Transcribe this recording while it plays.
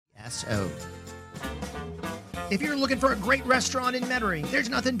If you're looking for a great restaurant in Metairie, there's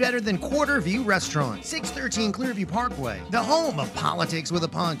nothing better than Quarter View Restaurant, 613 Clearview Parkway, the home of politics with a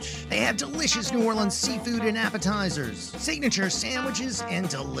punch. They have delicious New Orleans seafood and appetizers, signature sandwiches, and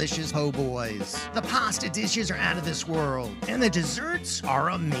delicious po' boys. The pasta dishes are out of this world, and the desserts are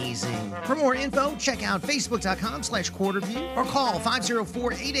amazing. For more info, check out facebook.com/quarterview or call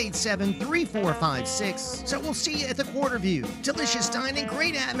 504-887-3456. So we'll see you at the Quarter View. Delicious dining,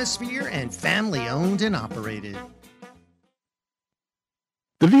 great atmosphere, and family owned and operated.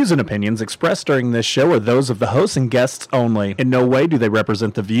 The views and opinions expressed during this show are those of the hosts and guests only. In no way do they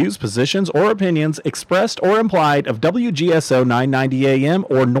represent the views, positions, or opinions expressed or implied of WGSO 990 AM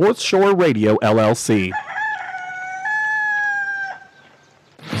or North Shore Radio, LLC.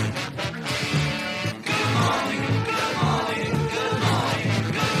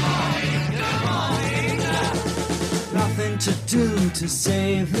 Nothing to do to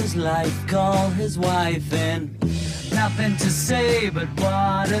save his life, call his wife in. Nothing to say, but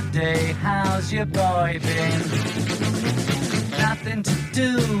what a day, how's your boy been? Nothing to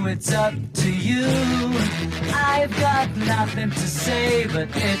do, it's up to you. I've got nothing to say, but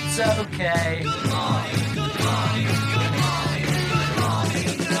it's okay. Good morning, good morning, good morning, good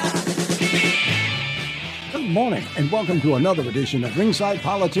morning. Good morning, and welcome to another edition of Ringside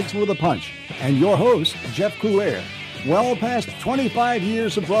Politics with a Punch. And your host, Jeff Coulier. Well past 25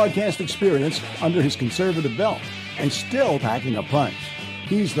 years of broadcast experience under his conservative belt, and still packing a punch.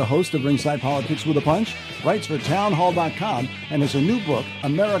 He's the host of Ringside Politics with a Punch, writes for townhall.com, and has a new book,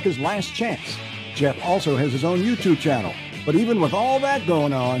 America's Last Chance. Jeff also has his own YouTube channel, but even with all that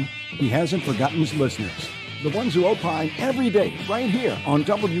going on, he hasn't forgotten his listeners. The ones who opine every day, right here on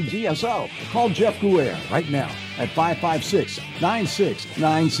WGSO. Call Jeff Coulier right now at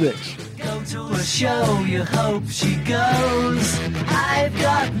 556-9696. Go to a show, you hope she goes. I've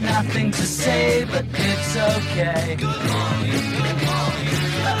got nothing to say, but it's okay.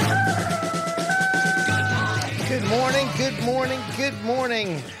 Good morning, good morning. Good morning, good morning, good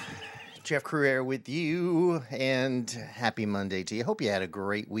morning. Jeff Coulier with you, and happy Monday to you. Hope you had a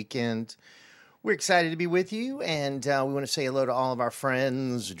great weekend. We're excited to be with you, and we want to say hello to all of our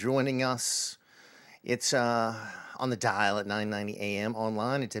friends joining us. It's on the dial at 990 AM,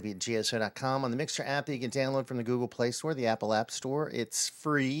 online at WGSO.com, on the Mixer app that you can download from the Google Play Store, the Apple App Store. It's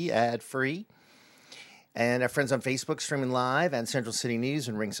free, ad-free. And our friends on Facebook streaming live at Central City News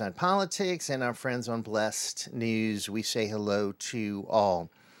and Ringside Politics, and our friends on Blessed News. We say hello to all.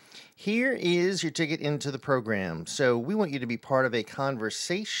 Here is your ticket into the program. So we want you to be part of a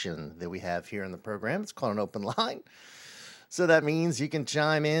conversation that we have here in the program. It's called an open line. So that means you can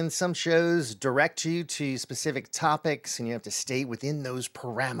chime in. Some shows direct you to specific topics, and you have to stay within those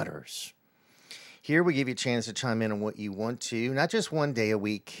parameters. Here we give you a chance to chime in on what you want to, not just one day a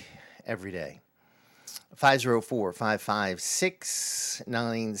week, every day.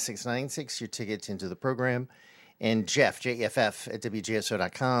 504-556-9696, your ticket into the program. And Jeff, J-E-F-F, at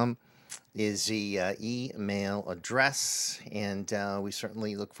WGSO.com is the email address. And we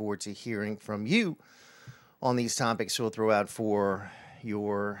certainly look forward to hearing from you on these topics we'll throw out for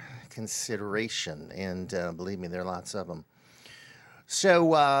your consideration. And believe me, there are lots of them.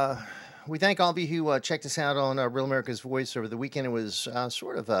 So we thank all of you who checked us out on Real America's Voice over the weekend. It was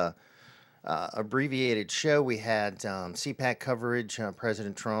sort of a abbreviated show. We had CPAC coverage,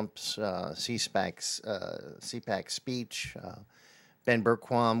 President Trump's CPAC speech. Ben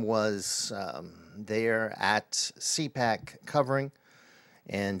Bergquam was there at CPAC covering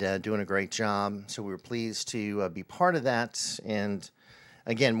and doing a great job. So we were pleased to be part of that. And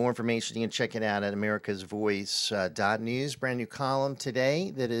again, more information, you can check it out at americasvoice.news. Brand new column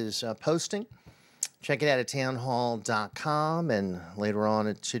today that is posting. Check it out at townhall.com, and later on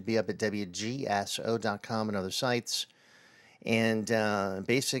it should be up at WGSO.com and other sites. And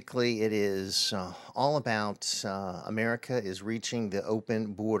basically it is all about America is reaching the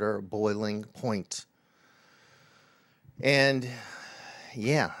open border boiling point. And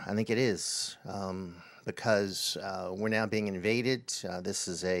yeah, I think it is, because we're now being invaded. This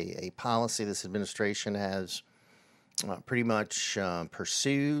is a policy this administration has pretty much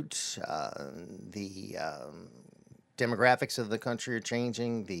pursued. The demographics of the country are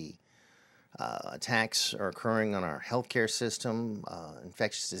changing. The attacks are occurring on our healthcare system.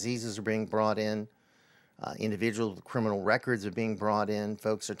 Infectious diseases are being brought in. Individuals with criminal records are being brought in.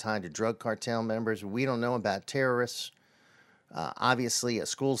 Folks are tied to drug cartel members. We don't know about terrorists. Obviously, a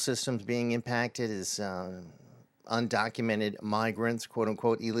school system's being impacted as undocumented migrants,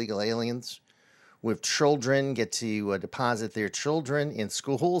 quote-unquote illegal aliens, with children get to deposit their children in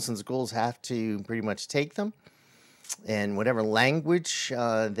schools, and schools have to pretty much take them. and whatever language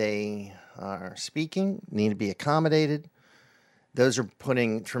they are speaking need to be accommodated. Those are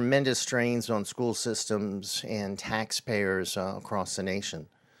putting tremendous strains on school systems and taxpayers across the nation.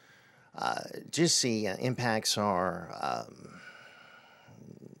 Just the impacts are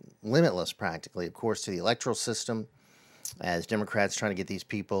limitless, practically, of course, to the electoral system, as Democrats trying to get these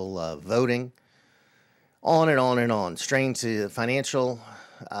people voting, on and on and on. Strain to the financial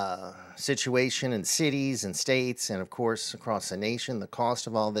situation in cities and states, and of course, across the nation. The cost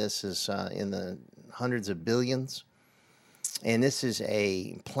of all this is in the hundreds of billions. And this is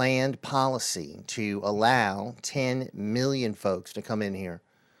a planned policy to allow 10 million folks to come in here.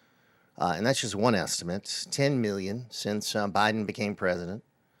 And that's just one estimate, 10 million since Biden became president,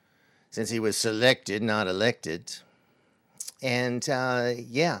 since he was selected, not elected. And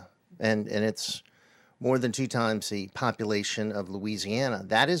and it's more than 2 times the population of Louisiana.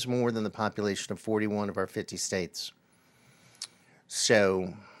 That is more than the population of 41 of our 50 states.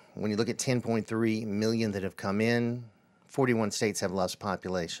 So when you look at 10.3 million that have come in, 41 states have less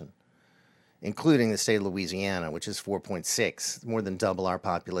population, including the state of Louisiana, which is 4.6, more than double our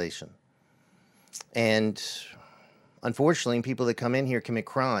population. And unfortunately, people that come in here commit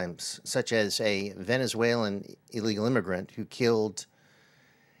crimes, such as a Venezuelan illegal immigrant who killed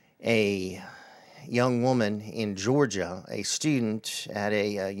a young woman in Georgia, a student at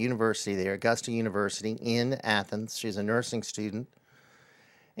a university there, Augusta University in Athens. She's a nursing student.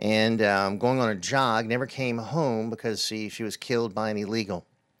 And going on a jog, never came home because she was killed by an illegal.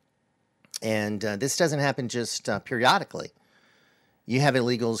 And this doesn't happen just periodically. You have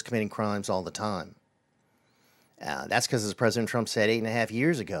illegals committing crimes all the time. That's because, as President Trump said 8.5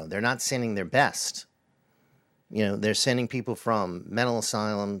 years ago, they're not sending their best. You know, they're sending people from mental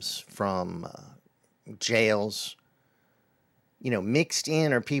asylums, from jails. You know, mixed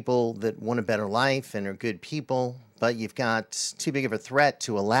in are people that want a better life and are good people, but you've got too big of a threat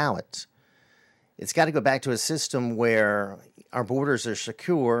to allow it. It's got to go back to a system where our borders are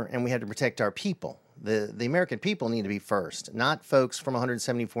secure and we have to protect our people. The American people need to be first, not folks from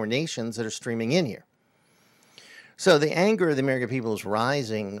 174 nations that are streaming in here. So the anger of the American people is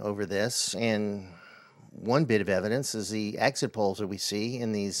rising over this, and one bit of evidence is the exit polls that we see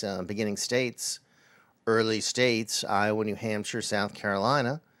in these beginning states, early states, Iowa, New Hampshire, South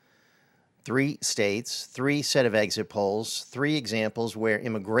Carolina. 3 states, 3 set of exit polls, 3 examples where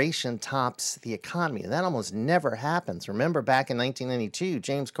immigration tops the economy. And that almost never happens. Remember back in 1992,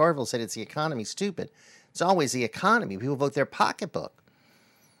 James Carville said it's the economy, stupid. It's always the economy. People vote their pocketbook.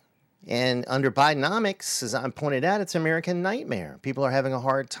 And under Bidenomics, as I pointed out, it's an American nightmare. People are having a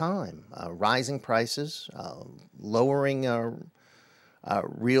hard time. Rising prices, lowering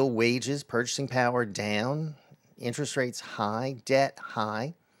real wages, purchasing power down, interest rates high, debt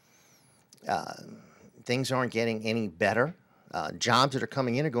high. Things aren't getting any better. Jobs that are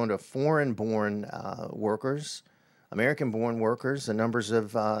coming in are going to foreign-born workers, American-born workers. The numbers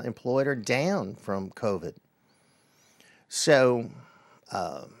of employed are down from COVID. So,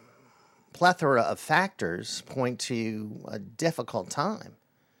 plethora of factors point to a difficult time.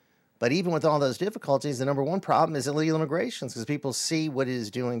 But even with all those difficulties, the number one problem is illegal immigration, because people see what it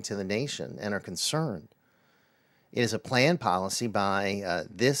is doing to the nation and are concerned. It is a planned policy by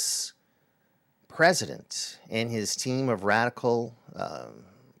this president and his team of radical,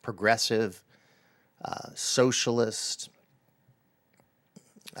 progressive, socialist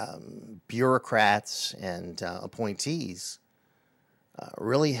bureaucrats and appointees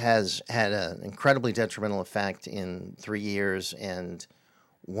really has had an incredibly detrimental effect in 3 years and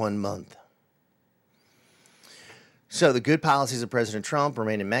 1 month. So the good policies of President Trump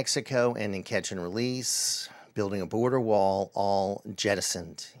remain in Mexico and in catch and release, building a border wall, all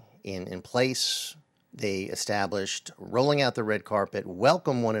jettisoned. In place, they established rolling out the red carpet,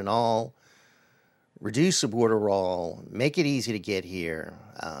 welcome one and all, reduce the border wall, make it easy to get here,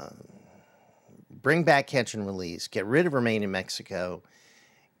 bring back catch and release, get rid of remain in Mexico,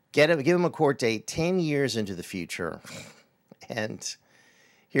 give them a court date 10 years into the future, and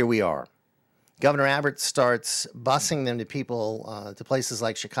here we are. Governor Abbott starts busing them to people, to places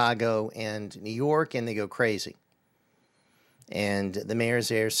like Chicago and New York, and they go crazy. And the mayors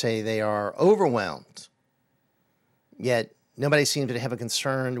there say they are overwhelmed. Yet nobody seems to have a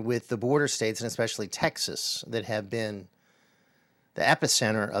concern with the border states, and especially Texas, that have been the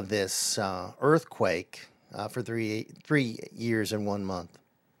epicenter of this earthquake for 3 years and 1 month.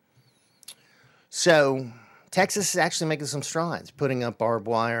 So Texas is actually making some strides, putting up barbed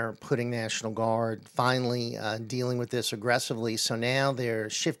wire, putting National Guard, finally dealing with this aggressively. So now they're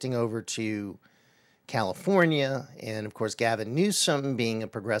shifting over to California, and of course Gavin Newsom, being a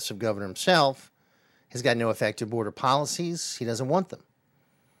progressive governor himself, has got no effective border policies. He doesn't want them.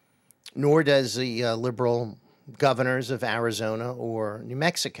 Nor does the liberal governors of Arizona or New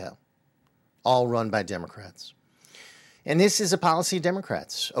Mexico, all run by Democrats. And this is a policy of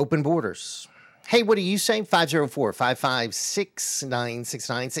Democrats, open borders. Hey, what do you say?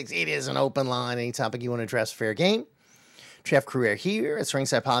 504-556-9696. It is an open line. Any topic you want to address, fair game. Jeff Crouere here. It's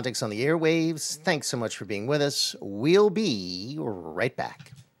Ringside Politics on the airwaves. Thanks so much for being with us. We'll be right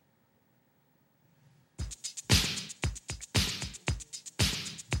back.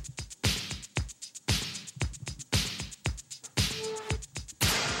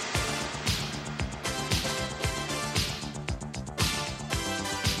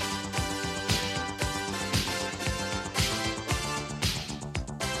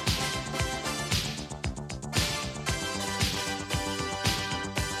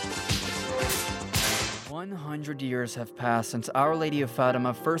 100 years have passed since Our Lady of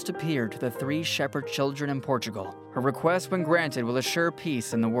Fatima first appeared to the 3 shepherd children in Portugal. Her request, when granted, will assure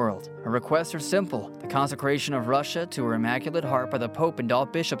peace in the world. Her requests are simple: the consecration of Russia to her Immaculate Heart by the Pope and all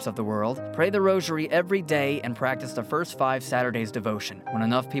bishops of the world, pray the Rosary every day, and practice the first 5 Saturdays devotion. When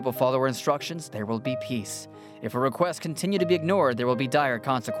enough people follow her instructions, there will be peace. If her requests continue to be ignored, there will be dire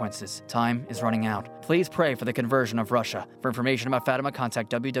consequences. Time is running out. Please pray for the conversion of Russia. For information about Fatima, contact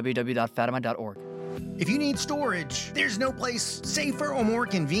www.fatima.org. If you need storage, there's no place safer or more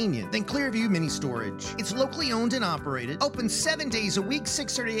convenient than Clearview Mini Storage. It's locally owned and operated, open 7 days a week,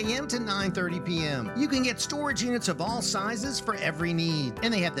 6:30 a.m. to 9:30 p.m. You can get storage units of all sizes for every need,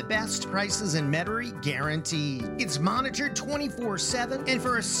 and they have the best prices in Metairie guaranteed. It's monitored 24/7, and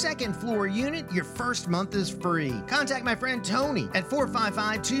for a second floor unit, your first month is free. Contact my friend Tony at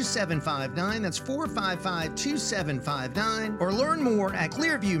 455-2759. That's 455-2759, or learn more at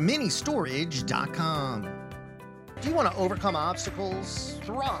clearviewministorage.com. Do you want to overcome obstacles,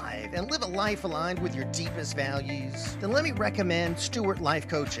 thrive, and live a life aligned with your deepest values? Then let me recommend Stewart Life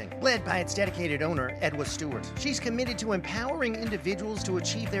Coaching, led by its dedicated owner, Edwa Stewart. She's committed to empowering individuals to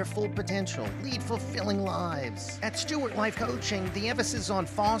achieve their full potential, lead fulfilling lives. At Stewart Life Coaching, the emphasis is on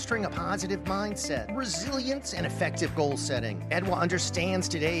fostering a positive mindset, resilience, and effective goal setting. Edwa understands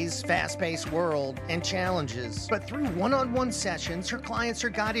today's fast-paced world and challenges, but through one-on-one sessions, her clients are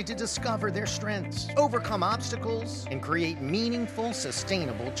guided to discover their strengths, overcome obstacles, and create meaningful,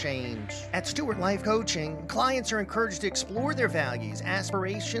 sustainable change. At Stewart Life Coaching, clients are encouraged to explore their values,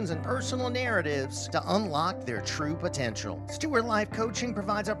 aspirations, and personal narratives to unlock their true potential. Stewart Life Coaching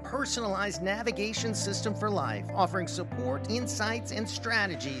provides a personalized navigation system for life, offering support, insights, and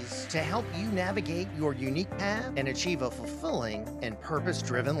strategies to help you navigate your unique path and achieve a fulfilling and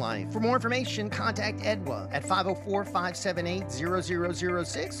purpose-driven life. For more information, contact Edwa at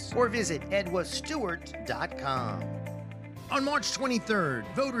 504-578-0006 or visit edwastewart.com. On March 23rd,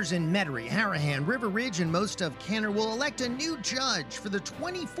 voters in Metairie, Harahan, River Ridge, and most of Kenner will elect a new judge for the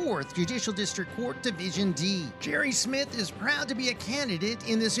 24th Judicial District Court Division D. Jerry Smith is proud to be a candidate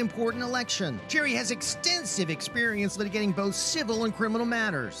in this important election. Jerry has extensive experience litigating both civil and criminal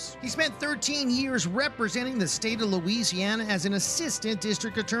matters. He spent 13 years representing the state of Louisiana as an assistant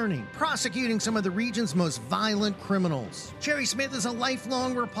district attorney, prosecuting some of the region's most violent criminals. Jerry Smith is a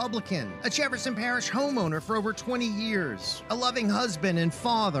lifelong Republican, a Jefferson Parish homeowner for over 20 years. A loving husband and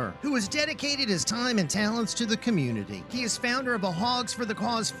father who has dedicated his time and talents to the community. He is founder of a Hogs for the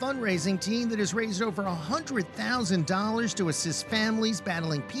Cause fundraising team that has raised over $100,000 to assist families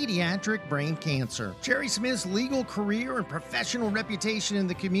battling pediatric brain cancer. Jerry Smith's legal career and professional reputation in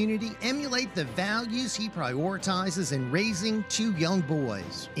the community emulate the values he prioritizes in raising 2 young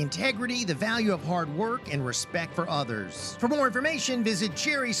boys: integrity, the value of hard work, and respect for others. For more information, visit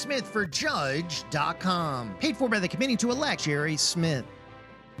jerrysmithforjudge.com. Paid for by the Committee to Elect Jerry Smith.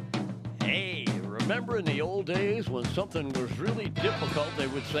 Hey, remember in the old days when something was really difficult, they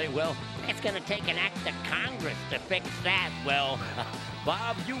would say, well, it's going to take an act of Congress to fix that. Well,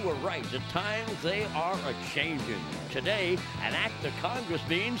 Bob, you were right. The times, they are a-changing. Today, an act of Congress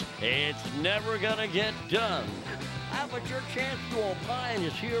means it's never going to get done. But your chance to opine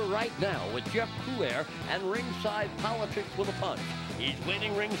is here right now with Jeff Crouere and Ringside Politics with a Punch. He's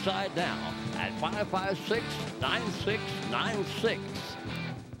waiting ringside now at 556-9696.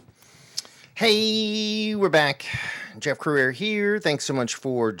 Hey, we're back. Jeff Crouere here. Thanks so much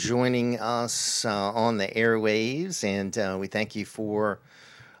for joining us on the airwaves, and we thank you for,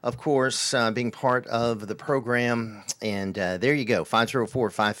 of course, being part of the program. And there you go.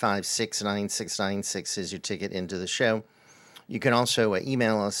 504-556-9696 is your ticket into the show. You can also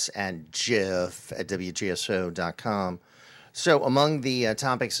email us at jeff@wgso.com. So among the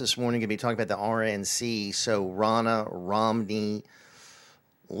topics this morning, going to be talking about the RNC. So Ronna Romney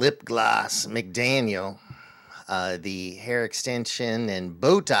Lip Gloss McDaniel, the hair extension and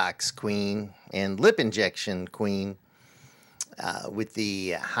Botox queen and lip injection queen, with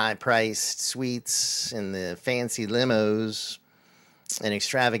the high-priced suites and the fancy limos and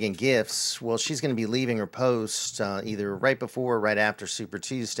extravagant gifts. Well, she's going to be leaving her post either right before or right after Super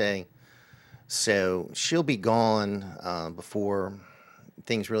Tuesday. So she'll be gone before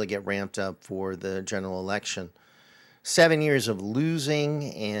things really get ramped up for the general election. 7 years of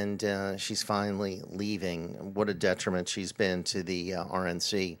losing, and she's finally leaving. What a detriment she's been to the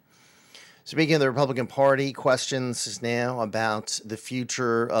RNC. Speaking of the Republican Party, questions now about the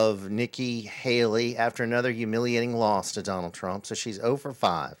future of Nikki Haley after another humiliating loss to Donald Trump. So she's 0 for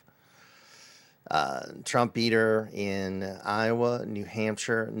 5. Trump beat her in Iowa, New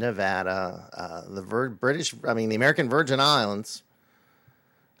Hampshire, Nevada, the American Virgin Islands,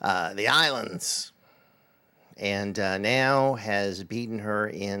 the islands, and now has beaten her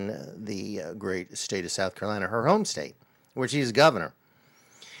in the great state of South Carolina, her home state, where she's governor.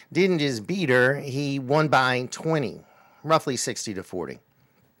 Didn't just beat her, he won by 20, roughly 60-40.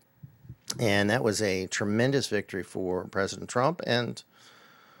 And that was a tremendous victory for President Trump, and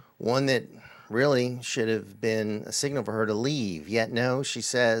one that really should have been a signal for her to leave. Yet no, she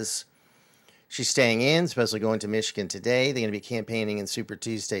says she's staying in, especially going to Michigan today. They're going to be campaigning in Super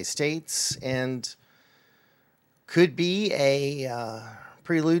Tuesday states, and could be a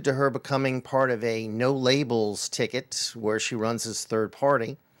prelude to her becoming part of a no labels ticket where she runs as third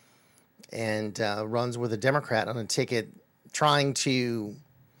party and runs with a Democrat on a ticket trying to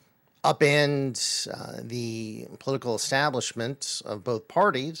upend the political establishment of both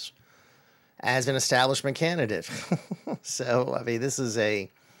parties as an establishment candidate. So, I mean, this is a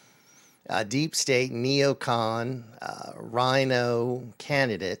deep state neocon rhino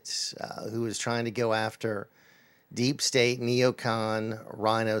candidate who is trying to go after deep state neocon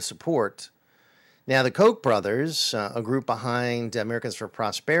rhino support. Now, the Koch brothers, a group behind Americans for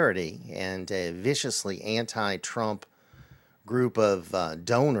Prosperity and a viciously anti-Trump group of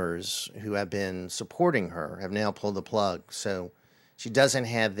donors who have been supporting her, have now pulled the plug. So she doesn't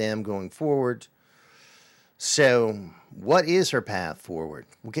have them going forward. So what is her path forward?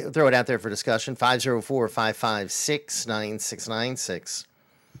 We'll throw it out there for discussion. 504-556-9696.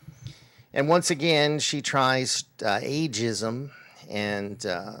 And once again, she tries ageism and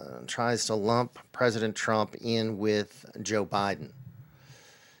tries to lump President Trump in with Joe Biden.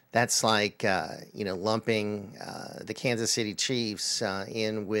 That's like, lumping the Kansas City Chiefs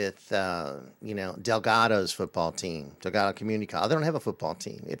in with, Delgado's football team, Delgado Community College. They don't have a football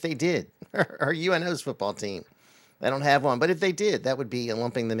team. If they did, or UNO's football team, they don't have one. But if they did, that would be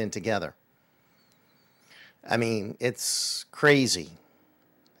lumping them in together. I mean, it's crazy.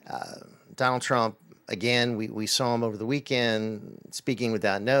 Donald Trump, again, we saw him over the weekend speaking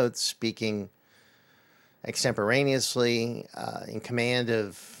without notes, speaking extemporaneously, in command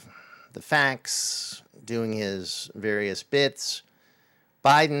of the facts, doing his various bits.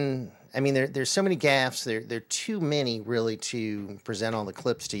 Biden, I mean, there's so many gaffes. There are too many, really, to present all the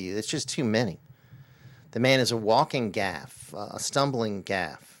clips to you. It's just too many. The man is a walking gaffe, a stumbling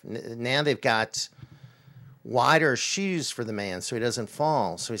gaffe. Now they've got wider shoes for the man so he doesn't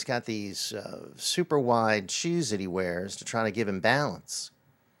fall. So he's got these super wide shoes that he wears to try to give him balance.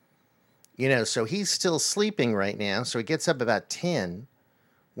 So he's still sleeping right now. So he gets up about 10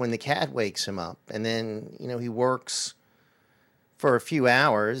 when the cat wakes him up. And then, he works for a few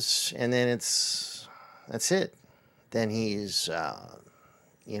hours, and then that's it. Then he's,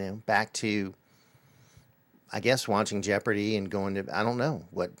 back to, I guess, watching Jeopardy and going to, I don't know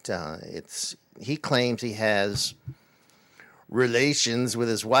what he claims he has relations with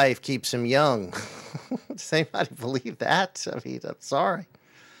his wife, keeps him young. Does anybody believe that? I mean, I'm sorry.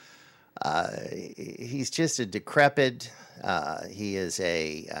 He's just a decrepit, he is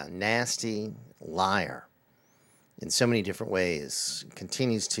a nasty liar in so many different ways.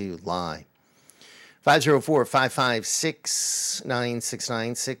 Continues to lie.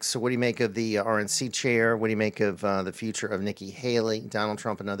 504-556-9696. So what do you make of the RNC chair? What do you make of the future of Nikki Haley? Donald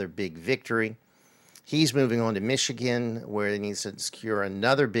Trump, another big victory. He's moving on to Michigan, where he needs to secure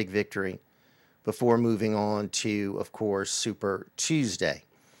another big victory before moving on to, of course, Super Tuesday.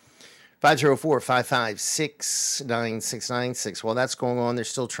 504-556-9696. While that's going on, they're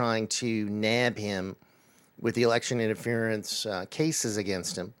still trying to nab him with the election interference cases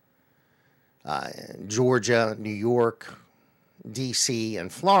against him. Georgia, New York, D.C.,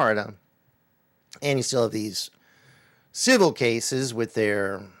 and Florida. And you still have these civil cases with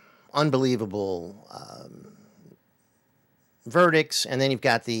their unbelievable verdicts. And then you've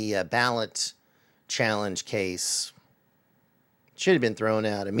got the ballot challenge case. should have been thrown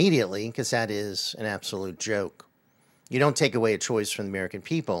out immediately because that is an absolute joke. You don't take away a choice from the American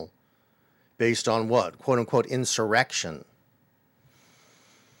people based on what? Quote unquote insurrection.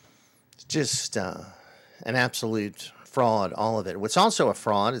 It's just an absolute fraud, all of it. What's also a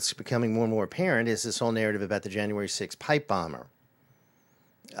fraud, it's becoming more and more apparent, is this whole narrative about the January 6th pipe bomber.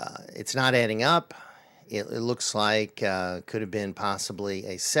 It's not adding up. It looks like could have been possibly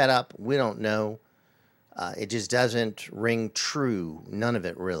a setup. We don't know. It just doesn't ring true. None of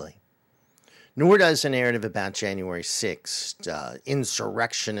it really. Nor does the narrative about January 6th,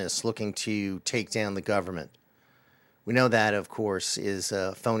 insurrectionists looking to take down the government. We know that, of course, is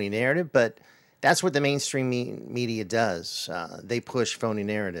a phony narrative, but that's what the mainstream media does. They push phony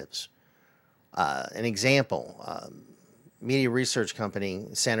narratives. An example, Media Research Company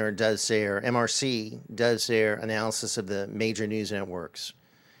Center does their, MRC does their analysis of the major news networks,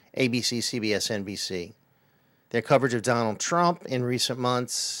 ABC, CBS, NBC. Their coverage of Donald Trump in recent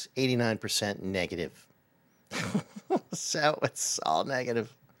months, 89% negative. So it's all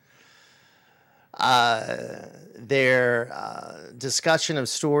negative. Their discussion of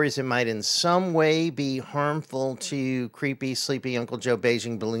stories that might in some way be harmful to creepy, sleepy Uncle Joe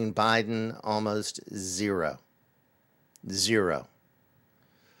Beijing Balloon Biden, almost zero. Zero.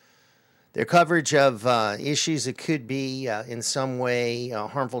 Their coverage of issues that could be in some way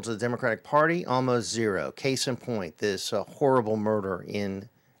harmful to the Democratic Party, almost zero. Case in point, this horrible murder in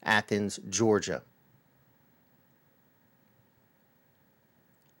Athens, Georgia.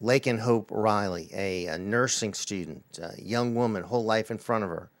 Laken Hope Riley, a nursing student, a young woman, whole life in front of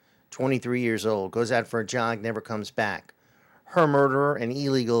her, 23 years old, goes out for a jog, never comes back. Her murderer, an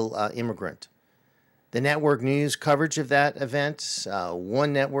illegal immigrant. The network news coverage of that event,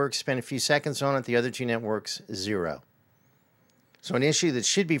 one network spent a few seconds on it, the other two networks, zero. So an issue that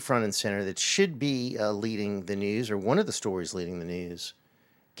should be front and center, that should be leading the news, or one of the stories leading the news,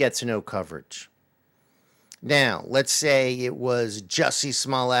 gets no coverage. Now, let's say it was Jussie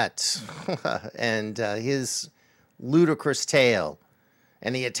Smollett and his ludicrous tale,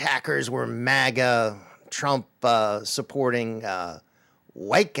 and the attackers were MAGA, Trump-supporting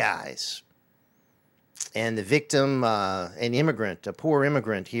white guys. And the victim, an immigrant, a poor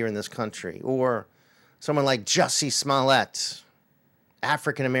immigrant here in this country, or someone like Jussie Smollett,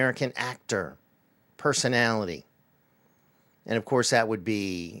 African-American actor, personality. And, of course, that would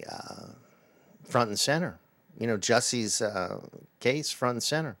be front and center. You know, Jussie's case, front and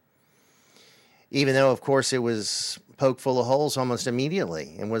center. Even though, of course, it was poked full of holes almost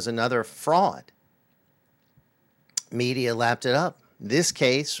immediately and was another fraud. Media lapped it up. This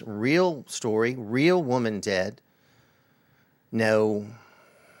case, real story, real woman dead. No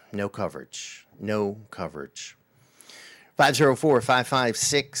coverage. No coverage.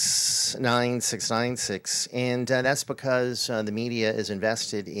 504-556-9696. And that's because the media is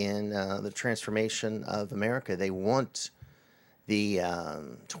invested in the transformation of America. They want the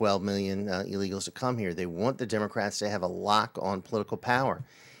 12 million illegals to come here. They want the Democrats to have a lock on political power.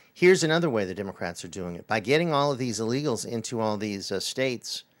 Here's another way the Democrats are doing it. By getting all of these illegals into all these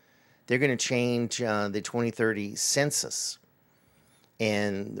states, they're going to change the 2030 census.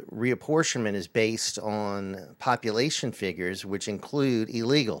 And reapportionment is based on population figures, which include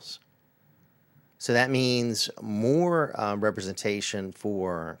illegals. So that means more representation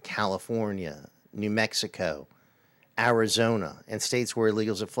for California, New Mexico, Arizona, and states where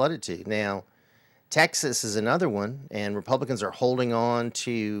illegals have flooded to. Now, Texas is another one, and Republicans are holding on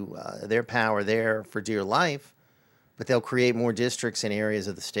to their power there for dear life, but they'll create more districts in areas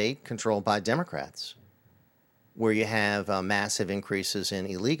of the state controlled by Democrats, where you have massive increases in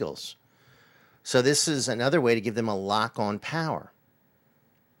illegals. So this is another way to give them a lock on power.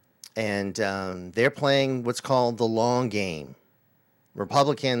 And they're playing what's called the long game.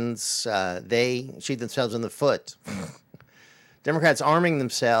 Republicans, they shoot themselves in the foot. Democrats arming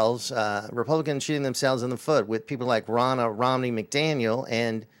themselves, Republicans shooting themselves in the foot with people like Ronna Romney McDaniel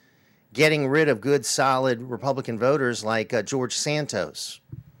and getting rid of good, solid Republican voters like George Santos.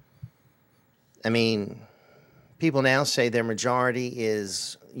 I mean, people now say their majority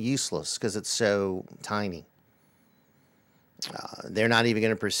is useless because it's so tiny. They're not even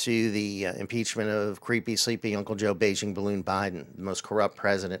going to pursue the impeachment of creepy, sleepy Uncle Joe Beijing Balloon Biden, the most corrupt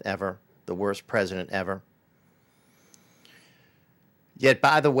president ever, the worst president ever. Yet,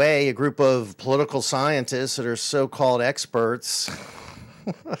 by the way, a group of political scientists that are so-called experts,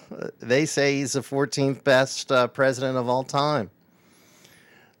 they say he's the 14th best president of all time.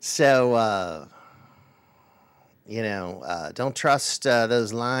 So, don't trust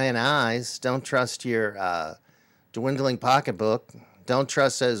those lying eyes. Don't trust your dwindling pocketbook. Don't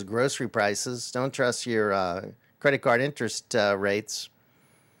trust those grocery prices. Don't trust your credit card interest rates.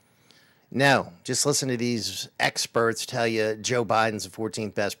 No, just listen to these experts tell you Joe Biden's the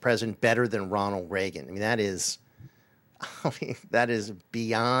 14th best president, better than Ronald Reagan. I mean, that is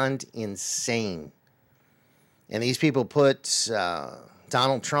beyond insane. And these people put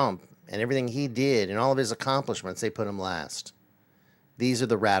Donald Trump and everything he did and all of his accomplishments, they put him last. These are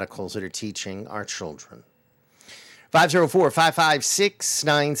the radicals that are teaching our children.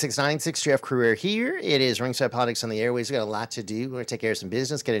 504-556-9696. Jeff Crouere here. It is Ringside Politics on the Airways. We've got a lot to do. We're going to take care of some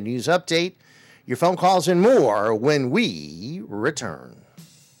business, get a news update, your phone calls, and more when we return.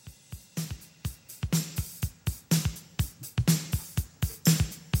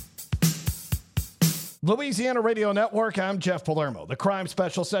 Louisiana Radio Network, I'm Jeff Palermo. The crime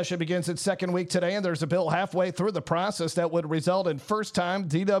special session begins its second week today, and there's a bill halfway through the process that would result in first-time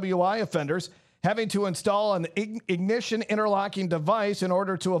DWI offenders having to install an ignition interlocking device in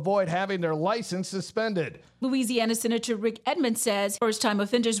order to avoid having their license suspended. Louisiana Senator Rick Edmonds says first-time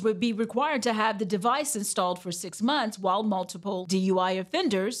offenders would be required to have the device installed for 6 months, while multiple DUI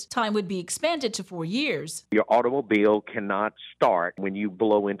offenders, time would be expanded to 4 years. Your automobile cannot start when you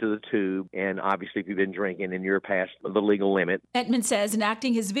blow into the tube, and obviously if you've been drinking and you're past the legal limit. Edmonds says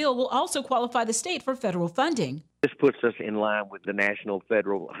enacting his bill will also qualify the state for federal funding. This puts us in line with the National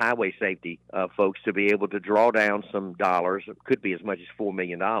Federal Highway Safety folks to be able to draw down some dollars. It could be as much as $4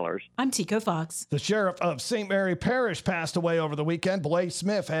 million. I'm Tico Fox. The sheriff of St. Mary Parish passed away over the weekend. Blaise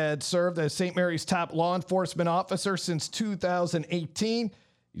Smith had served as St. Mary's top law enforcement officer since 2018.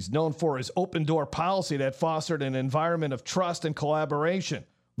 He's known for his open door policy that fostered an environment of trust and collaboration.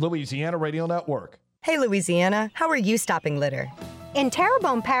 Louisiana Radio Network. Hey, Louisiana, how are you stopping litter? In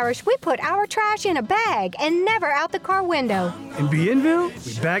Terrebonne Parish, we put our trash in a bag and never out the car window. In Bienville,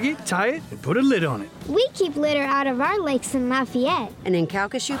 we bag it, tie it, and put a lid on it. We keep litter out of our lakes in Lafayette. And in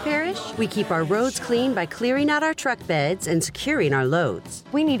Calcasieu Parish, we keep our roads clean by clearing out our truck beds and securing our loads.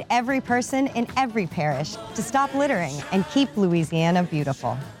 We need every person in every parish to stop littering and keep Louisiana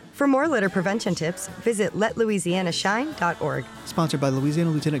beautiful. For more litter prevention tips, visit letlouisianashine.org. Sponsored by Louisiana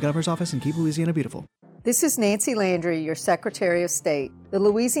Lieutenant Governor's Office and Keep Louisiana Beautiful. This is Nancy Landry, your Secretary of State. The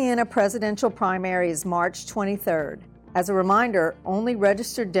Louisiana presidential primary is March 23rd. As a reminder, only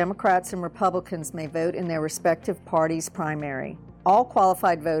registered Democrats and Republicans may vote in their respective parties' primary. All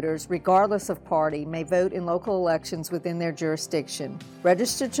qualified voters, regardless of party, may vote in local elections within their jurisdiction.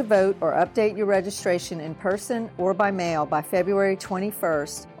 Register to vote or update your registration in person or by mail by February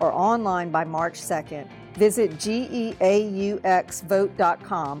 21st or online by March 2nd. Visit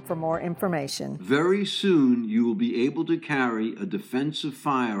geauxvote.com for more information. Very soon you will be able to carry a defensive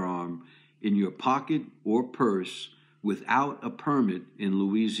firearm in your pocket or purse without a permit in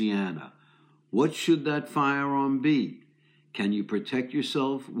Louisiana. What should that firearm be? Can you protect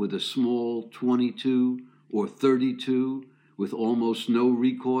yourself with a small .22 or .32 with almost no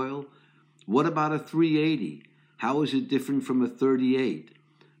recoil? What about a .380? How is it different from a .38?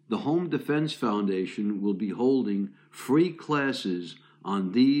 The Home Defense Foundation will be holding free classes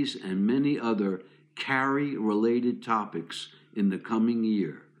on these and many other carry-related topics in the coming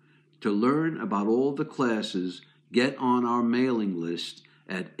year. To learn about all the classes, get on our mailing list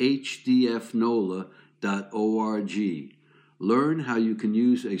at hdfnola.org. Learn how you can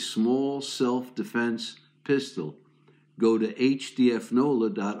use a small self-defense pistol. Go to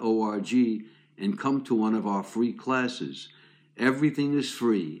hdfnola.org and come to one of our free classes. Everything is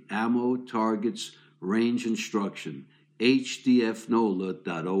free: ammo, targets, range instruction.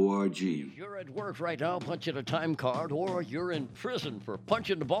 hdfnola.org. If you're at work right now punching a time card, or you're in prison for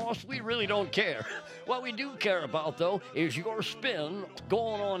punching the boss, we really don't care. What we do care about, though, is your spin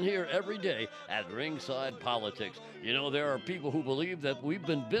going on here every day at Ringside Politics. You know, there are people who believe that we've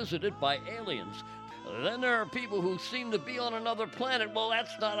been visited by aliens. Then there are people who seem to be on another planet. Well,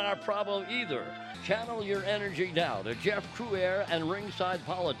 that's not our problem either. Channel your energy now to Jeff Crouere and Ringside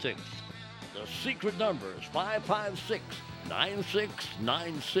Politics. The secret number is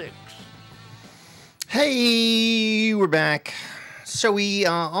 556-9696. Hey, we're back. So we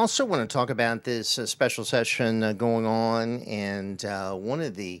also want to talk about this special session going on, and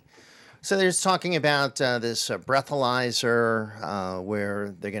so there's talking about this breathalyzer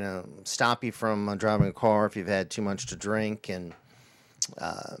where they're going to stop you from driving a car if you've had too much to drink, and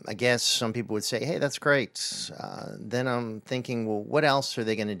I guess some people would say, hey, that's great. Then I'm thinking, well, what else are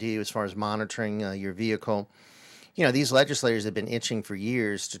they going to do as far as monitoring your vehicle? You know, these legislators have been itching for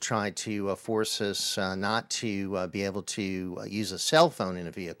years to try to force us not to be able to use a cell phone in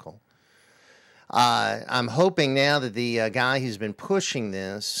a vehicle. I'm hoping now that the guy who's been pushing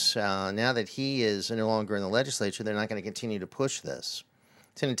this, now that he is no longer in the legislature, they're not going to continue to push this.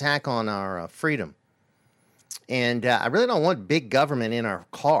 It's an attack on our freedom. And I really don't want big government in our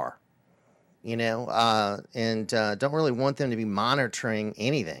car, and don't really want them to be monitoring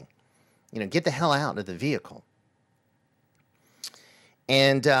anything. Get the hell out of the vehicle.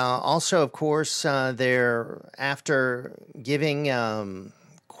 And also, of course, they're after giving,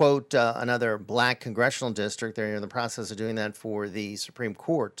 quote, another black congressional district. They're in the process of doing that for the Supreme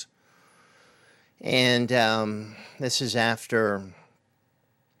Court. And this is after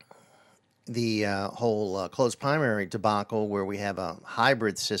the whole closed primary debacle, where we have a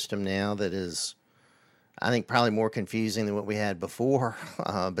hybrid system now that is, I think, probably more confusing than what we had before,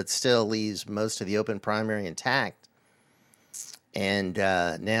 but still leaves most of the open primary intact. And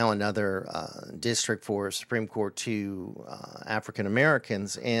now another district for Supreme Court to African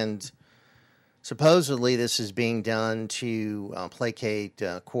Americans. And supposedly this is being done to placate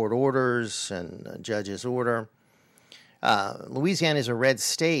court orders and judges' order. Louisiana is a red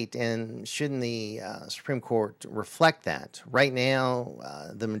state, and shouldn't the Supreme Court reflect that? Right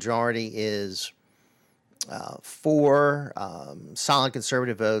now, the majority is 4 solid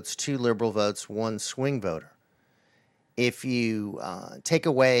conservative votes, 2 liberal votes, 1 swing voter. If you take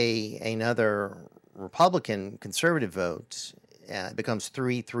away another Republican conservative vote, it becomes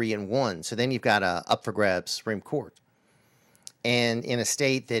 3-3-1. So then you've got a up for grabs Supreme Court. And in a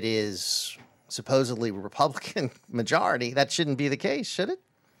state that is supposedly Republican majority, that shouldn't be the case, should it?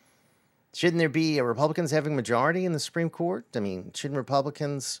 Shouldn't there be Republicans having majority in the Supreme Court? I mean, shouldn't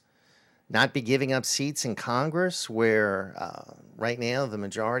Republicans not be giving up seats in Congress where right now the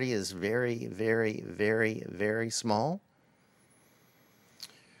majority is very, very, very, very small?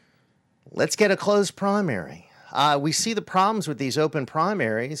 Let's get a closed primary. We see the problems with these open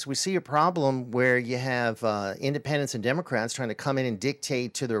primaries. We see a problem where you have independents and Democrats trying to come in and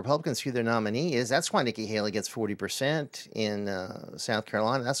dictate to the Republicans who their nominee is. That's why Nikki Haley gets 40% in South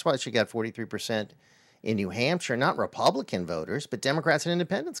Carolina. That's why she got 43% in New Hampshire. Not Republican voters, but Democrats and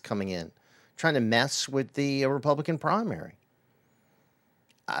independents coming in, trying to mess with the Republican primary.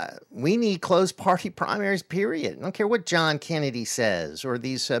 We need closed party primaries, period. I don't care what John Kennedy says or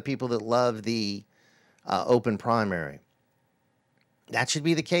these people that love the open primary. That should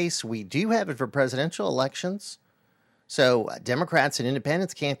be the case. We do have it for presidential elections. So Democrats and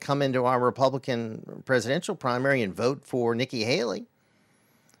independents can't come into our Republican presidential primary and vote for Nikki Haley.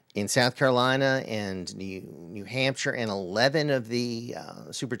 In South Carolina and New Hampshire and 11 of the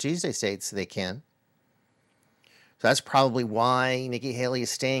Super Tuesday states, they can. So that's probably why Nikki Haley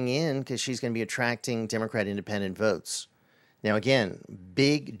is staying in, because she's going to be attracting Democrat independent votes. Now, again,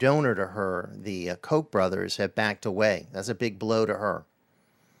 big donor to her, the Koch brothers have backed away. That's a big blow to her,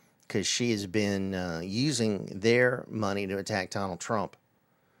 because she has been using their money to attack Donald Trump.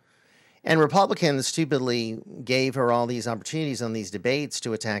 And Republicans stupidly gave her all these opportunities on these debates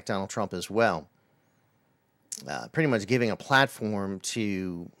to attack Donald Trump as well. Pretty much giving a platform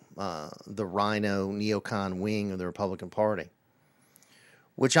to the rhino neocon wing of the Republican Party,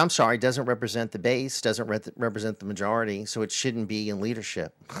 which, I'm sorry, doesn't represent the base, doesn't represent the majority, so it shouldn't be in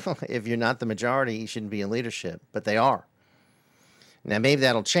leadership. If you're not the majority, you shouldn't be in leadership, but they are. Now, maybe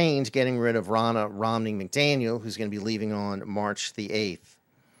that'll change, getting rid of Ronna Romney McDaniel, who's going to be leaving on March the 8th.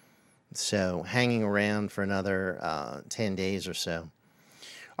 So hanging around for another 10 days or so.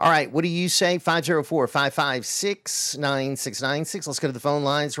 All right, what do you say? 504-556-9696. Let's go to the phone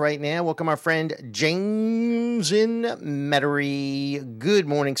lines right now. Welcome our friend James in Metairie. Good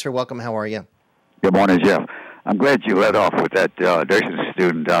morning, sir. Welcome. How are you? Good morning, Jeff. I'm glad you led off with that nursing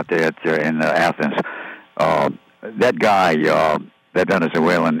student out there in Athens. That guy, that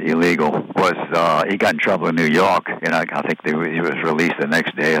Venezuelan illegal, he got in trouble in New York, and I think he was released the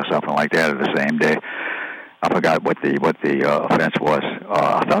next day or something like that, or the same day. I forgot what the offense was.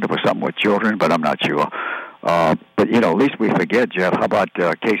 I thought it was something with children, but I'm not sure. But at least we forget, Jeff. How about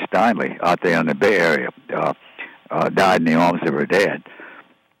Kate Steinle out there in the Bay Area? Died in the arms of her dad.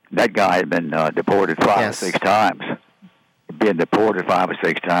 That guy had been deported 5 or 6 times. Been deported 5 or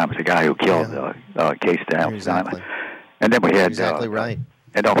 6 times. The guy who killed Kate Steinle. Exactly. And then we had exactly right.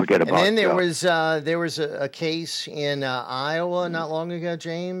 And don't forget about. And then there was a case in Iowa not long ago,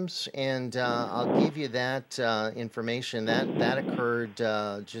 James, and I'll give you that information. That occurred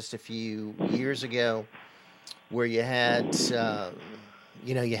just a few years ago, where you had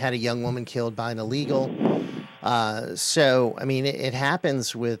you had a young woman killed by an illegal. So I mean, it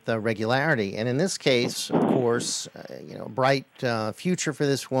happens with regularity, and in this case, of course, bright future for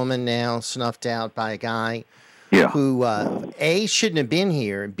this woman now snuffed out by a guy. Yeah. Who A, shouldn't have been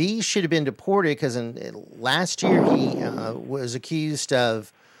here, B, should have been deported, because last year he was accused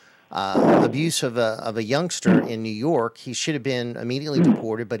of abuse of a youngster in New York. He should have been immediately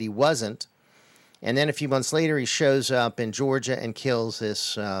deported, but he wasn't. And then a few months later, he shows up in Georgia and kills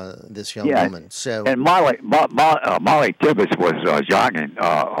this young woman. So and Molly Tibbetts was jogging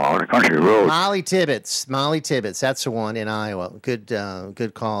on a country road. Molly Tibbetts, that's the one in Iowa. Good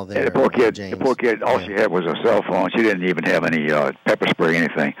call there. And the poor kid, James. All she had was a cell phone. She didn't even have any pepper spray,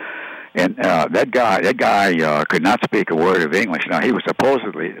 anything. And that guy could not speak a word of English. Now, he was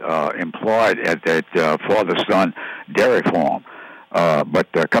supposedly employed at that father-son dairy farm. But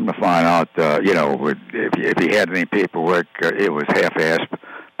come to find out, if he had any paperwork, it was half-assed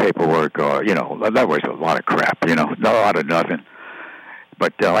paperwork, or, that was a lot of crap, not a lot of nothing.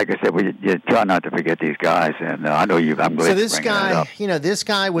 But like I said, you try not to forget these guys, and I know you. I'm glad. So this you're bringing guy, that up. this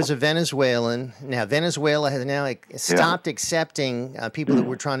guy was a Venezuelan. Now Venezuela has now stopped accepting people that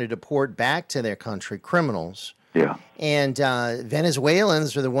were trying to deport back to their country, criminals. Yeah. And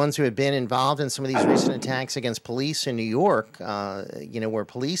Venezuelans are the ones who have been involved in some of these recent attacks against police in New York. Where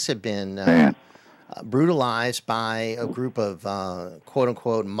police have been brutalized by a group of quote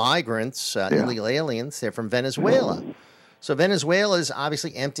unquote migrants, illegal aliens. They're from Venezuela. So Venezuela is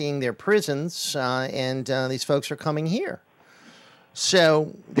obviously emptying their prisons, and these folks are coming here.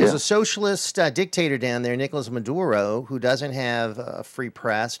 So there's a socialist dictator down there, Nicolas Maduro, who doesn't have a free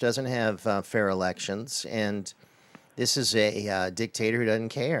press, doesn't have fair elections, and this is a dictator who doesn't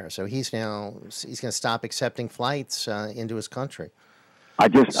care. So he's going to stop accepting flights into his country. I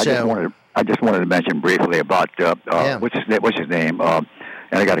just wanted to mention briefly about what's his name.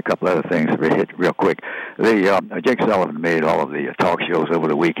 And I got a couple other things to hit real quick. Jake Sullivan made all of the talk shows over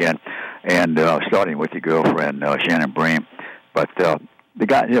the weekend, and starting with your girlfriend Shannon Bream. But the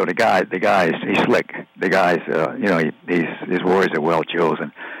guy he's slick. The guy's his words are well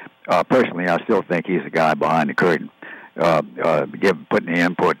chosen. Personally, I still think he's the guy behind the curtain, putting the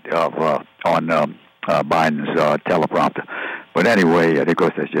input on Biden's teleprompter. But anyway, of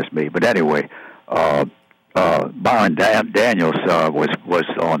course that's just me. But anyway. Byron Daniels was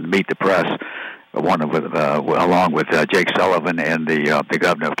on Meet the Press, along with Jake Sullivan and the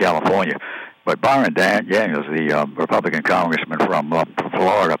governor of California. But Byron Daniels, the Republican congressman from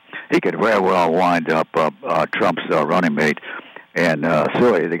Florida, he could very well wind up Trump's running mate. And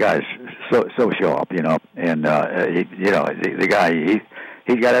the guy's so sharp, and the guy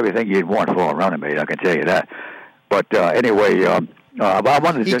he's got everything you'd want for a running mate. I can tell you that. But anyway. I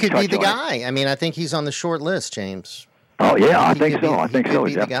wanted to he could be the guy. I mean, I think he's on the short list, James. Oh yeah, I think so. I think so.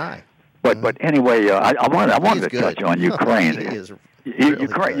 He could be the guy. But anyway, I wanted to touch on Ukraine.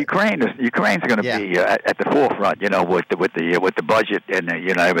 Ukraine's going to be at the forefront, with the budget and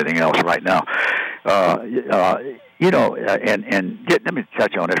everything else right now. Let me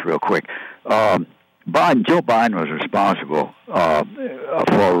touch on this real quick. Joe Biden was responsible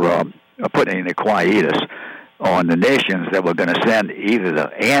for putting the quietus on the nations that were going to send either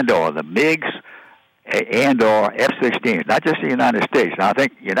the MiGs and/or F-16s, not just the United States. Now, I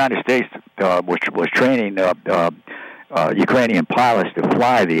think the United States was training Ukrainian pilots to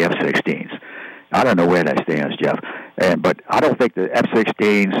fly the F-16s. I don't know where that stands, Jeff. But I don't think the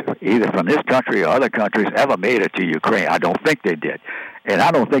F-16s, either from this country or other countries, ever made it to Ukraine. I don't think they did. And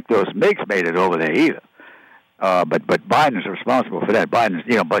I don't think those MiGs made it over there either. But Biden's responsible for that. Biden's,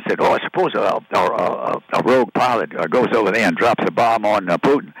 but said, suppose a rogue pilot goes over there and drops a bomb on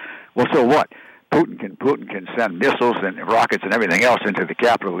Putin. Well, so what? Putin can send missiles and rockets and everything else into the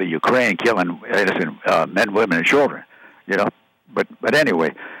capital of the Ukraine, killing innocent men, women, and children. But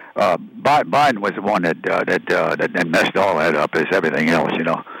anyway, Biden was the one that messed all that up as everything else.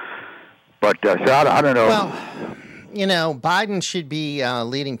 But so I don't know. Well, Biden should be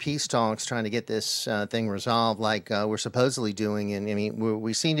leading peace talks, trying to get this thing resolved, like we're supposedly doing. And I mean,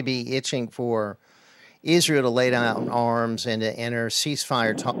 we seem to be itching for Israel to lay down arms and to enter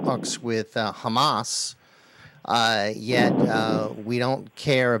ceasefire talks with Hamas. Yet we don't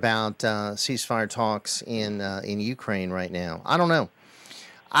care about ceasefire talks in Ukraine right now. I don't know.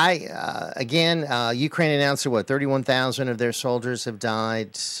 Ukraine announced that 31,000 of their soldiers have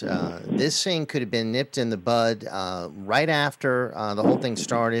died. This thing could have been nipped in the bud right after the whole thing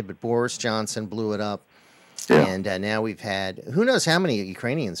started, but Boris Johnson blew it up. Yeah. And now we've had, who knows how many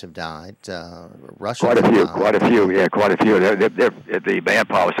Ukrainians have died. Russia. Quite a few. Yeah, quite a few. The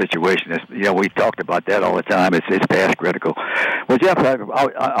manpower situation is, we talked about that all the time. It's past critical. Well, Jeff, I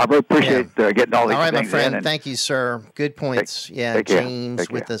really appreciate getting all these things in. All right, my friend. Thank you, sir. Good points. James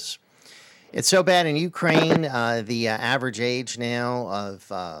with us. It's so bad in Ukraine. The average age now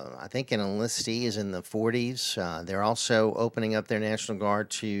of, I think, an enlistee is in the 40s. They're also opening up their National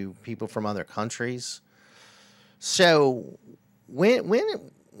Guard to people from other countries. So when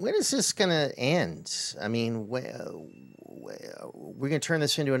is this going to end? I mean, we're going to turn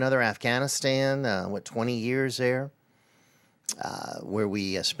this into another Afghanistan, 20 years there, where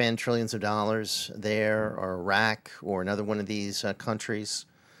we spend trillions of dollars there, or Iraq, or another one of these countries,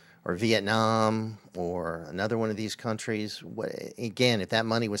 or Vietnam, or another one of these countries. Again, if that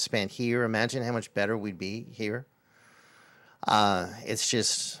money was spent here, imagine how much better we'd be here. It's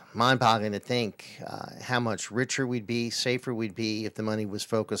just mind-boggling to think how much richer we'd be, safer we'd be if the money was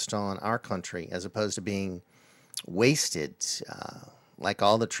focused on our country as opposed to being wasted like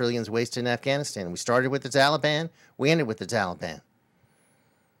all the trillions wasted in Afghanistan. We started with the Taliban. We ended with the Taliban.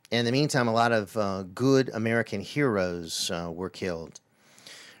 In the meantime, a lot of good American heroes were killed.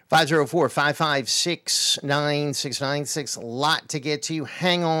 504-556-9696. A lot to get to.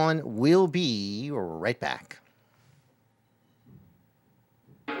 Hang on. We'll be right back.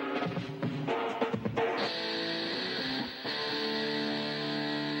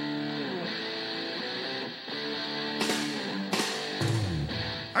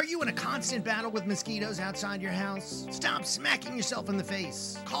 Are you in a constant battle with mosquitoes outside your house? Stop smacking yourself in the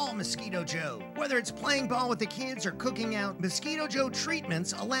face. Call Mosquito Joe. Whether it's playing ball with the kids or cooking out, Mosquito Joe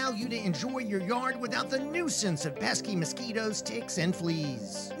treatments allow you to enjoy your yard without the nuisance of pesky mosquitoes, ticks, and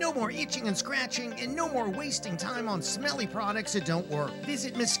fleas. No more itching and scratching, and no more wasting time on smelly products that don't work.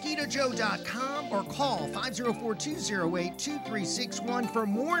 Visit MosquitoJoe.com or call 504-208-2361 for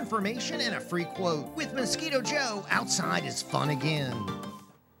more information and a free quote. With Mosquito Joe, outside is fun again.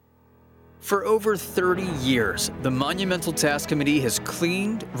 For over 30 years, the Monumental Task Committee has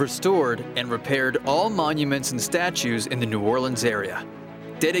cleaned, restored, and repaired all monuments and statues in the New Orleans area.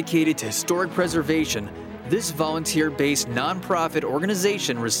 Dedicated to historic preservation, this volunteer-based nonprofit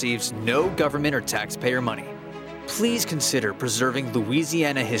organization receives no government or taxpayer money. Please consider preserving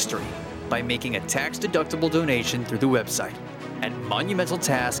Louisiana history by making a tax-deductible donation through the website at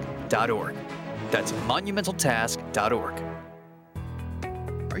monumentaltask.org. That's monumentaltask.org.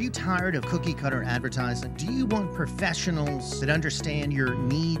 Are you tired of cookie cutter advertising? Do you want professionals that understand your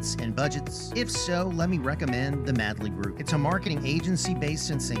needs and budgets? If so, let me recommend the Madley Group. It's a marketing agency based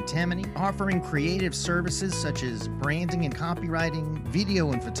in St. Tammany, offering creative services such as branding and copywriting,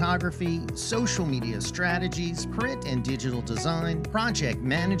 video and photography, social media strategies, print and digital design, project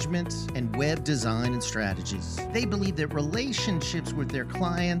management, and web design and strategies. They believe that relationships with their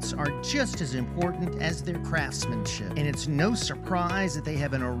clients are just as important as their craftsmanship, and it's no surprise that they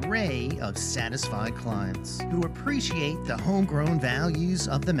have an array of satisfied clients who appreciate the homegrown values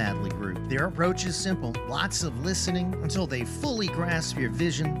of the Madley Group. Their approach is simple: lots of listening until they fully grasp your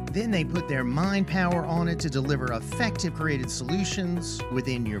vision. Then they put their mind power on it to deliver effective creative solutions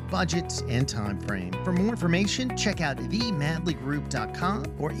within your budget and time frame. For more information, check out themadleygroup.com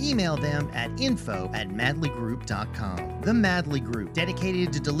or email them at info@madleygroup.com. The Madley Group,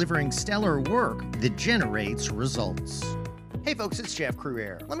 dedicated to delivering stellar work that generates results. Hey folks, it's Jeff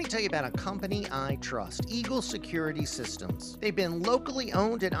Cruaire. Let me tell you about a company I trust, Eagle Security Systems. They've been locally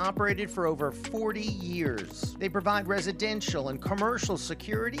owned and operated for over 40 years. They provide residential and commercial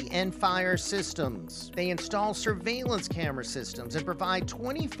security and fire systems. They install surveillance camera systems and provide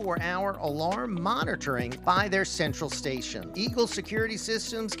 24-hour alarm monitoring by their central station. Eagle Security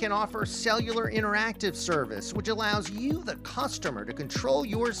Systems can offer cellular interactive service, which allows you, the customer, to control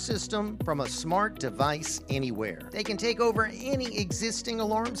your system from a smart device anywhere. They can take over any existing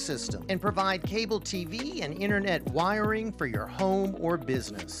alarm system and provide cable TV and internet wiring for your home or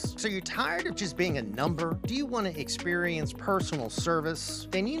business. So you're tired of just being a number? Do you want to experience personal service?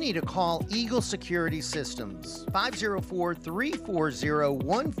 Then you need to call Eagle Security Systems,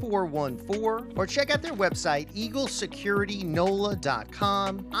 504-340-1414, or check out their website,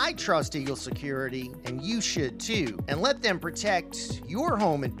 eaglesecuritynola.com. I trust Eagle Security, and you should too. And let them protect your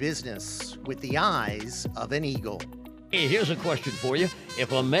home and business with the eyes of an eagle. Hey, here's a question for you.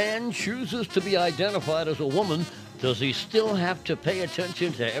 If a man chooses to be identified as a woman, does he still have to pay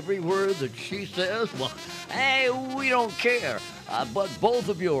attention to every word that she says? Well, hey, we don't care. But both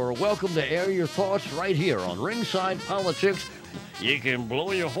of you are welcome to air your thoughts right here on Ringside Politics. You can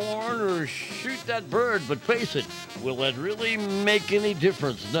blow your horn or shoot that bird, but face it, will that really make any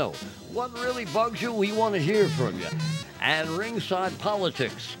difference? No. What really bugs you, we want to hear from you. And Ringside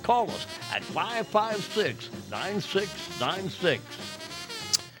Politics, call us at 556-9696.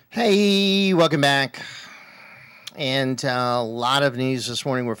 Hey, welcome back. And a lot of news this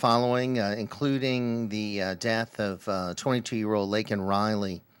morning we're following, including the death of 22-year-old Laken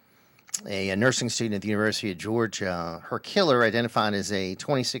Riley, a nursing student at the University of Georgia. Her killer, identified as a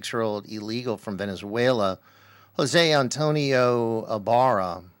 26-year-old illegal from Venezuela, Jose Antonio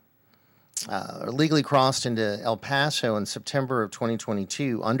Ibarra, illegally crossed into El Paso in September of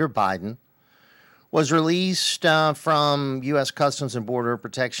 2022 under Biden, was released from U.S. Customs and Border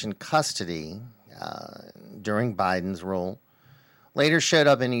Protection custody during Biden's rule. Later showed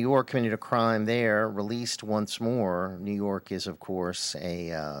up in New York, committed a crime there, released once more. New York is, of course,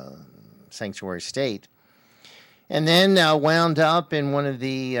 a sanctuary state. And then wound up in one of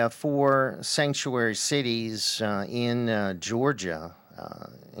the 4 sanctuary cities in Georgia,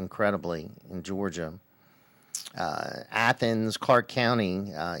 incredibly, in Georgia. Athens, Clark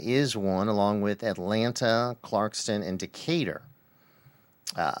County is one, along with Atlanta, Clarkston, and Decatur.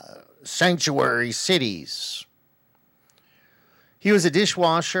 Sanctuary cities. He was a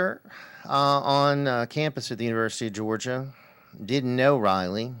dishwasher on campus at the University of Georgia. Didn't know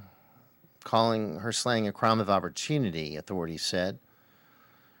Riley, calling her slaying a crime of opportunity, authorities said.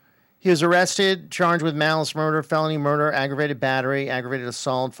 He was arrested, charged with malice murder, felony murder, aggravated battery, aggravated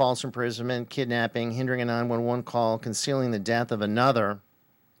assault, false imprisonment, kidnapping, hindering a 911 call, concealing the death of another.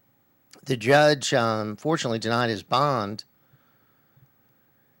 The judge, fortunately, denied his bond.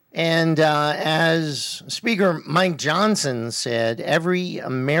 And as Speaker Mike Johnson said, every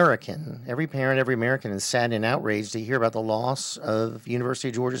American, every parent, every American is sad and outraged to hear about the loss of University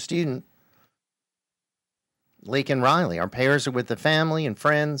of Georgia student Laken Riley. Our prayers are with the family and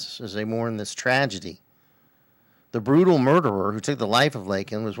friends as they mourn this tragedy. The brutal murderer who took the life of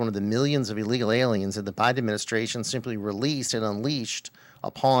Laken was one of the millions of illegal aliens that the Biden administration simply released and unleashed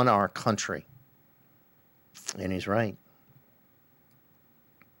upon our country. And he's right.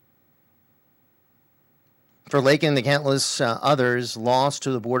 For Laken and the countless others lost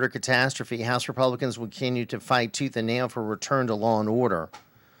to the border catastrophe, House Republicans will continue to fight tooth and nail for a return to law and order.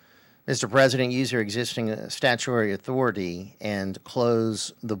 Mr. President, use your existing statutory authority and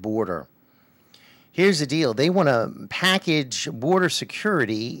close the border. Here's the deal. They want to package border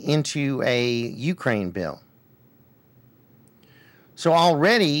security into a Ukraine bill. So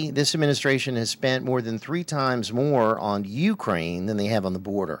already this administration has spent more than 3 times more on Ukraine than they have on the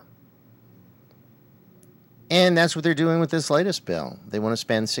border. And that's what they're doing with this latest bill. They want to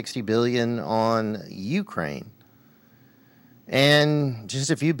spend $60 billion on Ukraine and just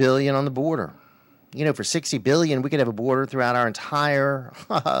a few billion on the border. You know, for $60 billion, we could have a border throughout our entire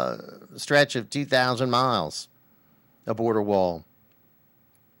stretch of 2,000 miles, a border wall.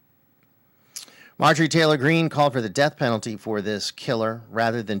 Marjorie Taylor Greene called for the death penalty for this killer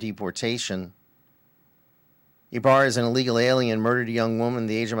rather than deportation. Ibarra is an illegal alien, murdered a young woman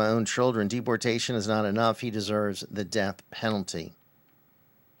the age of my own children. Deportation is not enough. He deserves the death penalty.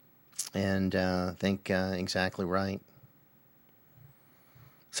 And I think exactly right.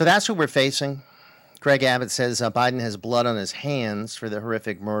 So that's what we're facing. Greg Abbott says Biden has blood on his hands for the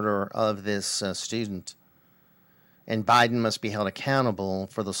horrific murder of this student. And Biden must be held accountable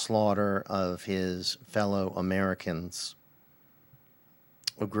for the slaughter of his fellow Americans.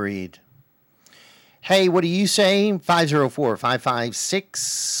 Agreed. Hey, what do you say?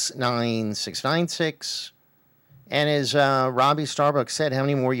 504-556-9696. And as Robbie Starbucks said, how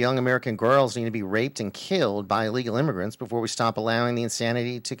many more young American girls need to be raped and killed by illegal immigrants before we stop allowing the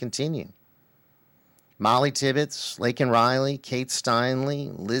insanity to continue? Molly Tibbetts, Laken Riley, Kate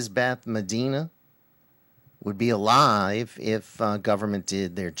Steinle, Lizbeth Medina would be alive if government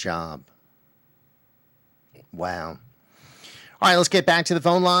did their job. Wow. All right, let's get back to the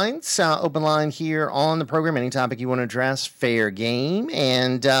phone lines. Open line here on the program. Any topic you want to address, fair game.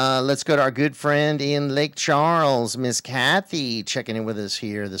 And let's go to our good friend in Lake Charles, Miss Kathy, checking in with us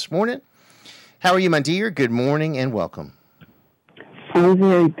here this morning. How are you, my dear? Good morning and welcome. I'm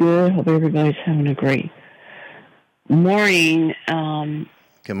very good. Hope everybody's having a great morning.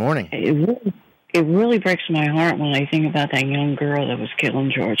 Good morning. It really breaks my heart when I think about that young girl that was killed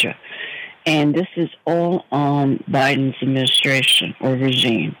in Georgia. And this is all on Biden's administration or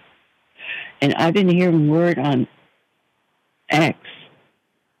regime. And I've been hearing word on X,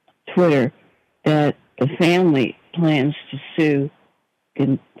 Twitter, that the family plans to sue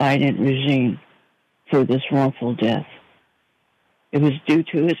the Biden regime for this wrongful death. It was due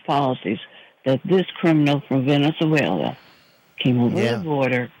to his policies that this criminal from Venezuela came over the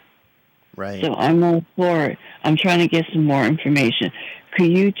border. Right. So I'm all for it. I'm trying to get some more information.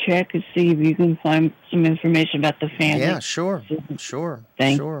 Could you check and see if you can find some information about the family? Yeah, sure. Sure.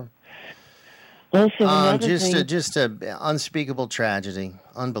 Also, another thing, just a unspeakable tragedy.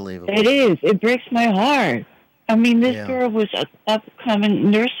 Unbelievable. It is. It breaks my heart. I mean, this girl was an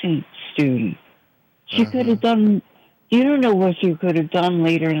upcoming nursing student. She could have done. You don't know what she could have done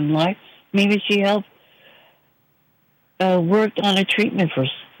later in life. Maybe she helped worked on a treatment for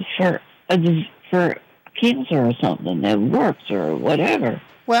cancer or something that works or whatever.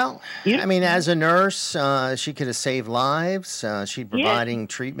 Well, I mean, as a nurse, she could have saved lives. She's providing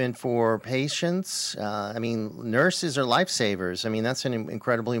treatment for patients. I mean, nurses are lifesavers. I mean, that's an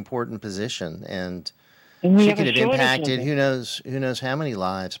incredibly important position, and she could have impacted who knows how many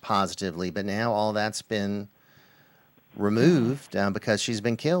lives positively. But now all that's been removed because she's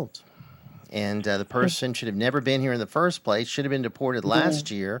been killed, and the person should have never been here in the first place. Should have been deported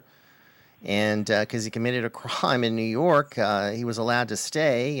last year. And because he committed a crime in New York, he was allowed to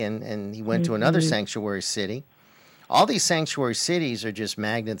stay, and he went to another sanctuary city. All these sanctuary cities are just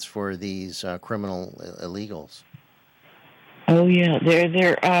magnets for these criminal illegals. Oh, yeah.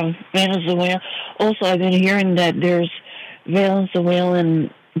 They're Venezuela. Also, I've been hearing that there's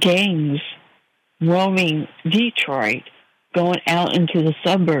Venezuelan gangs roaming Detroit, going out into the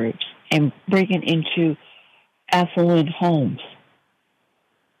suburbs and breaking into affluent homes.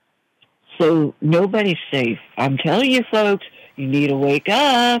 So nobody's safe. I'm telling you, folks, you need to wake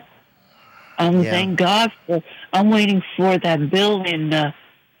up. Thank God I'm waiting for that bill in the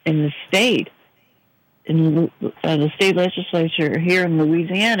state, in the state legislature here in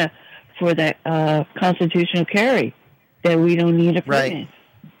Louisiana, for that constitutional carry that we don't need a permit.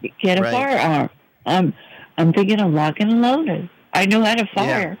 Get a firearm. I'm thinking of locking and loaded. I know how to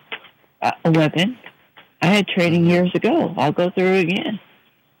fire a weapon. I had training years ago. I'll go through it again.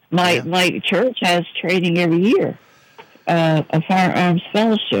 My church has training every year, a firearms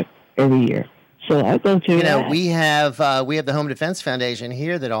fellowship every year. So I go to. We have the Home Defense Foundation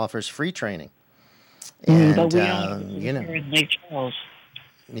here that offers free training. And but we don't here in Lake Charles.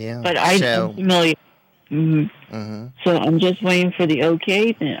 Yeah, but I'm familiar. So I'm just waiting for the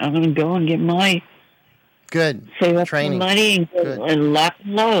okay. Then I'm going to go and get my save up training. Some money and lock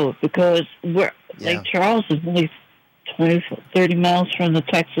and load, because Lake Charles is only 30 miles from the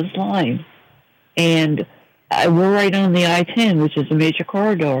Texas line. And we're right on the I-10, which is a major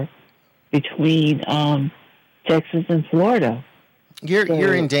corridor between Texas and Florida.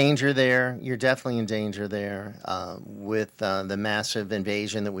 You're in danger there. You're definitely in danger there with the massive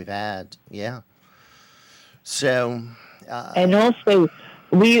invasion that we've had. Yeah. So. And also,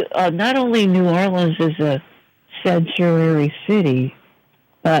 we not only New Orleans is a sanctuary city,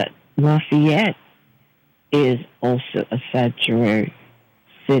 but Lafayette is also a sanctuary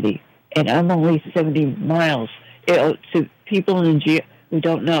city. And I'm only 70 miles. To people who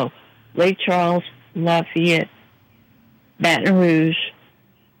don't know, Lake Charles, Lafayette, Baton Rouge,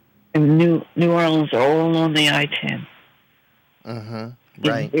 and New Orleans are all on the I-10.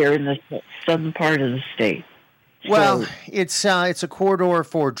 Right. They're in the southern part of the state. Well, it's a corridor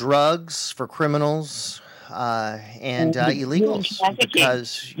for drugs, for criminals, and illegals,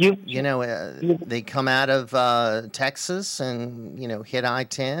 because they come out of Texas and hit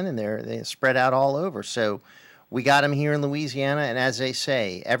I-10, and they spread out all over. So we got them here in Louisiana, and as they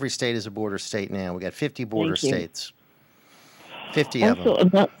say, every state is a border state now. We got 50 border states, 50 of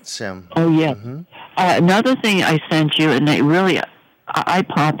them. Another thing I sent you, and it really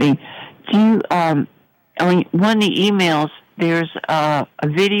eye-popping. Do you one of the emails? There's a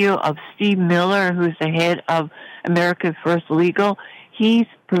video of Steve Miller, who's the head of American First Legal. He's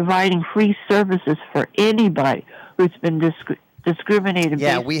providing free services for anybody who's been discriminated.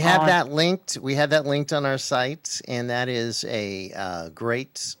 Yeah, we have that linked. We have that linked on our site, and that is a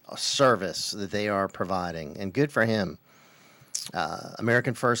great service that they are providing, and good for him.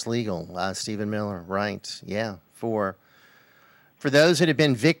 American First Legal, Stephen Miller, right? Yeah, for those that have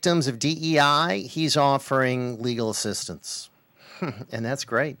been victims of DEI, he's offering legal assistance. And that's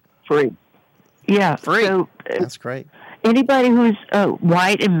great. Free. Yeah. Free. So, that's great. Anybody who's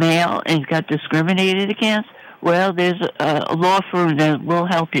white and male and got discriminated against, well, there's a law firm that will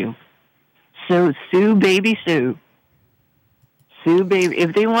help you. So sue baby sue. Sue baby.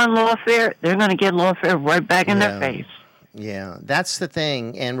 If they want lawfare, they're going to get lawfare right back in their face. Yeah, that's the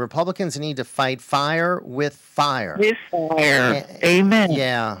thing. And Republicans need to fight fire with fire. With fire. Amen.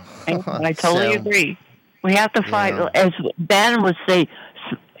 Yeah. I totally agree. We have to fight, as Bannon would say,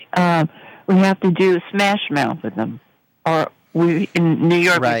 we have to do smash mouth with them. Or in New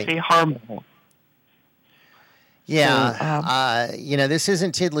York, we say harmful. Yeah. This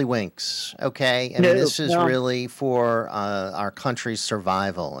isn't tiddlywinks, okay? I mean, this is really for our country's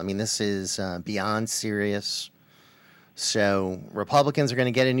survival. I mean, this is beyond serious. So Republicans are going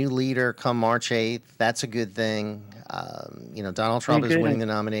to get a new leader come March 8th. That's a good thing. Donald Trump is winning the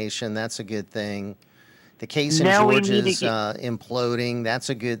nomination. That's a good thing. The case in Georgia is imploding.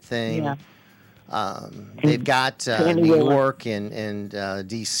 That's a good thing. Yeah. They've got New York and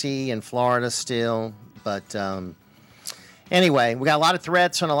D.C. and Florida still. But, Anyway, we got a lot of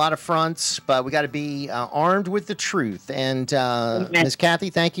threats on a lot of fronts, but we got to be armed with the truth. And Ms. Kathy,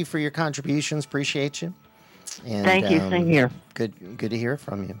 thank you for your contributions. Appreciate you. And, Thank you. Same here. Good to hear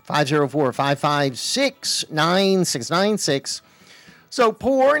from you. 504-556-9696. So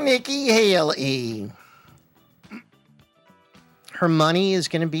poor Nikki Haley. Her money is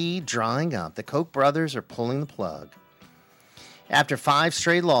going to be drying up. The Koch brothers are pulling the plug. After 5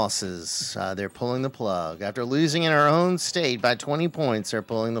 straight losses, they're pulling the plug. After losing in our own state by 20 points, they're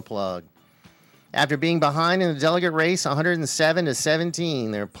pulling the plug. After being behind in the delegate race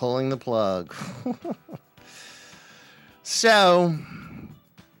 107-17, they're pulling the plug. So,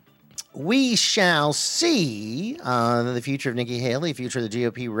 we shall see the future of Nikki Haley, future of the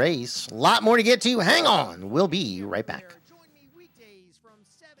GOP race. A lot more to get to. Hang on. We'll be right back. Join me weekdays from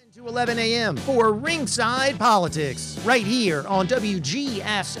 7 to 11 a.m. for Ringside Politics, right here on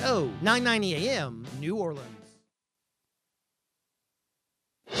WGSO 990 a.m. New Orleans.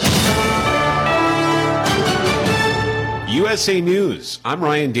 USA News, I'm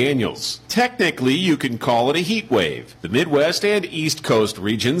Ryan Daniels. Technically, you can call it a heat wave. The Midwest and East Coast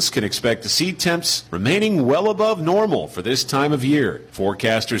regions can expect to see temps remaining well above normal for this time of year.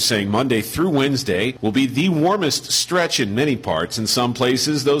 Forecasters saying Monday through Wednesday will be the warmest stretch in many parts. In some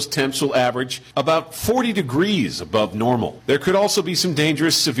places, those temps will average about 40 degrees above normal. There could also be some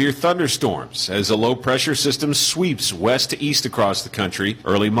dangerous severe thunderstorms as a low-pressure system sweeps west to east across the country.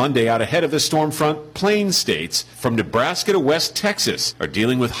 Early Monday, out ahead of the storm front, plain states from Nebraska to West Texas are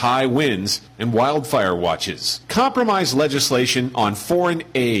dealing with high winds and wildfire watches. Compromise legislation on foreign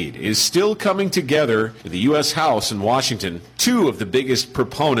aid is still coming together with the U.S. House in Washington. 2 of the biggest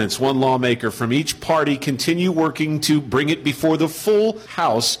proponents, one lawmaker from each party, continue working to bring it before the full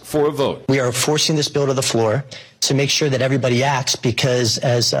House for a vote. We are forcing this bill to the floor to make sure that everybody acts because,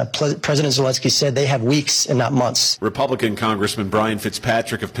 as President Zelensky said, they have weeks and not months. Republican Congressman Brian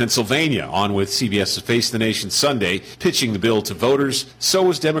Fitzpatrick of Pennsylvania on with CBS's Face the Nation Sunday, pitching the bill to voters. So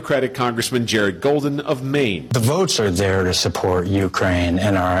was Democratic Congressman Jared Golden of Maine. The votes are there to support Ukraine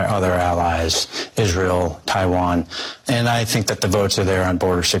and our other allies, Israel, Taiwan, and I think that the votes are there on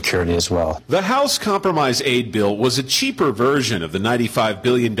border security as well. The House Compromise Aid Bill was a cheaper version of the $95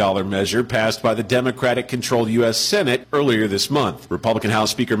 billion measure passed by the Democratic-controlled U.S. Senate earlier this month. Republican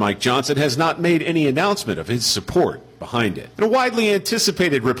House Speaker Mike Johnson has not made any announcement of his support behind it. And a widely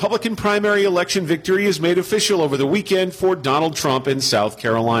anticipated Republican primary election victory is made official over the weekend for Donald Trump in South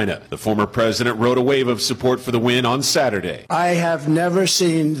Carolina. The former president rode a wave of support for the win on Saturday. I have never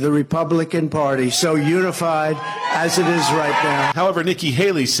seen the Republican Party so unified as it is right now. However, Nikki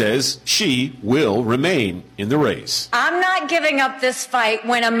Haley says she will remain in the race. I'm not giving up this fight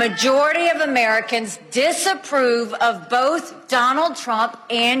when a majority of Americans disapprove of both Donald Trump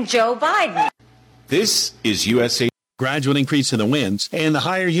and Joe Biden. This is USA. Gradual increase in the winds, and the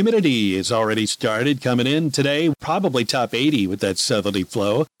higher humidity is already started coming in today, probably top 80 with that southerly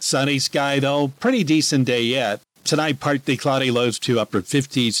flow. Sunny sky, though, pretty decent day yet. Tonight, partly cloudy, lows to upper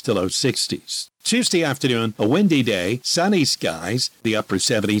 50s to low 60s. Tuesday afternoon, a windy day, sunny skies, the upper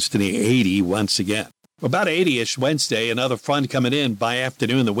 70s to the 80 once again. About 80-ish Wednesday, another front coming in by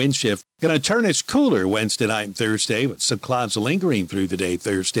afternoon, the wind shift. Going to turn us cooler Wednesday night and Thursday, with some clouds lingering through the day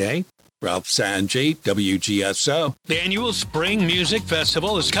Thursday. Ralph Sanjay, WGSO. The annual Spring Music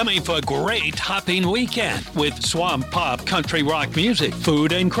Festival is coming for a great hopping weekend with swamp pop, country rock music,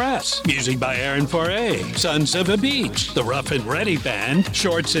 food and crafts, music by Aaron Foray, Sons of the Beach, the Rough and Ready Band,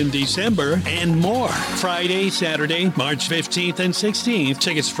 Shorts in December, and more. Friday, Saturday, March 15th and 16th.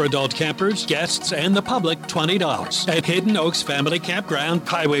 Tickets for adult campers, guests, and the public, $20 at Hidden Oaks Family Campground,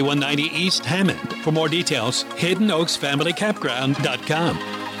 Highway 190 East Hammond. For more details,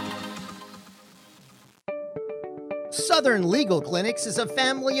 hiddenoaksfamilycampground.com. Southern Legal Clinics is a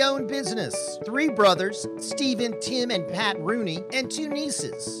family-owned business. 3 brothers, Stephen, Tim, and Pat Rooney, and 2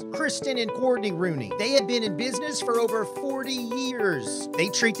 nieces, Kristen and Courtney Rooney. They have been in business for over 40 years. They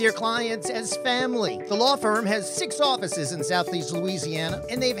treat their clients as family. The law firm has 6 offices in Southeast Louisiana,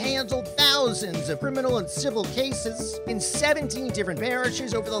 and they've handled thousands of criminal and civil cases in 17 different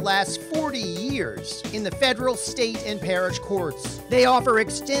parishes over the last 40 years in the federal, state, and parish courts. They offer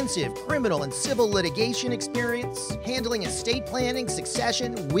extensive criminal and civil litigation experience, handling estate planning,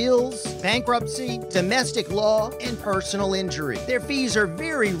 succession, wills, bankruptcy, domestic law, and personal injury. Their fees are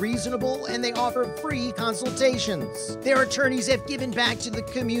very reasonable, and they offer free consultations. Their attorneys have given back to the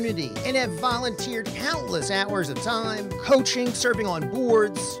community and have volunteered countless hours of time, coaching, serving on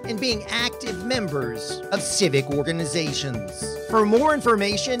boards, and being active members of civic organizations. For more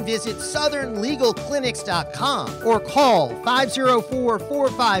information, visit southernlegalclinics.com or call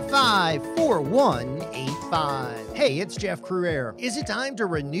 504-455-4185. Hey, it's Jeff Cruere. Is it time to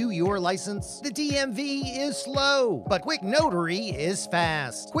renew your license? The DMV is slow, but Quick Notary is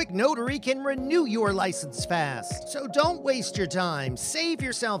fast. Quick Notary can renew your license fast. So don't waste your time. Save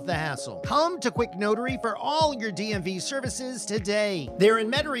yourself the hassle. Come to Quick Notary for all your DMV services today. They're in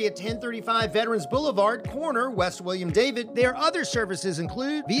Metairie at 1035 Veterans Boulevard, corner West William David. Their other services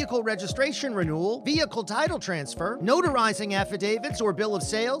include vehicle registration renewal, vehicle title transfer, notarizing affidavits or bill of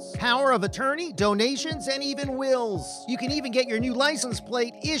sales, power of attorney, donations, and even wills. You can even get your new license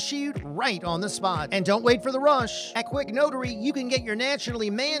plate issued right on the spot. And don't wait for the rush. At Quick Notary, you can get your nationally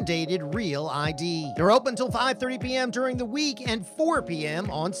mandated real ID. They're open until 5:30 p.m. during the week and 4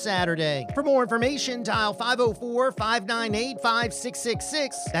 p.m. on Saturday. For more information, dial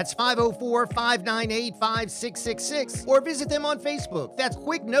 504-598-5666. That's 504-598-5666. Or visit them on Facebook. That's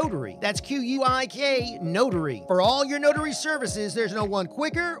Quick Notary. That's Q-U-I-K Notary. For all your notary services, there's no one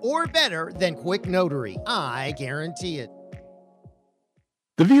quicker or better than Quick Notary. I guarantee it.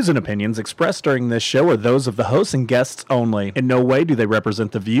 The views and opinions expressed during this show are those of the hosts and guests only. In no way do they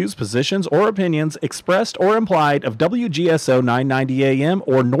represent the views, positions, or opinions expressed or implied of WGSO 990 AM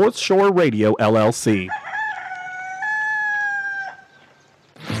or North Shore Radio, LLC.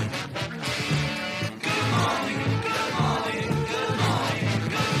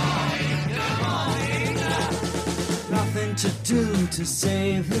 Nothing to do to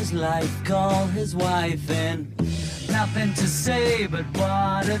save his life, call his wife in. Nothing to say, but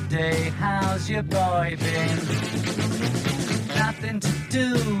what a day, how's your boy been? Nothing to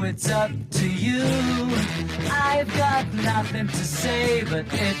do, it's up to you. I've got nothing to say, but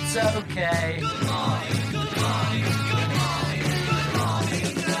it's okay. Good morning, good morning, good morning,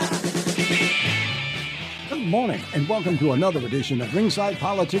 good morning. Good morning, and welcome to another edition of Ringside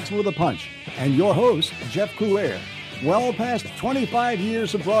Politics with a Punch. And your host, Jeff Cruere. Well past 25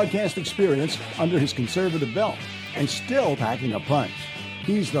 years of broadcast experience under his conservative belt, and still packing a punch.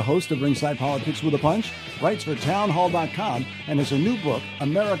 He's the host of Ringside Politics with a Punch, writes for townhall.com, and has a new book,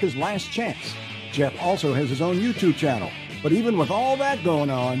 America's Last Chance. Jeff also has his own YouTube channel, but even with all that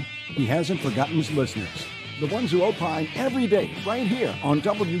going on, he hasn't forgotten his listeners. The ones who opine every day, right here on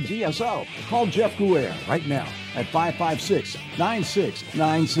WGSO. Call Jeff Cruere right now at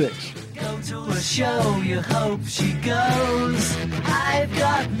 556-9696. Go to a show, you hope she goes. I've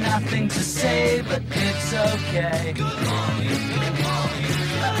got nothing to say, but it's okay. Good morning, good morning.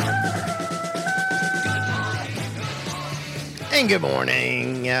 And good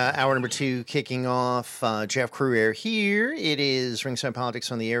morning. Hour number 2 kicking off. Jeff Cruere here. It is Ringside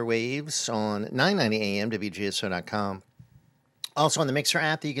Politics on the airwaves on 990 AM, WGSO.com. Also on the Mixer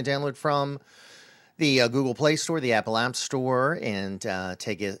app that you can download from the Google Play Store, the Apple App Store, and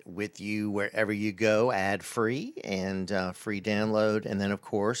take it with you wherever you go, ad-free and free download. And then, of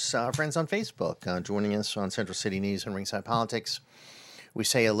course, friends on Facebook joining us on Central City News and Ringside Politics. We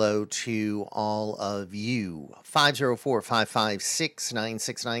say hello to all of you.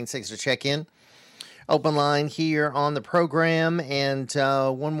 504-556-9696 to check in. Open line here on the program. And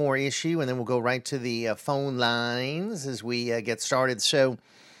one more issue, and then we'll go right to the phone lines as we get started. So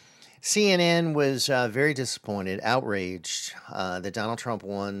CNN was very disappointed, outraged that Donald Trump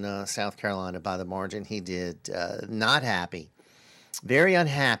won South Carolina by the margin he did. Not happy. Very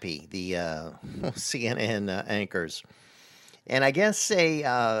unhappy, the CNN anchors. And I guess they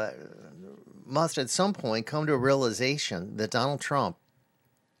must at some point come to a realization that Donald Trump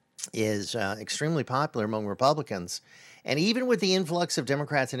is extremely popular among Republicans. And even with the influx of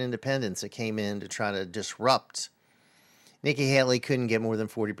Democrats and independents that came in to try to disrupt, Nikki Haley couldn't get more than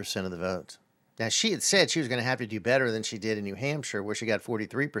 40% of the vote. Now, she had said she was going to have to do better than she did in New Hampshire, where she got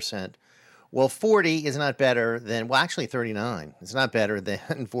 43%. Well, 40 is not better than, well, actually 39. It's not better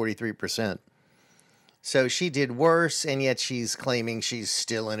than 43%. So she did worse, and yet she's claiming she's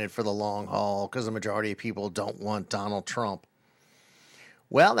still in it for the long haul because the majority of people don't want Donald Trump.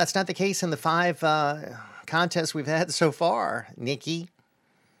 Well, that's not the case in the 5 contests we've had so far, Nikki.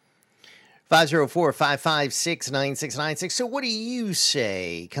 504-556-9696. So what do you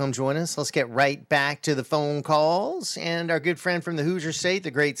say? Come join us. Let's get right back to the phone calls. And our good friend from the Hoosier State, the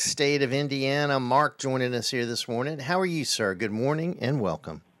great state of Indiana, Mark, joining us here this morning. How are you, sir? Good morning and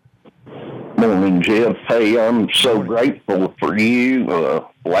welcome. Morning, Jeff. Hey, I'm so grateful for you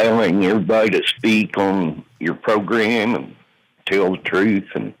allowing everybody to speak on your program and tell the truth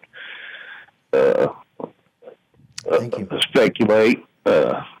and speculate.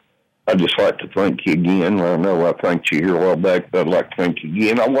 I'd just like to thank you again. I know I thanked you here a while back, but I'd like to thank you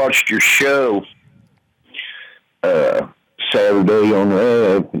again. I watched your show Saturday on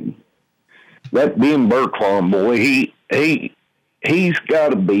the that Ben Berklon boy, he he's got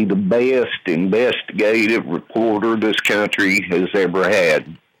to be the best investigative reporter this country has ever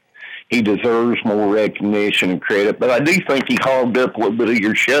had. He deserves more recognition and credit, but I do think he hogged up a little bit of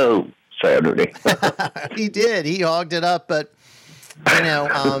your show Saturday. He did. He hogged it up, but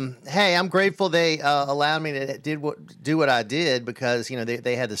hey, I'm grateful they allowed me to do what I did because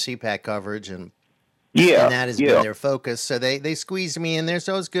they had the CPAC coverage and that has been their focus. So they squeezed me in there.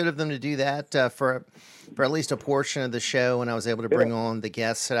 So it was good of them to do that for at least a portion of the show, and I was able to bring on the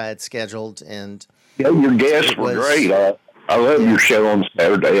guests that I had scheduled. And your guests were great. I love your show on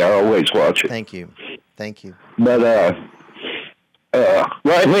Saturday. I always watch it. Thank you. But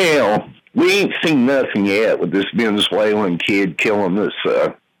right now, we ain't seen nothing yet with this Venezuelan kid killing this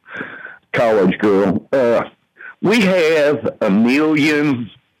college girl. We have 1 million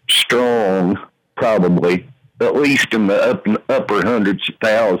strong, probably, at least in the upper hundreds of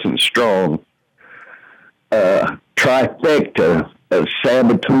thousands strong, trifecta of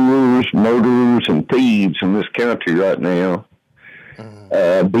saboteurs, murderers, and thieves in this country right now.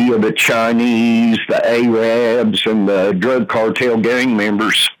 Via the Chinese, the Arabs, and the drug cartel gang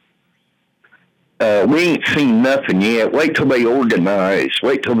members. We ain't seen nothing yet. Wait till they organize.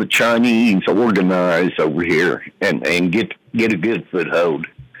 Wait till the Chinese organize over here and get a good foothold.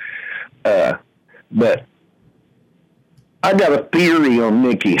 But I got a theory on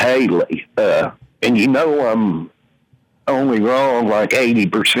Nikki Haley. And I'm only wrong like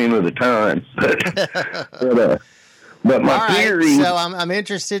 80% of the time. But my theory... So I'm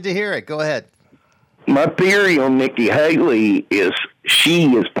interested to hear it. Go ahead. My theory on Nikki Haley is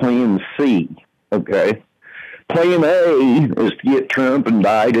she is plan C, okay? Plan A is to get Trump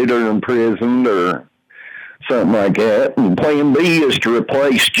indicted or imprisoned or something like that. And plan B is to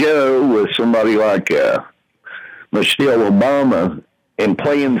replace Joe with somebody like Michelle Obama. And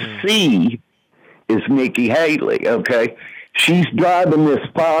plan C is Nikki Haley, okay? She's driving this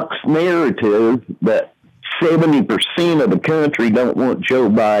Fox narrative that 70% of the country don't want Joe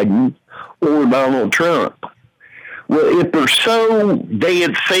Biden or Donald Trump. Well, if they're so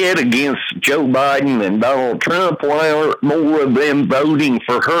dead set against Joe Biden and Donald Trump, why aren't more of them voting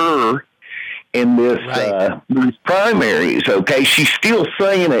for her in these primaries? Okay, she's still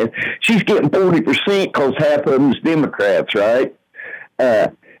saying it. She's getting 40% because half of them's Democrats, right?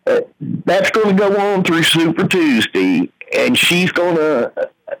 That's going to go on through Super Tuesday, and she's going to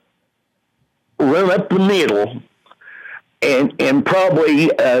run up the middle and probably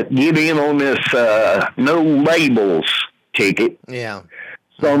get in on this no labels ticket. Yeah.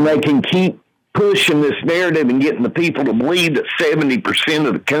 So they can keep pushing this narrative and getting the people to believe that 70%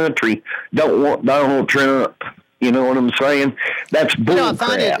 of the country don't want Donald Trump. You know what I'm saying? That's bullcrap.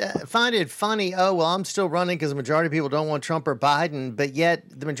 I find it funny. Oh, well, I'm still running because the majority of people don't want Trump or Biden, but yet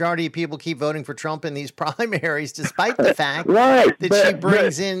the majority of people keep voting for Trump in these primaries, despite the fact that she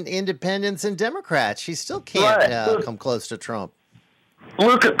brings in independents and Democrats. She still can't come close to Trump.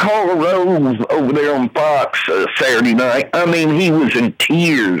 Look at Carl Rove over there on Fox Saturday night. I mean, he was in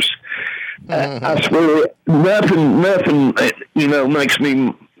tears. I swear, nothing, makes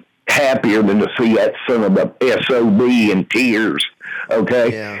me happier than to see that son of a SOB in tears.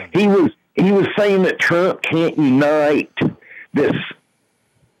 Okay, yeah. He was saying that Trump can't unite this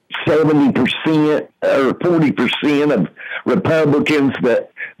 70% or 40% of Republicans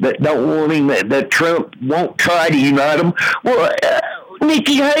that don't want him. That Trump won't try to unite them. Well,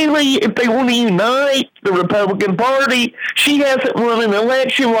 Nikki Haley, if they want to unite the Republican Party, she hasn't won an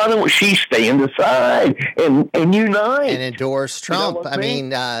election. Why don't she stand aside and unite and endorse Trump? You know I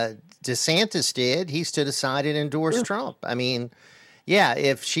mean, DeSantis did. He stood aside and endorsed Trump. I mean, yeah,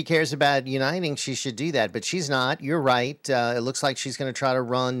 if she cares about uniting, she should do that. But she's not. You're right. It looks like she's going to try to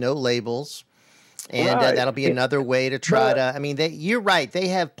run no labels. And that'll be another way to try to. I mean, you're right. They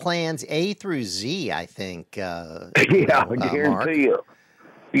have plans A through Z, I think. I guarantee you.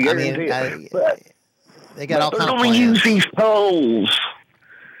 They got all kinds of plans. They're going to use these polls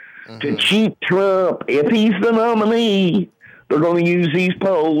to cheat Trump. If he's the nominee, they're going to use these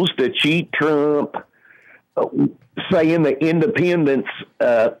polls to cheat Trump, saying the independents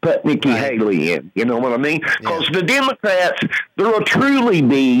put Nikki Haley in. You know what I mean? Because the Democrats, there will truly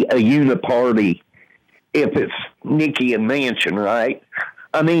be a uniparty if it's Nikki and Manchin, right?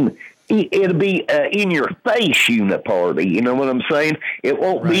 I mean, it'll be in your face uniparty. You know what I'm saying? It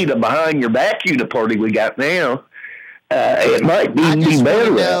won't be the behind your back uniparty we got now. It might be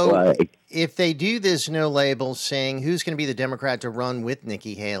better that way. If they do this no label saying who's going to be the Democrat to run with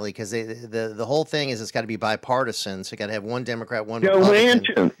Nikki Haley, because the whole thing is it's got to be bipartisan, so you got to have one Democrat, one Republican.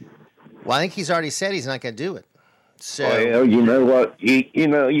 Manchin. Well, I think he's already said he's not going to do it. So well, you know what?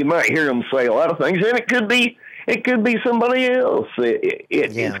 You might hear him say a lot of things, and it could be It could be somebody else.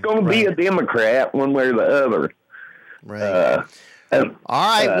 It's going to be a Democrat one way or the other. Right. All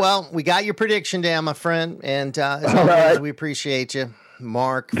right. Well, we got your prediction down, my friend. And as always, we appreciate you.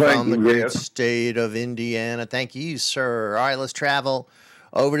 Mark from the great state of Indiana. Thank you, sir. All right, let's travel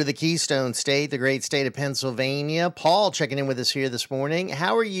over to the Keystone State, the great state of Pennsylvania. Paul checking in with us here this morning.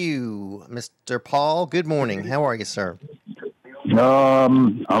 How are you, Mr. Paul? Good morning. How are you, sir?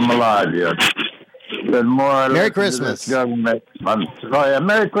 I'm alive yet. Good morning. Merry Christmas. Merry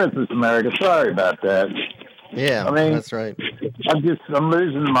Christmas, America. Sorry about that. Yeah, I mean, that's right. I'm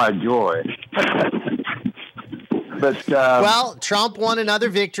losing my joy. But well, Trump won another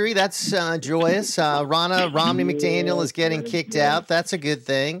victory. That's joyous. Romney McDaniel is getting kicked out. That's a good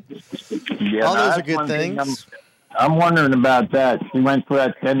thing. Yeah, all those are good things. I'm wondering about that. She went for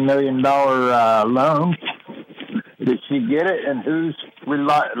that $10 million loan. Did she get it, and who's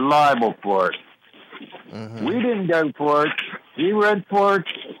liable for it? Mm-hmm. We didn't go for it. She read for it.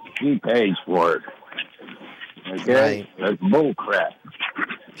 She pays for it. Okay? Right. That's bull crap.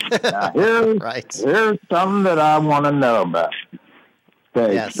 Now, here's something that I want to know about.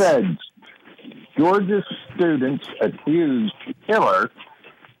 Okay, yes. Feds. Georgia students accused killer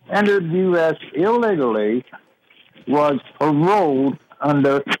entered U.S. illegally was paroled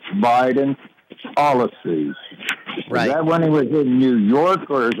under Biden policies. Right. Is that when he was in New York,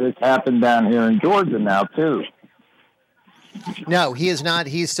 or has this happened down here in Georgia now, too? No, he is not.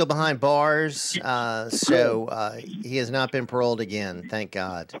 He's still behind bars, so he has not been paroled again. Thank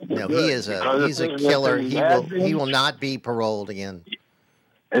God. No, he's a killer. He will not be paroled again.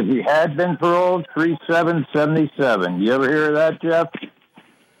 If he had been paroled, 3777. You ever hear of that, Jeff?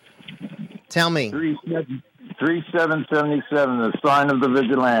 Tell me. 3777, the sign of the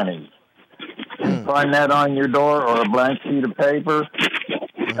vigilante. Find that on your door or a blank sheet of paper.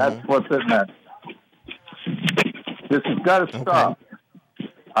 That's what's it meant. This has got to stop.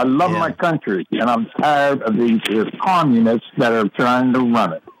 I love my country, and I'm tired of these communists that are trying to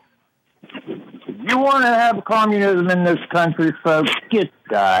run it. If you want to have communism in this country, folks, get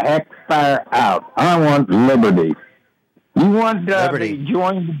the heck far out. I want liberty. You want to be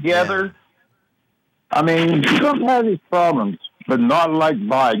joined together? Yeah. I mean, Trump has his problems, but not like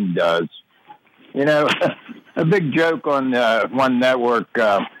Biden does. You know, a big joke on one network.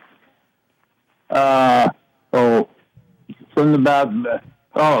 Something about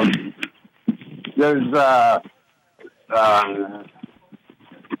there's to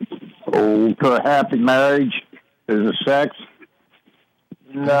a happy marriage there's a sex.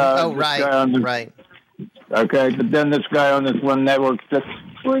 And, right. Okay, but then this guy on this one network says,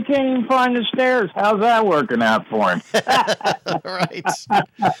 we can't even find the stairs. How's that working out for him? Right.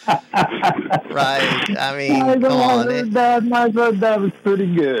 Right. I mean, come on. I thought that was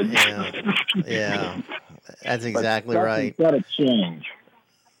pretty good. Yeah. That's exactly right. Got to change.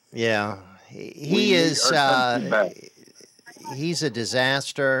 Yeah. He is... he's a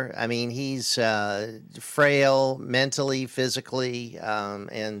disaster. I mean, he's frail mentally, physically,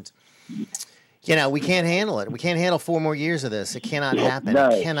 and... You know, we can't handle it. We can't handle 4 more years of this. It cannot happen. No.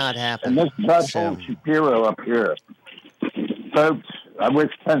 It cannot happen. And this whole Shapiro up here. Folks, I wish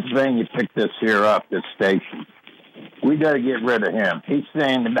Pennsylvania picked this here up, this station. We got to get rid of him. He's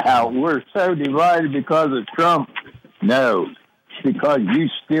saying how we're so divided because of Trump. No, it's because you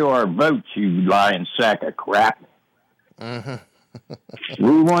steal our votes, you lying sack of crap. Mm-hmm.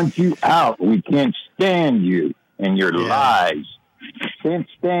 We want you out. We can't stand you and your lies. Can't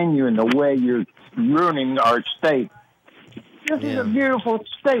stand you in the way you're ruining our state. This is a beautiful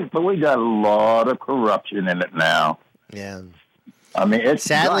state, but we got a lot of corruption in it now. Yeah. I mean, it's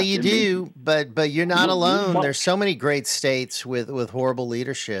sadly you do, but you're not alone. There's so many great states with horrible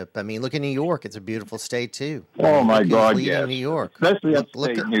leadership. I mean, look at New York; it's a beautiful state too. Oh my God, yes. New York, especially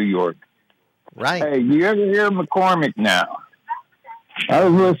upstate New York. Right. Hey, you ever hear McCormick now? I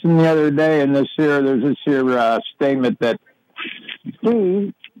was listening the other day, and there's this statement that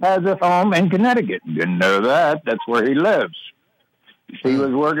he has a home in Connecticut. Didn't know that. That's where he lives. He was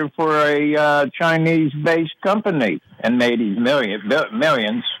working for a Chinese-based company and made his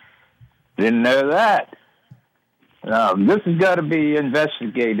millions. Didn't know that. This has got to be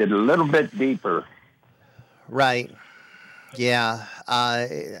investigated a little bit deeper. Right. Yeah.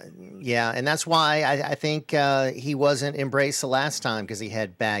 And that's why I think he wasn't embraced the last time, because he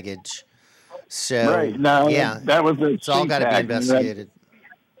had baggage. So, right. Now, that was it's all got to be investigated.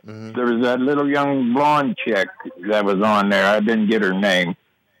 There was that little young blonde chick that was on there. I didn't get her name,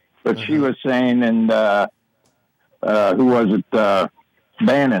 but she was saying, and who was it?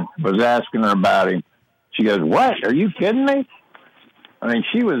 Bannon was asking her about him. She goes, "What? Are you kidding me?" I mean,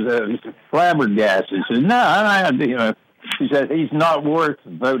 she was flabbergasted. She said, no, she said, he's not worth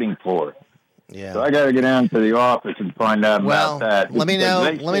voting for. Yeah. So I got to get down to the office and find out about that. Let me know.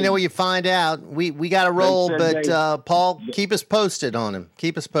 Let me know what you find out. We got to roll, but Paul, keep us posted on him.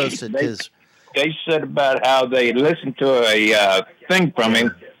 Keep us posted because they said about how they listened to a thing from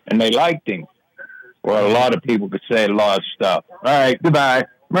him and they liked him. Well, a lot of people could say a lot of stuff. All right, goodbye.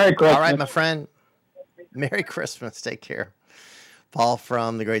 Merry Christmas. All right, my friend. Merry Christmas. Take care. Paul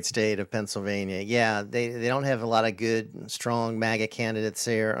from the great state of Pennsylvania. Yeah, they don't have a lot of good, strong MAGA candidates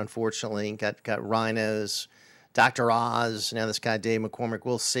there, unfortunately. Got rhinos, Dr. Oz, now this guy Dave McCormick.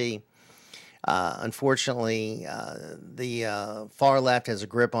 We'll see. Unfortunately, the far left has a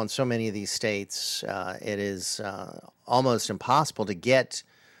grip on so many of these states. It is almost impossible to get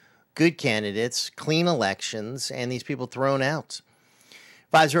good candidates, clean elections, and these people thrown out.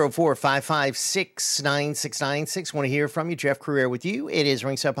 504-556-9696. Want to hear from you. Jeff Crouere with you. It is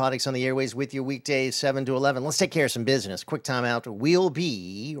Ringside Politics on the airways with you weekdays 7 to 11. Let's take care of some business. Quick time out. We'll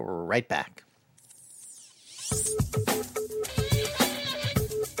be right back.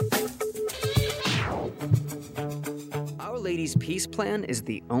 Our Lady's Peace Plan is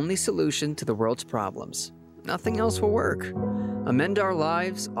the only solution to the world's problems. Nothing else will work. Amend Our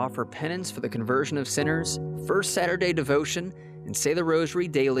Lives, offer penance for the conversion of sinners, First Saturday devotion, and say the rosary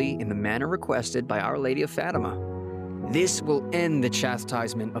daily in the manner requested by Our Lady of Fatima. This will end the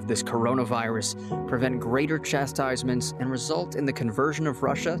chastisement of this coronavirus, prevent greater chastisements, and result in the conversion of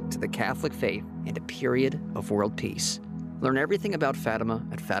Russia to the Catholic faith and a period of world peace. Learn everything about Fatima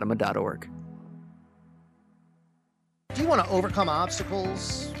at fatima.org. Do you want to overcome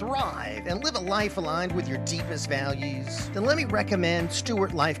obstacles, thrive, and live a life aligned with your deepest values? Then let me recommend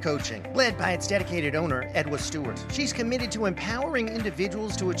Stewart Life Coaching, led by its dedicated owner, Edwa Stewart. She's committed to empowering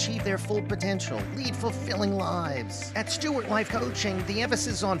individuals to achieve their full potential, lead fulfilling lives. At Stewart Life Coaching, the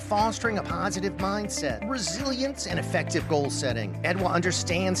emphasis is on fostering a positive mindset, resilience, and effective goal setting. Edwa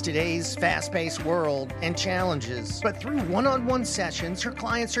understands today's fast-paced world and challenges, but through one-on-one sessions, her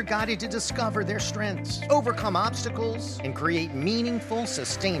clients are guided to discover their strengths, overcome obstacles, and create meaningful,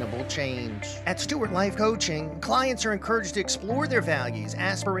 sustainable change. At Stewart Life Coaching, clients are encouraged to explore their values,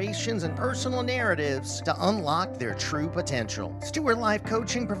 aspirations, and personal narratives to unlock their true potential. Stewart Life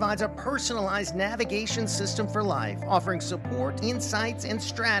Coaching provides a personalized navigation system for life, offering support, insights, and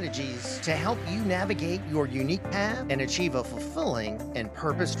strategies to help you navigate your unique path and achieve a fulfilling and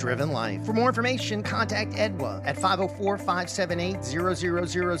purpose-driven life. For more information, contact Edwa at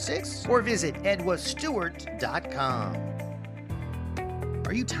 504-578-0006 or visit edwastewart.com.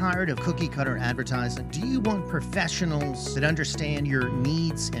 Are you tired of cookie-cutter advertising? Do you want professionals that understand your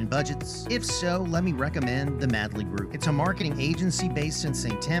needs and budgets? If so, let me recommend the Madley Group. It's a marketing agency based in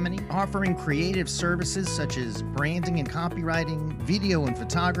St. Tammany, offering creative services such as branding and copywriting, video and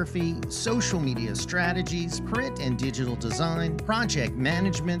photography, social media strategies, print and digital design, project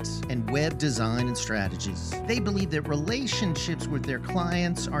management, and web design and strategies. They believe that relationships with their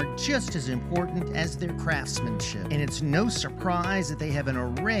clients are just as important as their craftsmanship, and it's no surprise that they have an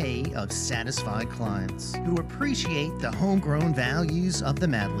array of satisfied clients who appreciate the homegrown values of the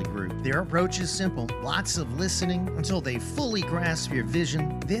Madley Group. Their approach is simple: lots of listening until they fully grasp your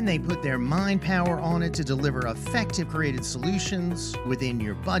vision. Then they put their mind power on it to deliver effective creative solutions within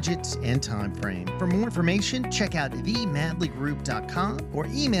your budget and time frame. For more information, check out themadleygroup.com or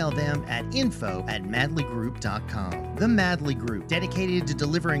email them at info@madleygroup.com. The Madley Group, dedicated to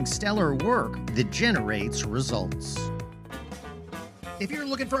delivering stellar work that generates results. If you're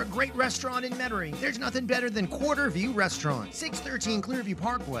looking for a great restaurant in Metairie, there's nothing better than Quarter View Restaurant, 613 Clearview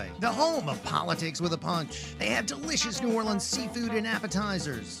Parkway, the home of politics with a punch. They have delicious New Orleans seafood and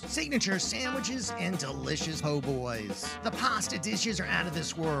appetizers, signature sandwiches, and delicious po' boys. The pasta dishes are out of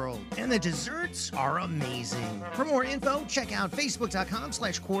this world, and the desserts are amazing. For more info, check out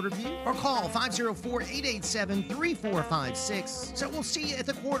facebook.com/Quarterview or call 504-887-3456. So we'll see you at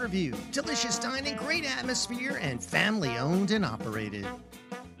the Quarter View. Delicious dining, great atmosphere, and family owned and operated.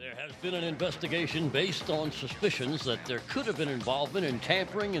 There has been an investigation based on suspicions that there could have been involvement in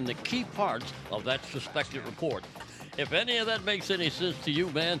tampering in the key parts of that suspected report. If any of that makes any sense to you,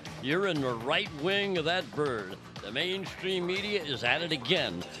 man, you're in the right wing of that bird. The mainstream media is at it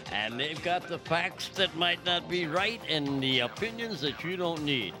again, and they've got the facts that might not be right and the opinions that you don't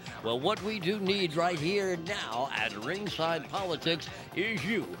need. Well, what we do need right here and now at Ringside Politics is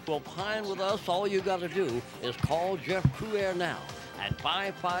you. To opine with us, all you got to do is call Jeff Crouere now at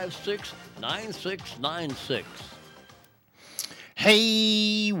 556-9696.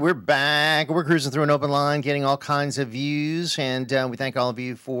 Hey, we're back. We're cruising through an open line, getting all kinds of views, and we thank all of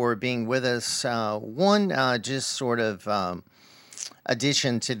you for being with us. Just sort of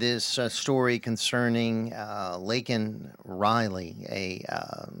addition to this story concerning Laken Riley, a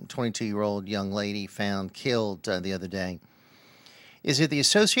 22-year-old young lady found killed the other day, is that the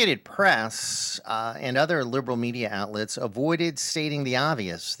Associated Press and other liberal media outlets avoided stating the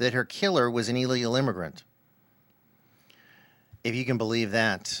obvious, that her killer was an illegal immigrant. If you can believe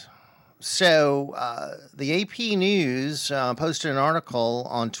that. So the AP News posted an article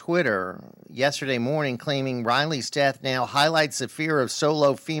on Twitter yesterday morning claiming Riley's death now highlights the fear of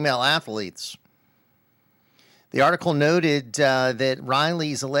solo female athletes. The article noted that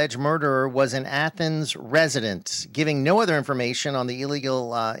Riley's alleged murderer was an Athens resident, giving no other information on the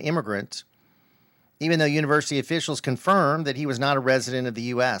illegal immigrant, even though university officials confirmed that he was not a resident of the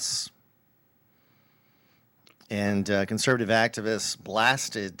U.S. And conservative activists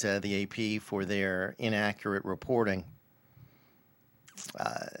blasted the AP for their inaccurate reporting.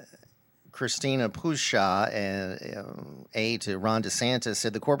 Christina Pusha, aide to Ron DeSantis,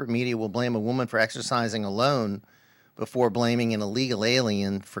 said the corporate media will blame a woman for exercising alone before blaming an illegal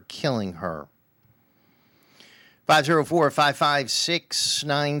alien for killing her.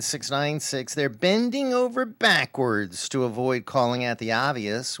 504-556-9696. They're bending over backwards to avoid calling out the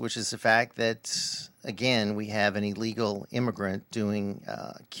obvious, which is the fact that, again, we have an illegal immigrant doing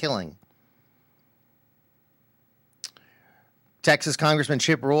killing. Texas Congressman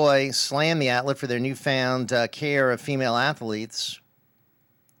Chip Roy slammed the outlet for their newfound care of female athletes.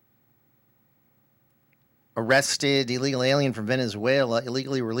 Arrested illegal alien from Venezuela,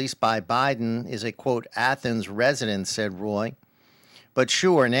 illegally released by Biden, is a, quote, Athens resident, said Roy. But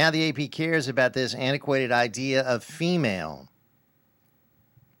sure, now the AP cares about this antiquated idea of female.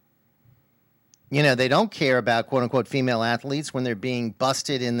 You know, they don't care about, quote unquote, female athletes when they're being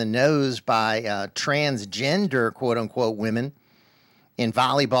busted in the nose by transgender, quote unquote, women in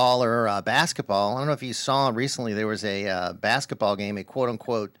volleyball or basketball. I don't know if you saw recently there was a basketball game, a quote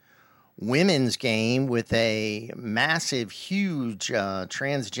unquote women's game with a massive, huge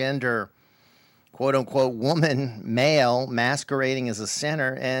transgender, quote unquote, woman, male masquerading as a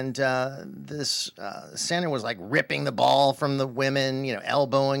center. And this center was like ripping the ball from the women, you know,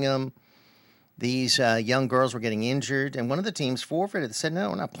 elbowing them. These young girls were getting injured, and one of the teams forfeited. They said, no,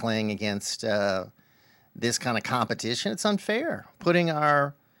 we're not playing against this kind of competition. It's unfair, putting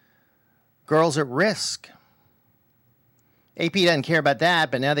our girls at risk. AP doesn't care about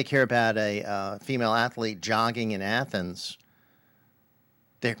that, but now they care about a female athlete jogging in Athens.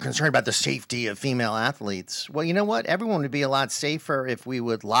 They're concerned about the safety of female athletes. Well, you know what? Everyone would be a lot safer if we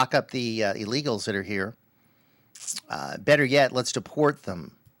would lock up the illegals that are here. Better yet, let's deport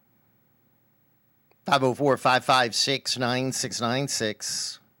them.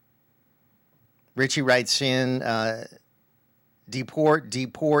 504-556-9696. Richie writes in, deport,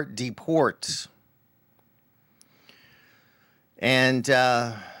 deport, deport. And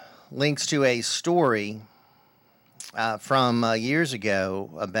links to a story from years ago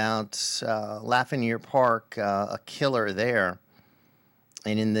about Lafayette Park, a killer there.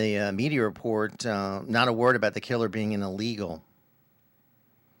 And in the media report, not a word about the killer being an illegal.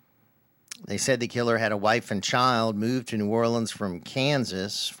 They said the killer had a wife and child, moved to New Orleans from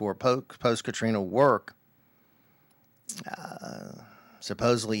Kansas for post-Katrina work.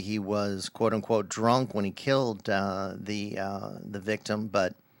 Supposedly he was, quote-unquote, drunk when he killed the victim.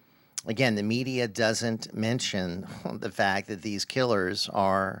 But, again, the media doesn't mention the fact that these killers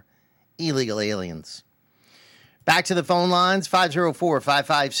are illegal aliens. Back to the phone lines,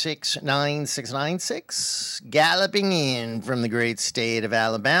 504-556-9696. Galloping in from the great state of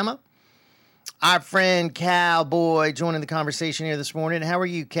Alabama. Our friend Cowboy joining the conversation here this morning. How are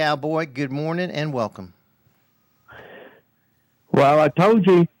you, Cowboy? Good morning and welcome. Well, I told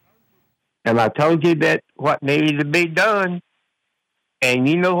you that what needed to be done, and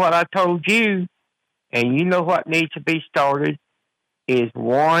you know what I told you, and you know what needs to be started is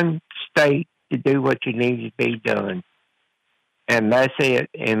one state to do what you need to be done, and that's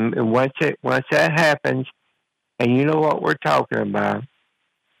it. And once that happens, and you know what we're talking about,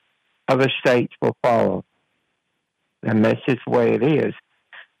 other states will follow. And that's just the way it is.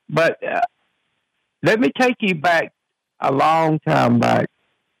 But let me take you back a long time back.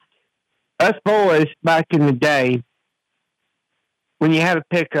 Us boys back in the day, when you had a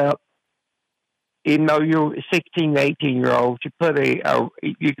pickup, even though you're 16, 18-year-olds, you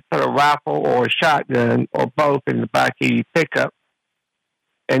could put a rifle or a shotgun or both in the back of your pickup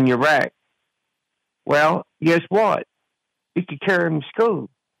and your rack. Well, guess what? You could carry them to school.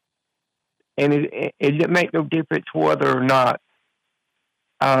 And it didn't make no difference whether or not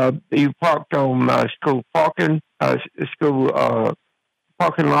you parked on school parking lots,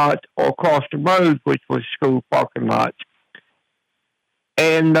 or across the road, which was school parking lots.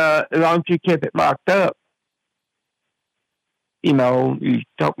 And as long as you kept it locked up, you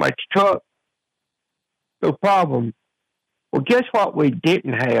talk about your truck, no problem. Well, guess what we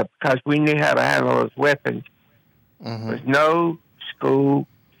didn't have because we knew how to handle those weapons? Was no school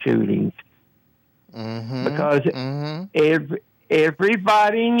shootings. Because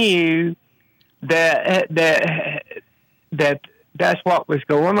everybody knew that's what was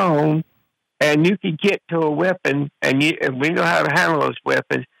going on, and you could get to a weapon, and we know how to handle those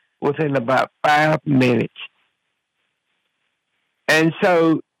weapons within about 5 minutes. And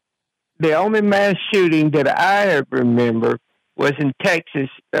so the only mass shooting that I ever remember was in Texas,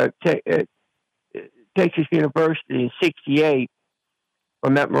 Texas University in '68,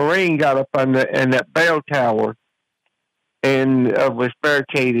 when that Marine got up in that bell tower and was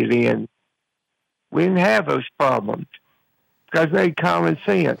barricaded in. We didn't have those problems because we had common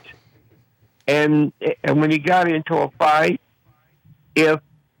sense. And when you got into a fight,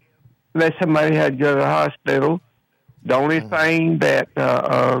 unless somebody had to go to the hospital, the only thing that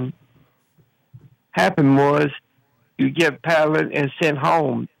happened was you get paddled and sent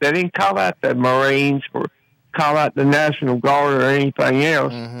home. They didn't call out the Marines or call out the National Guard or anything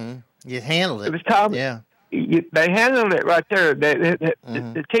else. You handled it. It was common. Yeah. They handled it right there.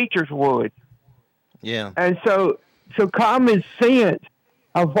 The teachers would. Yeah. And so common sense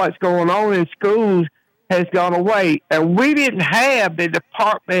of what's going on in schools has gone away. And we didn't have the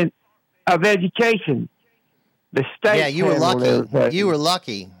Department of Education. The state. Yeah, you were lucky. Everything. You were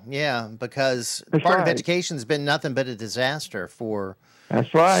lucky. Yeah, because the Department of right. Education's been nothing but a disaster for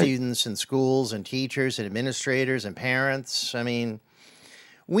That's right. students and schools and teachers and administrators and parents. I mean,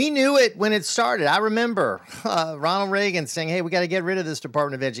 we knew it when it started. I remember Ronald Reagan saying, "Hey, we got to get rid of this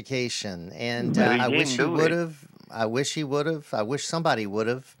Department of Education," and I wish he would have. I wish he would have. I wish somebody would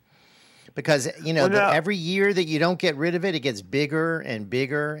have. Because, every year that you don't get rid of it, it gets bigger and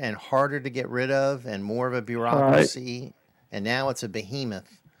bigger and harder to get rid of and more of a bureaucracy. Right. And now it's a behemoth,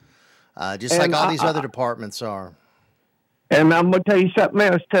 just like all these other departments are. And I'm going to tell you something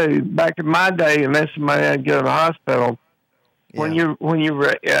else, too. Back in my day, unless somebody had to go to the hospital, when you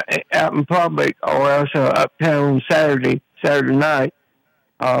were out in public or else uptown on Saturday night,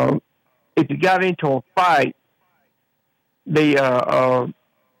 if you got into a fight, the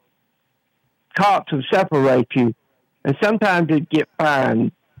cops would separate you, and sometimes you'd get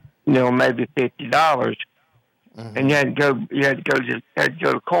fined, maybe $50, and you had to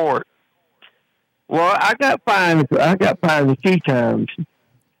go to court. Well, I got fined a few times.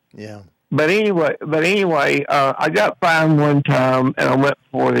 Yeah. But anyway, I got fined one time, and I went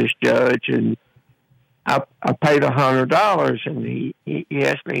before this judge, and I paid $100, and he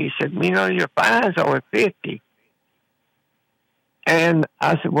asked me. He said, "Your fine's only $50." And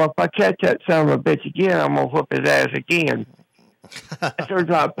I said, "Well, if I catch that son of a bitch again, I'm gonna whoop his ass again." That's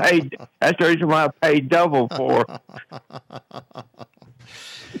the reason why I paid double for.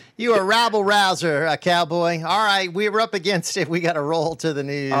 You a rabble rouser, a cowboy. All right, we're up against it. We got to roll to the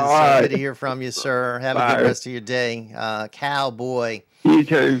news. All right. Good to hear from you, sir. Have a good rest of your day, cowboy. You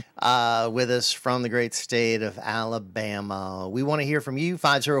too. With us from the great state of Alabama. We want to hear from you,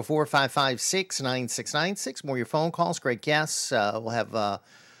 504-556-9696. More of your phone calls, great guests. We'll have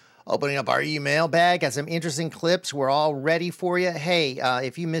opening up our email bag. Got some interesting clips. We're all ready for you. Hey,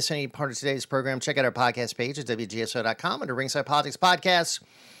 if you miss any part of today's program, check out our podcast page at WGSO.com under Ringside Politics Podcasts.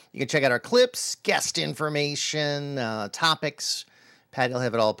 You can check out our clips, guest information, topics. Patty will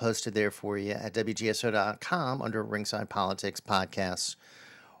have it all posted there for you at WGSO.com under Ringside Politics Podcasts.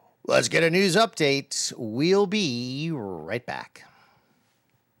 Let's get a news update. We'll be right back.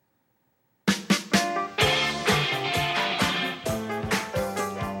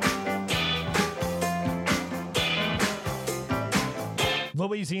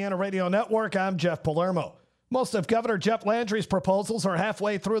 Louisiana Radio Network, I'm Jeff Palermo. Most of Governor Jeff Landry's proposals are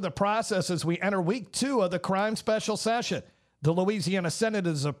halfway through the process as we enter week 2 of the crime special session. The Louisiana Senate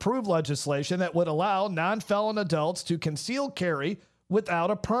has approved legislation that would allow non-felon adults to conceal carry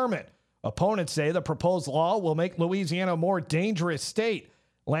without a permit. Opponents say the proposed law will make Louisiana a more dangerous state.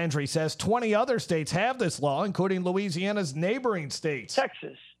 Landry says 20 other states have this law, including Louisiana's neighboring states.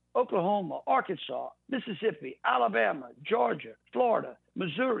 Texas, Oklahoma, Arkansas, Mississippi, Alabama, Georgia, Florida,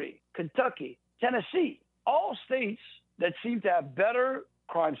 Missouri, Kentucky, Tennessee, all states that seem to have better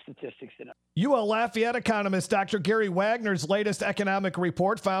crime statistics than us. UL Lafayette economist Dr. Gary Wagner's latest economic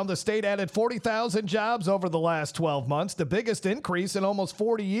report found the state added 40,000 jobs over the last 12 months, the biggest increase in almost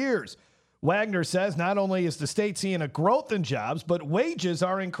 40 years. Wagner says not only is the state seeing a growth in jobs, but wages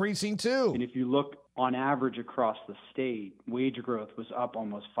are increasing too. And if you look on average across the state, wage growth was up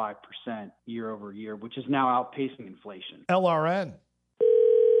almost 5% year over year, which is now outpacing inflation. LRN.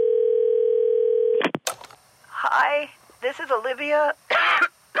 Hi, this is Olivia.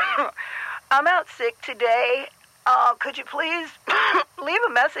 I'm out sick today. Could you please leave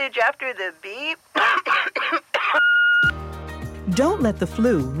a message after the beep? Don't let the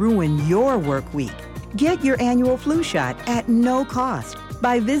flu ruin your work week. Get your annual flu shot at no cost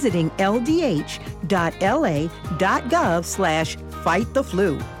by visiting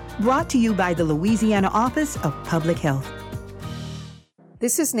ldh.la.gov/fighttheflu. Brought to you by the Louisiana Office of Public Health.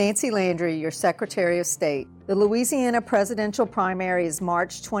 This is Nancy Landry, your Secretary of State. The Louisiana presidential primary is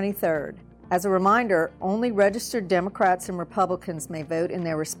March 23rd. As a reminder, only registered Democrats and Republicans may vote in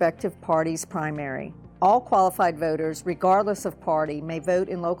their respective parties' primary. All qualified voters, regardless of party, may vote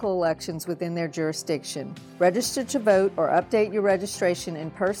in local elections within their jurisdiction. Register to vote or update your registration in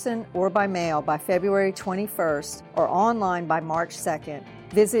person or by mail by February 21st or online by March 2nd.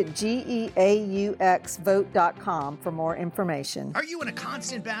 Visit geauxvote.com for more information. Are you in a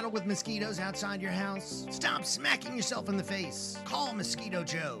constant battle with mosquitoes outside your house? Stop smacking yourself in the face. Call Mosquito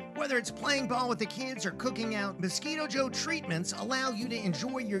Joe. Whether it's playing ball with the kids or cooking out, Mosquito Joe treatments allow you to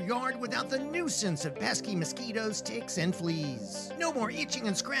enjoy your yard without the nuisance of pesky mosquitoes, ticks, and fleas. No more itching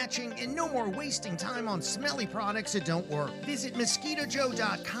and scratching, and no more wasting time on smelly products that don't work. Visit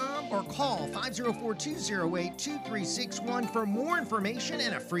mosquitojoe.com or call 504-208-2361 for more information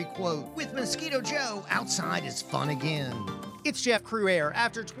and a free quote. With Mosquito Joe, outside is fun again. It's Jeff Cruaire.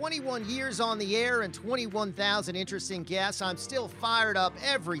 After 21 years on the air and 21,000 interesting guests, I'm still fired up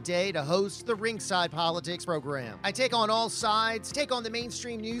every day to host the Ringside Politics program. I take on all sides, take on the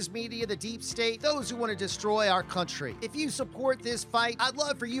mainstream news media, the deep state, those who want to destroy our country. If you support this fight, I'd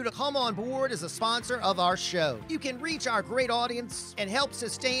love for you to come on board as a sponsor of our show. You can reach our great audience and help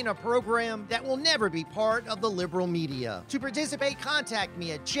sustain a program that will never be part of the liberal media. To participate, contact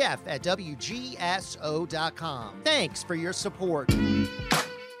me at jeff@wgso.com. Thanks for your support.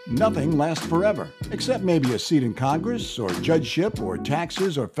 Nothing lasts forever, except maybe a seat in Congress, or judgeship, or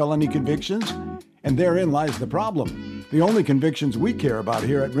taxes, or felony convictions. And therein lies the problem. The only convictions we care about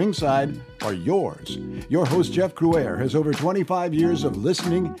here at Ringside are yours. Your host, Jeff Cruaire, has over 25 years of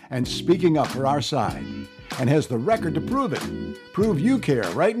listening and speaking up for our side, and has the record to prove it. Prove you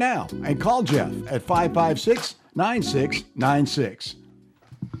care right now, and call Jeff at 556-9696.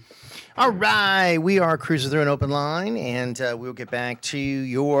 All right, we are cruising through an open line, and we'll get back to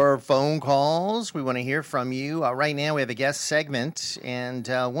your phone calls. We want to hear from you. Right now, we have a guest segment, and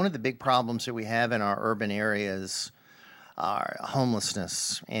one of the big problems that we have in our urban areas are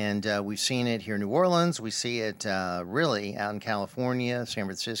homelessness. And we've seen it here in New Orleans. We see it really out in California, San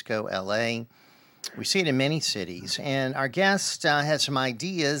Francisco, L.A. We see it in many cities. And our guest has some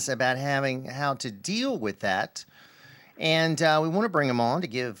ideas about how to deal with that. And we want to bring him on to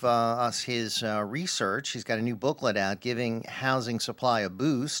give us his research. He's got a new booklet out, Giving Housing Supply a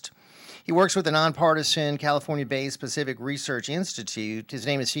Boost. He works with the nonpartisan California-based Pacific Research Institute. His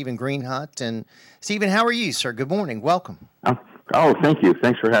name is Stephen Greenhut. And Stephen, how are you, sir? Good morning. Welcome. Oh, thank you.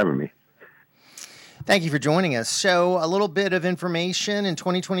 Thanks for having me. Thank you for joining us. So a little bit of information. In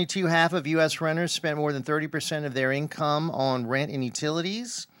 2022, half of U.S. renters spent more than 30% of their income on rent and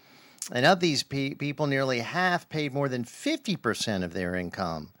utilities. And of these people, nearly half paid more than 50% of their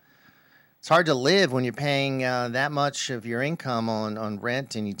income. It's hard to live when you're paying that much of your income on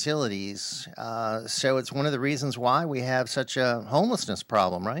rent and utilities. So it's one of the reasons why we have such a homelessness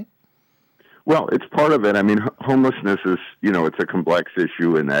problem, right? Well, it's part of it. I mean, homelessness is, it's a complex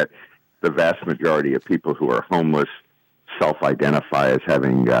issue in that the vast majority of people who are homeless self-identify as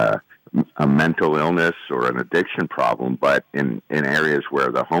having a mental illness or an addiction problem, but in areas where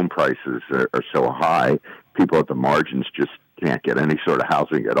the home prices are so high, people at the margins just can't get any sort of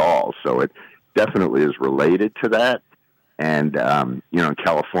housing at all. So it definitely is related to that. And, in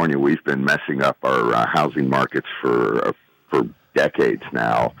California, we've been messing up our housing markets for decades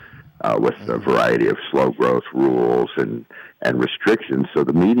now with a variety of slow growth rules and restrictions. So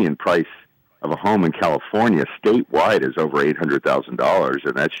the median price of a home in California statewide is over $800,000,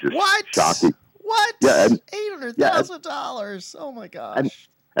 and that's just shocking. What? Yeah, $800,000. Oh my gosh.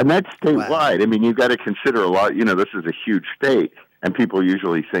 And that's statewide. Wow. I mean, you've got to consider a lot. This is a huge state, and people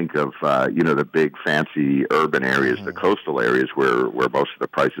usually think of the big fancy urban areas, the coastal areas where most of the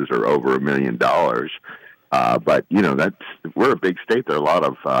prices are over $1 million. But we're a big state. There are a lot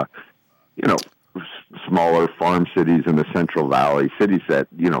of smaller farm cities in the Central Valley, cities that,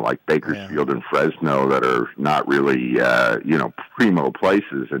 like Bakersfield and Fresno that are not really, primo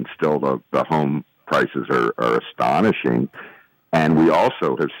places, and still the home prices are astonishing. And we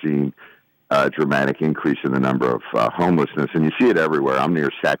also have seen a dramatic increase in the number of homelessness, and you see it everywhere. I'm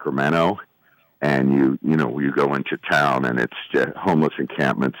near Sacramento, and you go into town, and it's just homeless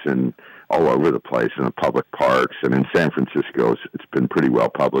encampments and all over the place in the public parks. And in San Francisco, it's been pretty well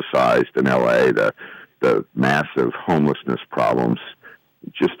publicized. In L.A., the massive homelessness problems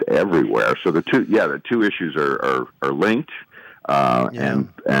just everywhere. So the two issues are linked. And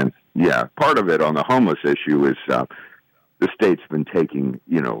part of it on the homeless issue is the state's been taking,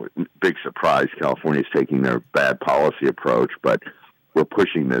 big surprise. California's taking their bad policy approach, but we're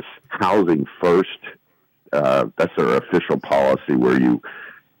pushing this housing first. That's our official policy, where you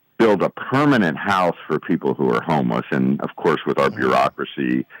build a permanent house for people who are homeless. And of course, with our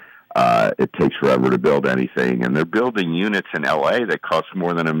bureaucracy, it takes forever to build anything. And they're building units in LA that cost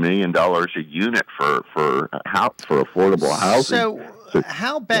more than $1 million a unit for affordable housing. So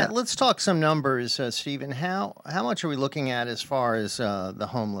how bad? Yeah. Let's talk some numbers, Stephen. How much are we looking at as far as the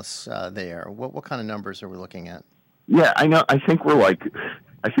homeless there? What kind of numbers are we looking at? Yeah, I know. I think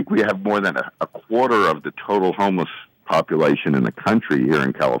we have more than a quarter of the total homeless population in the country here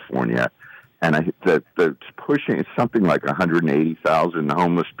in California, and it's pushing. It's something like 180,000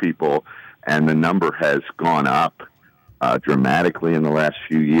 homeless people, and the number has gone up dramatically in the last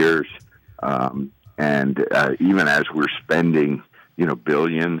few years. And even as we're spending,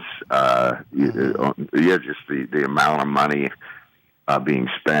 billions, just the amount of money being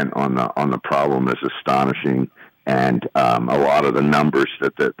spent on the problem is astonishing. And a lot of the numbers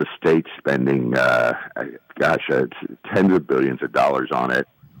that the state's spending, it's tens of billions of dollars on it.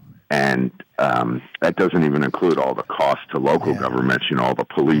 And that doesn't even include all the costs to local governments, all the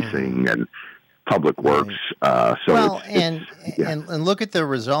policing and public works. And look at the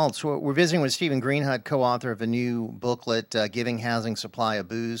results. We're visiting with Stephen Greenhut, co-author of a new booklet, Giving Housing Supply a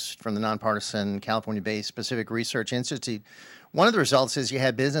Boost, from the nonpartisan California-based Pacific Research Institute. One of the results is you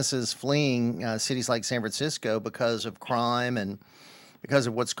had businesses fleeing cities like San Francisco because of crime and because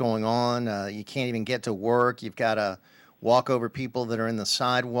of what's going on. You can't even get to work. You've got to walk over people that are in the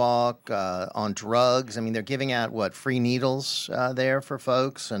sidewalk on drugs. I mean, they're giving out, free needles there for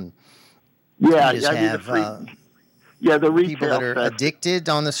folks. And the retail people that are addicted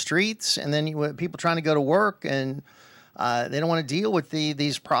on the streets, and then people trying to go to work, and they don't want to deal with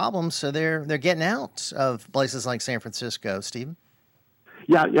these problems, so they're getting out of places like San Francisco. Stephen?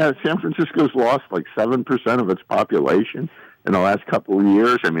 Yeah. San Francisco's lost like 7% of its population in the last couple of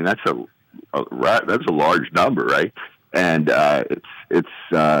years. I mean, that's a large number, right? And it's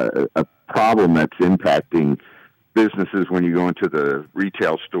a problem that's impacting businesses. When you go into the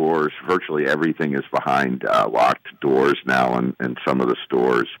retail stores, virtually everything is behind locked doors now, in some of the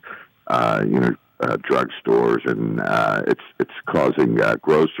stores, drug stores, and it's causing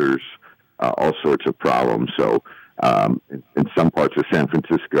grocers all sorts of problems. So in some parts of San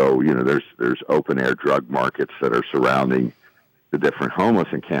Francisco, there's open air drug markets that are surrounding the different homeless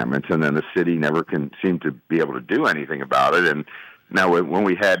encampments, and then the city never can seem to be able to do anything about it. And now when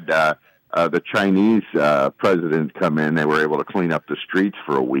we had the Chinese president come in, they were able to clean up the streets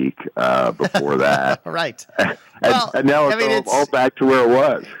for a week before that. Right. And now it's all back to where it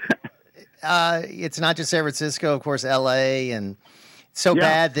was. It's not just San Francisco, of course, L.A., and so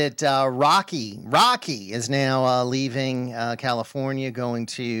bad that Rocky is now leaving California, going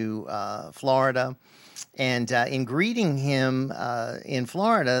to Florida. And in greeting him in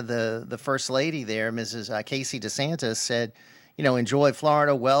Florida, the first lady there, Mrs. Casey DeSantis, said, enjoy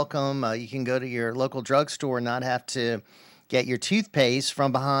Florida, welcome. You can go to your local drugstore and not have to get your toothpaste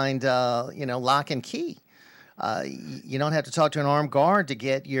from behind, lock and key. You don't have to talk to an armed guard to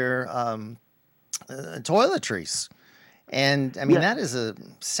get your toiletries. And, I mean, that is a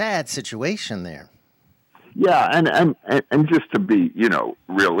sad situation there. Yeah, and just to be,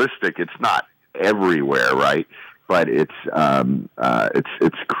 realistic, it's not everywhere, right? But it's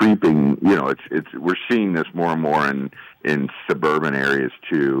creeping. We're seeing this more and more in suburban areas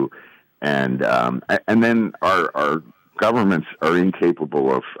too, and then our governments are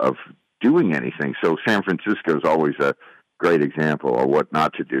incapable of doing anything. So San Francisco is always a great example of what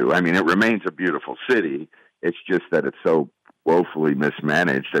not to do. I mean, it remains a beautiful city. It's just that it's so woefully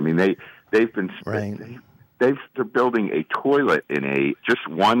mismanaged. I mean, they're building a toilet just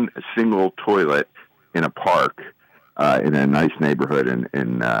one single toilet in a park in a nice neighborhood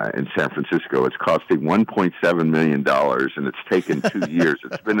in San Francisco. It's costing $1.7 million, and it's taken 2 years.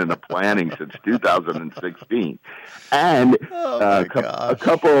 It's been in the planning since 2016, and a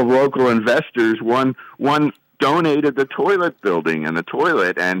couple of local investors, one donated the toilet building and the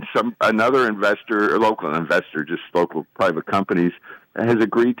toilet, and another investor, or local investor, just local private companies, has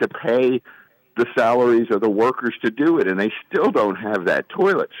agreed to pay the salaries of the workers to do it, and they still don't have that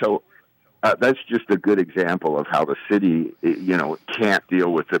toilet. So that's just a good example of how the city, can't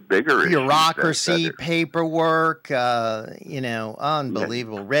deal with the bigger bureaucracy, issues paperwork,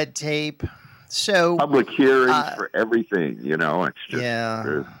 unbelievable red tape. So public hearings for everything, it's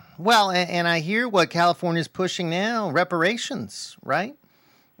just Well, and I hear what California's pushing now, reparations, right?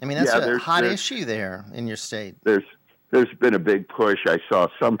 I mean, that's a hot issue there in your state. There's been a big push. I saw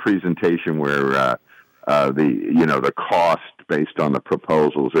some presentation where the cost based on the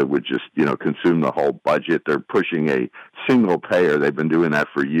proposals, it would just, consume the whole budget. They're pushing a single payer. They've been doing that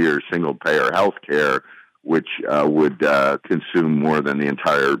for years, single payer health care, which would consume more than the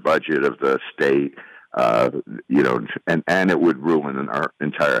entire budget of the state, and it would ruin our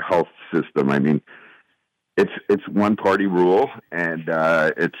entire health system. I mean, it's one party rule, and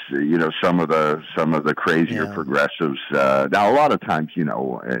it's some of the crazier progressives. Now, a lot of times, in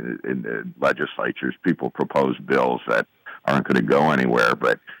the legislatures, people propose bills that aren't going to go anywhere,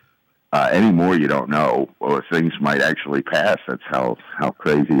 but anymore, you don't know. Well, things might actually pass. That's how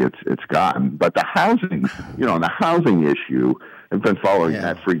crazy it's gotten. But the housing, the housing issue, I've been following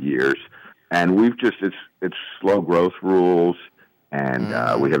that for years, and we've just it's slow growth rules. And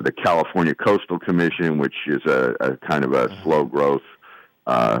we have the California Coastal Commission, which is a kind of a slow growth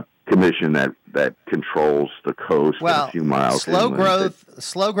commission that controls the coast a few miles. Slow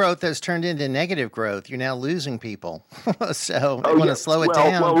growth has turned into negative growth. You're now losing people, so they want to slow it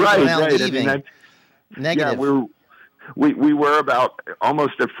down. Well, right. Leaving. I mean, negative. Yeah, we were about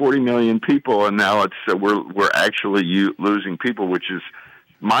almost at 40 million people, and now we're actually losing people, which is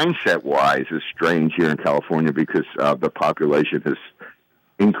mindset-wise is strange here in California because the population has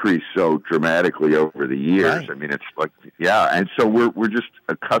increased so dramatically over the years. Right. I mean, it's like, and so we're just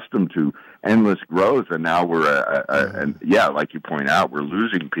accustomed to endless growth, and now like you point out, we're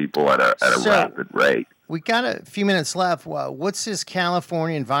losing people at a rapid rate. We got a few minutes left. What's this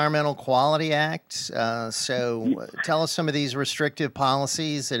California Environmental Quality Act? So tell us some of these restrictive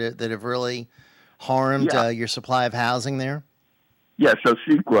policies that have really harmed your supply of housing there. Yeah, so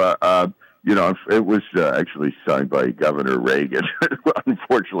CEQA, it was actually signed by Governor Reagan.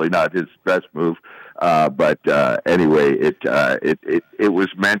 Unfortunately, not his best move, but anyway, it was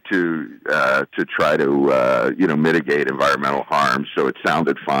meant to try to mitigate environmental harm. So it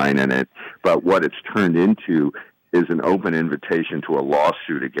sounded fine but what it's turned into is an open invitation to a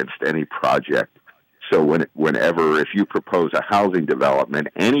lawsuit against any project. So whenever if you propose a housing development,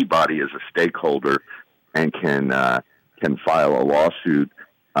 anybody is a stakeholder and can file a lawsuit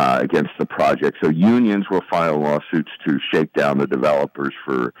against the project. So unions will file lawsuits to shake down the developers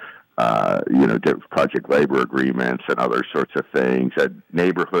for, project labor agreements and other sorts of things. A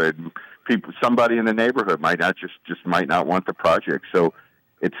neighborhood people, somebody in the neighborhood might not might not want the project. So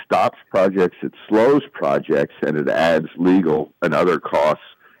it stops projects, it slows projects, and it adds legal and other costs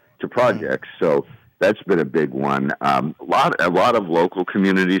to projects. So that's been a big one. A lot of local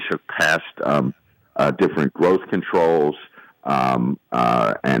communities have passed different growth controls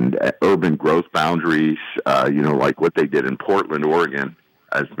and urban growth boundaries, like what they did in Portland, Oregon,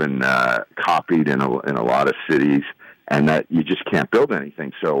 has been copied in a lot of cities, and that you just can't build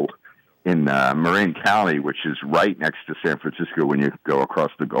anything. So in Marin County, which is right next to San Francisco when you go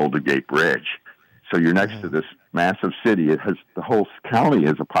across the Golden Gate Bridge, so you're next to this massive city. The whole county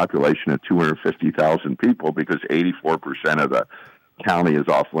has a population of 250,000 people because 84% of the county is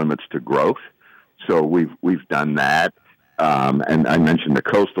off limits to growth. So we've done that, and I mentioned the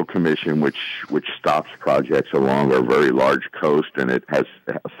Coastal Commission, which stops projects along a very large coast, and it has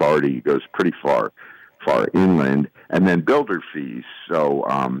authority, goes pretty far inland, and then builder fees.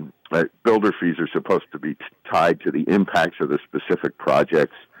 So builder fees are supposed to be tied to the impacts of the specific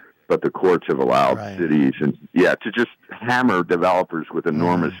projects, but the courts have allowed cities to just hammer developers with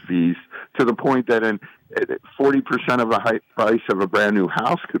enormous fees to the point that 40% of the price of a brand new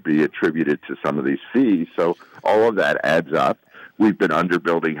house could be attributed to some of these fees. So all of that adds up. We've been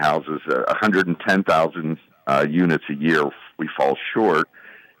underbuilding houses, 110,000 units a year. We fall short.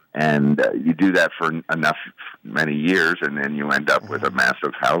 And you do that for many years, and then you end up with a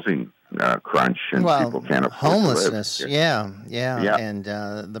massive housing crunch, and people can't afford homelessness. To live. Yeah. And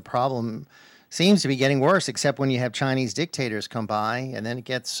the problem seems to be getting worse, except when you have Chinese dictators come by, and then it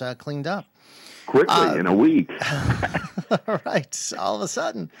gets cleaned up. Quickly, in a week. Right, all of a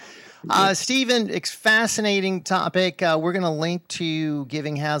sudden. Stephen, it's fascinating topic. We're going to link to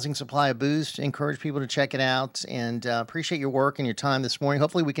Giving Housing Supply a Boost, encourage people to check it out, and appreciate your work and your time this morning.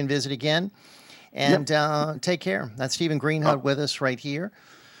 Hopefully we can visit again, and take care. That's Stephen Greenhut with us right here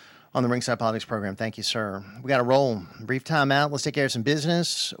on the Ringside Politics program. Thank you, sir. We got to roll. Brief time out. Let's take care of some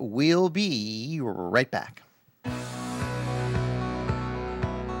business. We'll be right back.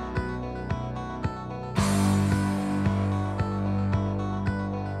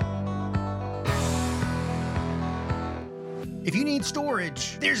 you need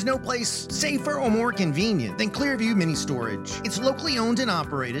storage, there's no place safer or more convenient than Clearview Mini Storage. It's locally owned and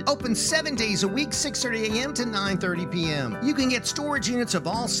operated, open 7 days a week, 6:30 a.m. to 9:30 p.m. You can get storage units of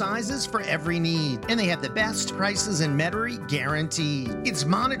all sizes for every need, and they have the best prices in Metairie guaranteed. It's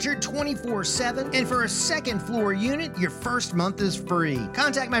monitored 24/7, and for a second floor unit, your first month is free.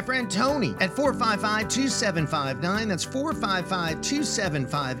 Contact my friend Tony at 455-2759. That's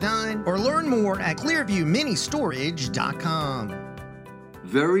 455-2759, or learn more at clearviewministorage.com.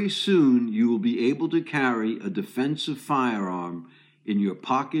 Very soon, you will be able to carry a defensive firearm in your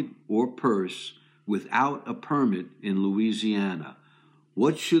pocket or purse without a permit in Louisiana.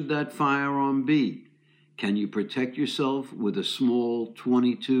 What should that firearm be? Can you protect yourself with a small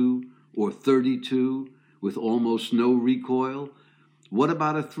 .22 or .32 with almost no recoil? What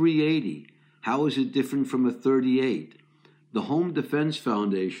about a .380? How is it different from a .38? The Home Defense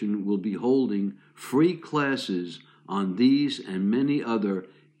Foundation will be holding free classes on these and many other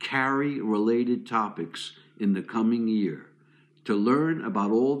carry-related topics in the coming year. To learn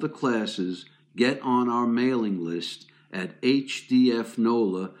about all the classes, get on our mailing list at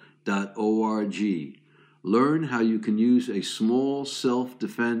hdfnola.org. Learn how you can use a small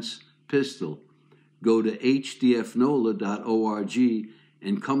self-defense pistol. Go to hdfnola.org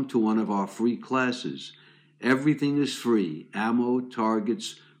and come to one of our free classes. Everything is free: ammo,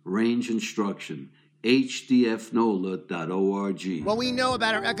 targets, range instruction. hdfnola.org. Well, we know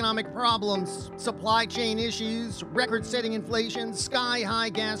about our economic problems, supply chain issues, record-setting inflation, sky-high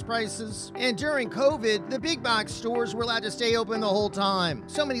gas prices. And during COVID, the big box stores were allowed to stay open the whole time.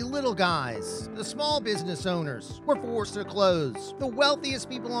 So many little guys, the small business owners, were forced to close. The wealthiest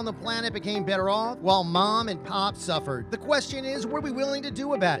people on the planet became better off, while mom and pop suffered. The question is, what are we willing to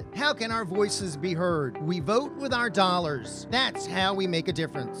do about it? How can our voices be heard? We vote with our dollars. That's how we make a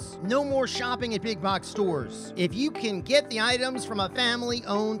difference. No more shopping at big box stores. If you can get the items from a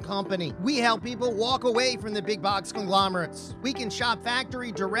family-owned company, we help people walk away from the big box conglomerates. We can shop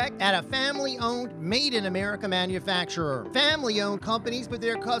factory direct at a family-owned, made-in-America manufacturer. Family-owned companies put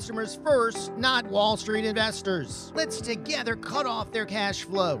their customers first, not Wall Street investors. Let's together cut off their cash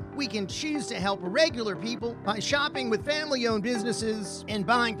flow. We can choose to help regular people by shopping with family-owned businesses and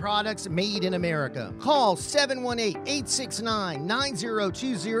buying products made in America. Call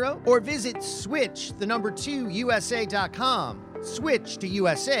 718-869-9020 or visit switch2USA.com. Switch to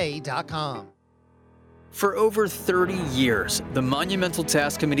USA.com. For over 30 years, the Monumental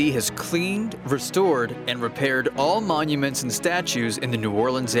Task Committee has cleaned, restored, and repaired all monuments and statues in the New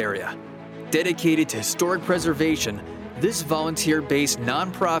Orleans area. Dedicated to historic preservation, this volunteer-based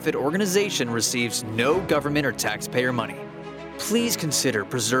nonprofit organization receives no government or taxpayer money. Please consider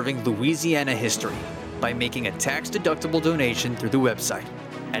preserving Louisiana history by making a tax-deductible donation through the website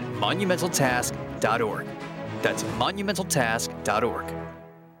at monumentaltask.org. That's monumentaltask.org.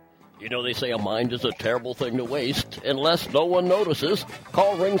 You know, they say a mind is a terrible thing to waste unless no one notices.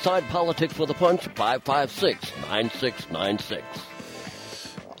 Call Ringside Politics with a Punch, 556-9696.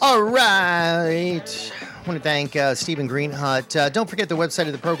 All right. I want to thank Stephen Greenhut. Don't forget the website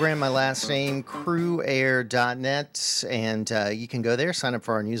of the program, my last name, crewair.net. And you can go there, sign up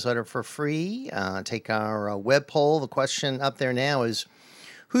for our newsletter for free, take our web poll. The question up there now is,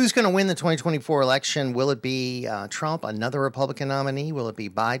 who's going to win the 2024 election? Will it be Trump, another Republican nominee? Will it be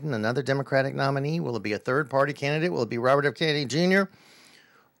Biden, another Democratic nominee? Will it be a third-party candidate? Will it be Robert F. Kennedy Jr.?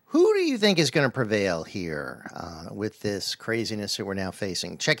 Who do you think is going to prevail here with this craziness that we're now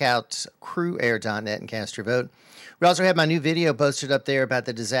facing? Check out crewair.net and cast your vote. We also have my new video posted up there about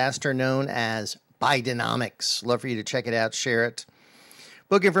the disaster known as Bidenomics. Love for you to check it out, share it.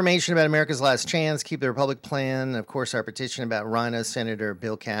 Book information about America's Last Chance, Keep the Republic Plan, and of course, our petition about Rhino Senator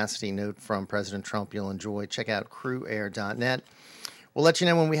Bill Cassidy. Note from President Trump you'll enjoy. Check out crewair.net. We'll let you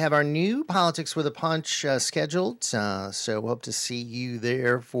know when we have our new Politics with a Punch scheduled, so hope to see you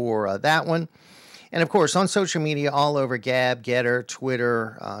there for that one. And, of course, on social media all over, Gab, Getter,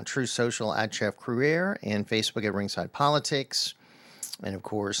 Twitter, True Social at Jeff Cruaire, and Facebook at Ringside Politics. And, of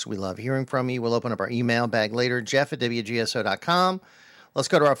course, we love hearing from you. We'll open up our email bag later, jeff@wgso.com. Let's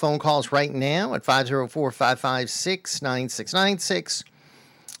go to our phone calls right now at 504-556-9696.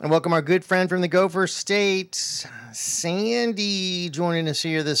 And welcome our good friend from the Gopher State, Sandy, joining us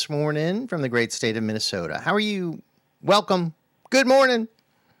here this morning from the great state of Minnesota. How are you? Welcome. Good morning.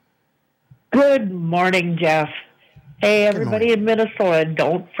 Good morning, Jeff. Hey, everybody in Minnesota,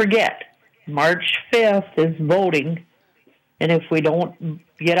 don't forget, March 5th is voting. And if we don't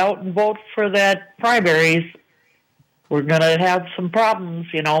get out and vote for that primaries, we're going to have some problems.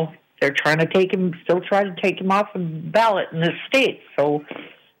 You know, they're trying to take him, still trying to take him off the ballot in this state. So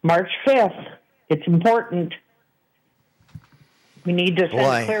March 5th, it's important. We need to send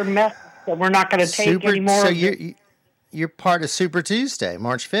a clear message that we're not going to take anymore. So you're part of Super Tuesday,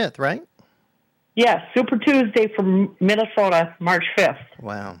 March 5th, right? Yes, Super Tuesday from Minnesota, March 5th.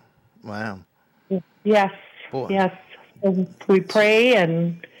 Wow. Yes. Boy. Yes. We pray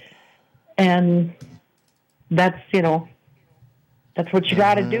and that's, that's what you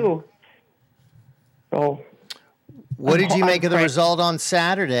got to do. So. What did you make of the result on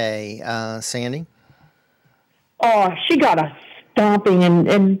Saturday, Sandy? Oh, she got a stomping,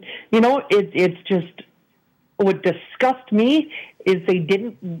 and it's just what disgusts me is they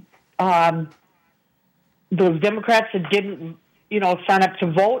didn't. Those Democrats that didn't, sign up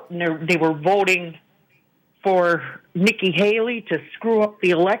to vote, and they were voting for Nikki Haley to screw up the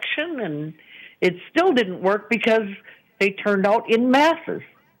election, and it still didn't work because they turned out in masses.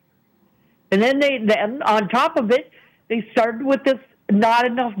 And then on top of it, they started with this not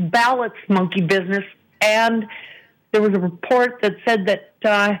enough ballots monkey business, and there was a report that said that,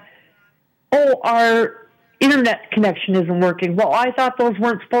 our internet connection isn't working. Well, I thought those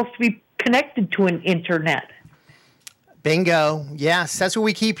weren't supposed to be connected to an internet. Bingo. Yes, that's what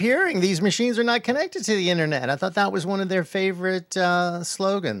we keep hearing. These machines are not connected to the internet. I thought that was one of their favorite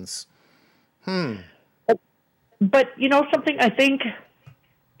slogans. But something, I think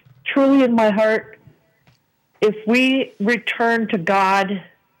truly in my heart, if we return to God,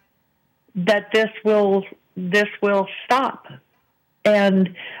 that this will stop.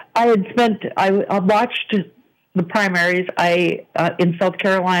 And I watched the primaries in South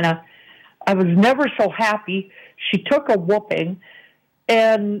Carolina. I was never so happy. She took a whooping.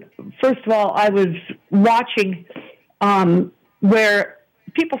 And first of all, I was watching where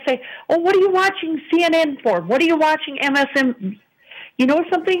people say, oh, what are you watching CNN for? What are you watching MSM? You know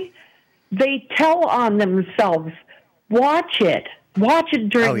something? They tell on themselves. Watch it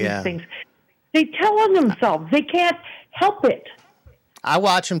during these things. They tell on themselves. They can't help it. I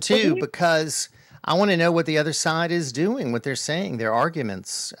watch them too because I want to know what the other side is doing, what they're saying, their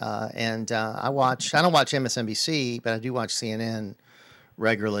arguments. I don't watch MSNBC, but I do watch CNN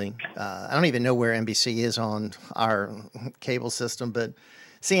regularly. I don't even know where NBC is on our cable system, but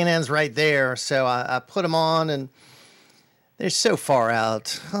CNN's right there. So I put them on, and they're so far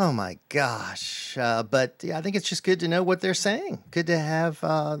out. Oh, my gosh. But I think it's just good to know what they're saying. Good to have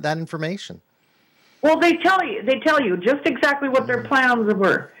that information. Well, they tell you just exactly what their plans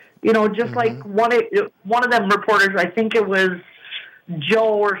were. Just like one of them reporters, I think it was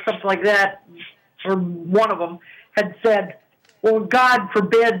Joe or something like that, or one of them, had said, well, God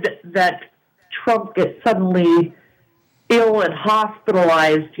forbid that Trump gets suddenly ill and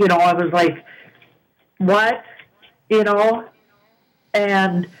hospitalized. I was like, what?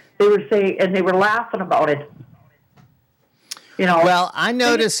 And they were saying, and they were laughing about it. Well, I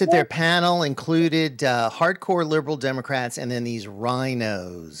noticed that their panel included hardcore liberal Democrats and then these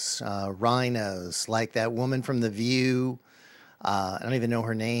rhinos, like that woman from The View. I don't even know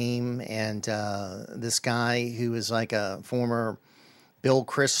her name. And this guy who is like a former Bill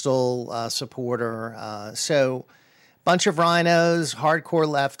Kristol supporter. So bunch of rhinos, hardcore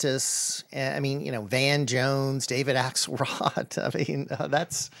leftists. Van Jones, David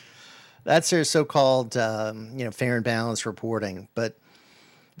Axelrod. That's their so-called, fair and balanced reporting. But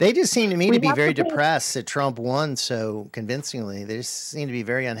they just seem to me to be very depressed that Trump won so convincingly. They just seem to be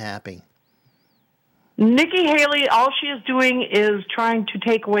very unhappy. Nikki Haley, all she is doing is trying to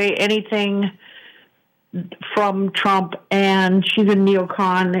take away anything from Trump, and she's a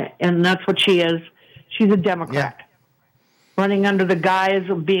neocon, and that's what she is. She's a Democrat, running under the guise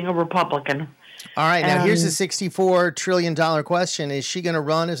of being a Republican. All right, now here's a $64 trillion question. Is she going to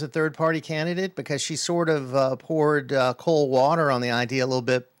run as a third-party candidate? Because she sort of poured cold water on the idea a little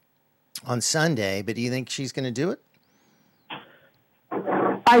bit on Sunday, but do you think she's going to do it?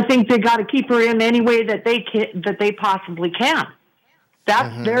 I think they got to keep her in any way that they possibly can.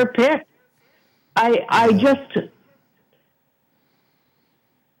 That's their pick. I just...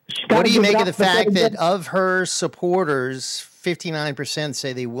 What do you make of the fact that of her supporters, 59%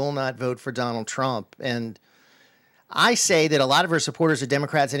 say they will not vote for Donald Trump? And I say that a lot of her supporters are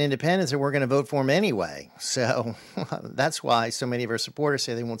Democrats and independents, and we're going to vote for him anyway. So that's why so many of her supporters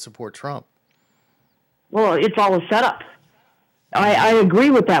say they won't support Trump. Well, it's all a setup. I agree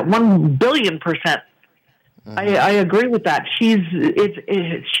with that 1 billion %. I agree with that. She's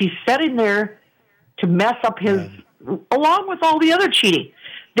sitting there to mess up his, along with all the other cheating.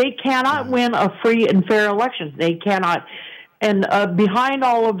 They cannot win a free and fair election. They cannot. And behind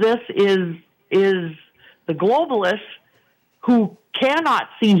all of this is the globalists who cannot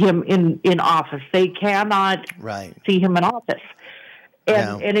see him in office. They cannot see him in office.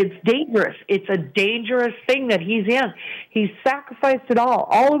 And it's dangerous. It's a dangerous thing that he's in. He's sacrificed it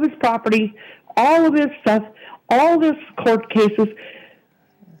all of his property, all of his stuff, all of his court cases.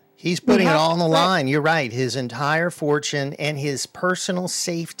 He's putting it all on the line. You're right. His entire fortune and his personal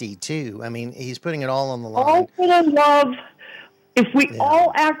safety, too. I mean, he's putting it all on the line. All for the love. If we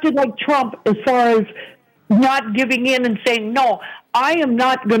all acted like Trump as far as not giving in and saying, no, I am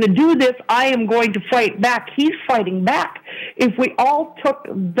not going to do this. I am going to fight back. He's fighting back. If we all took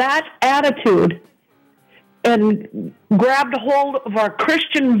that attitude and grabbed a hold of our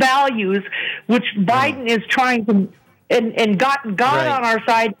Christian values, which Biden is trying to, and got God on our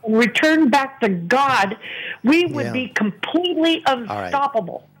side and returned back to God, we would be completely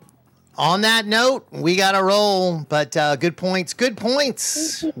unstoppable. On that note, we got to roll, but good points. Good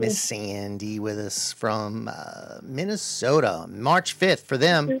points. Miss Sandy with us from Minnesota. March 5th for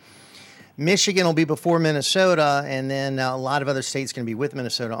them. Michigan will be before Minnesota, and then a lot of other states going to be with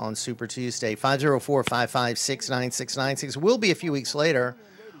Minnesota on Super Tuesday. 504-556-9696 will be a few weeks later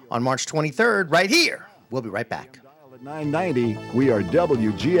on March 23rd right here. We'll be right back. At 990, we are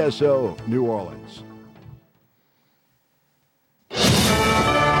WGSO New Orleans.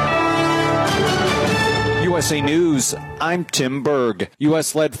 USA News, I'm Tim Berg.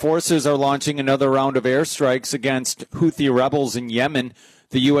 U.S.-led forces are launching another round of airstrikes against Houthi rebels in Yemen.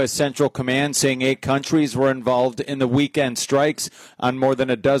 The U.S. Central Command saying 8 countries were involved in the weekend strikes on more than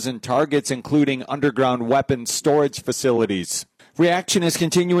a dozen targets, including underground weapons storage facilities. Reaction is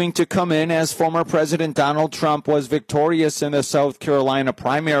continuing to come in as former President Donald Trump was victorious in the South Carolina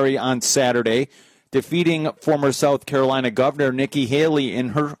primary on Saturday, defeating former South Carolina Governor Nikki Haley in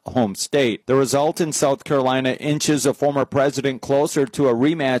her home state. The result in South Carolina inches a former president closer to a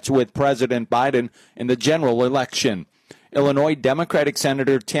rematch with President Biden in the general election. Illinois Democratic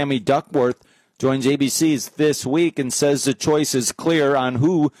Senator Tammy Duckworth joins ABC's This Week and says the choice is clear on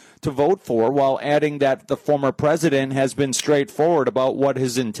who to vote for, while adding that the former president has been straightforward about what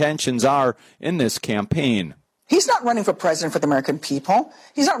his intentions are in this campaign. He's not running for president for the American people.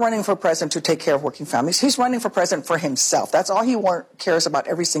 He's not running for president to take care of working families. He's running for president for himself. That's all he cares about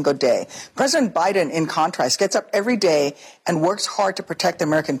every single day. President Biden, in contrast, gets up every day and works hard to protect the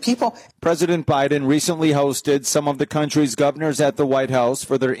American people. President Biden recently hosted some of the country's governors at the White House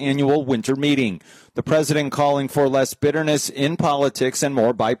for their annual winter meeting. The president calling for less bitterness in politics and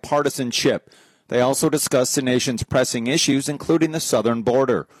more bipartisanship. They also discussed the nation's pressing issues, including the southern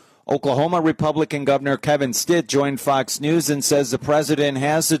border. Oklahoma Republican Governor Kevin Stitt joined Fox News and says the president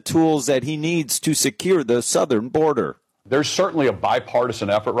has the tools that he needs to secure the southern border. There's certainly a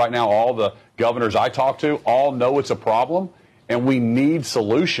bipartisan effort right now. All the governors I talk to all know it's a problem, and we need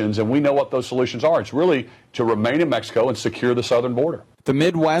solutions, and we know what those solutions are. It's really to remain in Mexico and secure the southern border. The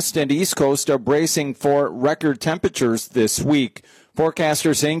Midwest and East Coast are bracing for record temperatures this week.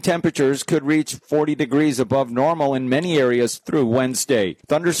 Forecasters saying temperatures could reach 40 degrees above normal in many areas through Wednesday.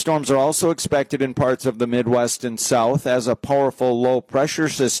 Thunderstorms are also expected in parts of the Midwest and South as a powerful low-pressure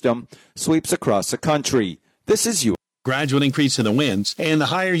system sweeps across the country. This is you. Gradual increase in the winds, and the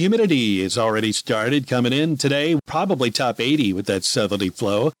higher humidity is already started coming in today. Probably top 80 with that southerly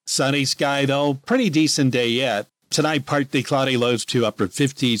flow. Sunny sky, though. Pretty decent day yet. Tonight, partly cloudy, lows to upper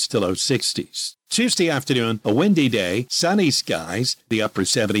 50s to low 60s. Tuesday afternoon, a windy day, sunny skies, the upper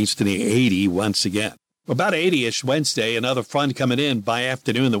 70s to the 80 once again. About 80-ish Wednesday, another front coming in by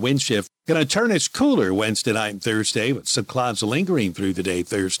afternoon, the wind shift. Going to turn us cooler Wednesday night and Thursday with some clouds lingering through the day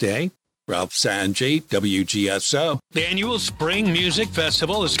Thursday. Ralph Sanjay, WGSO. The annual Spring Music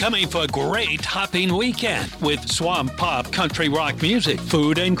Festival is coming for a great hopping weekend with swamp pop, country rock music,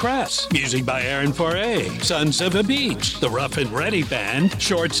 food and crafts, music by Aaron Foray, Sons of a Beach, the Rough and Ready Band,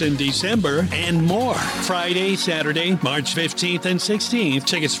 Shorts in December, and more. Friday, Saturday, March 15th and 16th.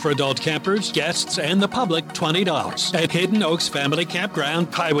 Tickets for adult campers, guests, and the public, $20 at Hidden Oaks Family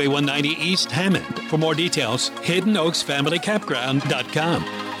Campground, Highway 190 East Hammond. For more details, hiddenoaksfamilycampground.com.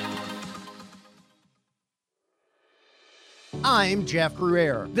 I'm Jeff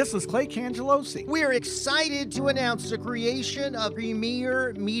Cruere. This is Clay Cangelosi. We're excited to announce the creation of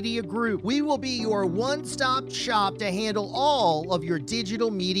Premier Media Group. We will be your one-stop shop to handle all of your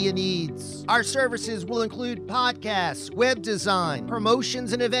digital media needs. Our services will include podcasts, web design,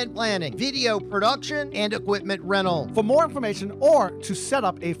 promotions and event planning, video production, and equipment rental. For more information or to set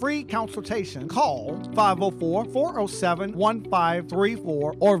up a free consultation, call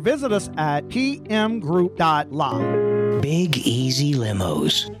 504-407-1534 or visit us at pmgroup.live. Big Easy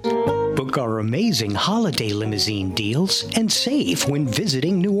Limos. Book our amazing holiday limousine deals and save when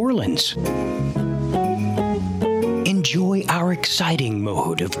visiting New Orleans. Enjoy our exciting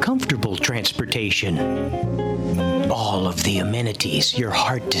mode of comfortable transportation. all of the amenities your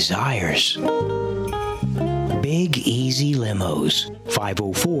heart desires. Big Easy Limos,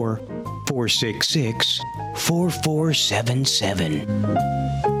 504-466-4477.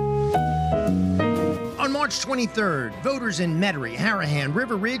 On March 23rd, voters in Metairie, Harahan,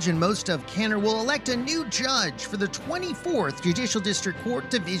 River Ridge, and most of Kenner will elect a new judge for the 24th Judicial District Court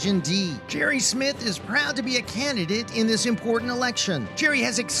Division D. Jerry Smith is proud to be a candidate in this important election. Jerry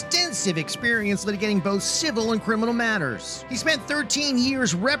has extensive experience litigating both civil and criminal matters. He spent 13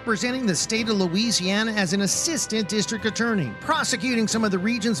 years representing the state of Louisiana as an assistant district attorney, prosecuting some of the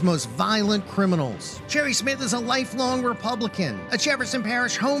region's most violent criminals. Jerry Smith is a lifelong Republican, a Jefferson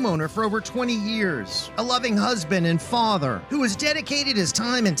Parish homeowner for over 20 years. A loving husband and father who has dedicated his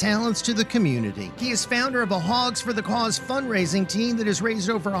time and talents to the community. He is founder of a Hogs for the Cause fundraising team that has raised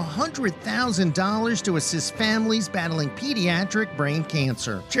over $100,000 to assist families battling pediatric brain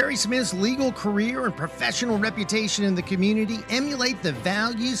cancer. Jerry Smith's legal career and professional reputation in the community emulate the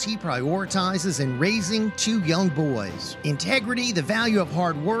values he prioritizes in raising two young boys: integrity, the value of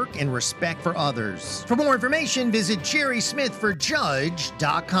hard work, and respect for others. For more information, visit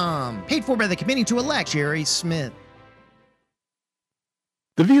jerrysmithforjudge.com. Paid for by the Committee to Elect Jerry Smith.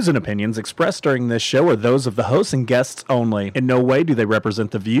 The views and opinions expressed during this show are those of the hosts and guests only. In no way do they represent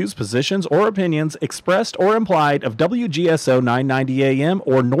the views, positions, or opinions expressed or implied of WGSO 990 AM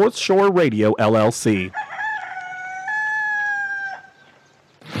or North Shore Radio, LLC.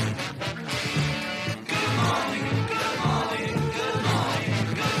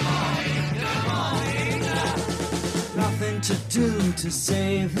 To do to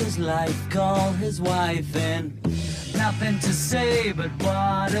save his life, call his wife in. Nothing to say but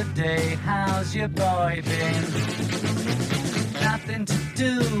what a day, how's your boy been? Nothing to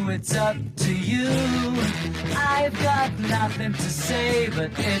do, it's up to you. I've got nothing to say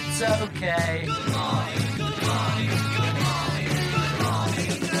but it's okay. Good morning, good morning, good morning, good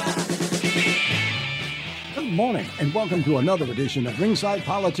morning. Good morning and welcome to another edition of Ringside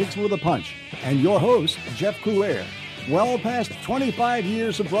Politics with a Punch. And your host, Jeff Coulier. Well past 25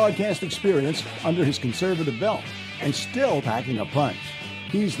 years of broadcast experience under his conservative belt, and still packing a punch.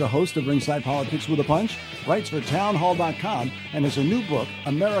 He's the host of Ringside Politics with a Punch, writes for townhall.com, and has a new book,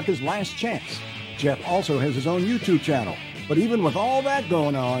 America's Last Chance. Jeff also has his own YouTube channel, but even with all that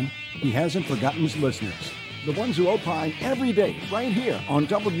going on, he hasn't forgotten his listeners. The ones who opine every day, right here on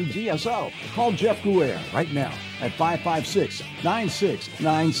WGSO. Call Jeff Coulier right now at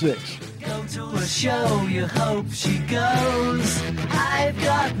 556-9696. Go to a show, you hope she goes. I've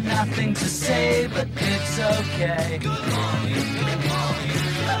got nothing to say, but it's okay. Good morning,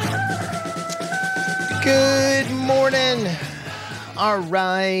 good morning. Good morning. All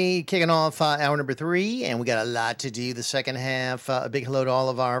right, kicking off hour number 3, and we got a lot to do the second half. A big hello to all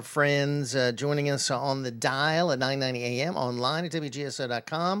of our friends joining us on the dial at 9:90 a.m. online at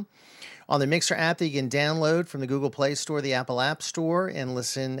WGSO.com. On the Mixer app that you can download from the Google Play Store, the Apple App Store, and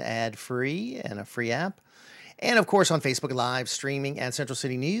listen ad-free and a free app. And, of course, on Facebook Live streaming at Central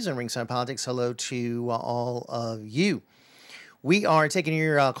City News and Ringside Politics. Hello to all of you. We are taking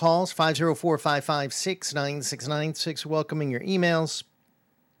your calls, 504-556-9696, welcoming your emails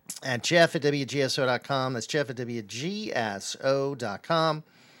at jeff@wgso.com. That's jeff@wgso.com.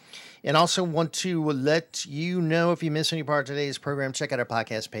 And also want to let you know if you miss any part of today's program, check out our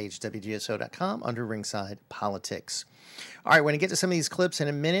podcast page, wgso.com, under Ringside Politics. All right, we're going to get to some of these clips in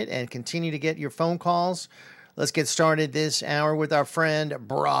a minute and continue to get your phone calls. Let's get started this hour with our friend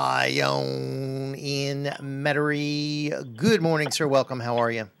Brian in Metairie. Good morning, sir. Welcome. How are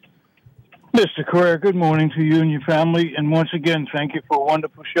you? Mr. Carrera, good morning to you and your family. And once again, thank you for a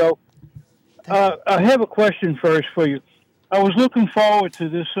wonderful show. I have a question first for you. I was looking forward to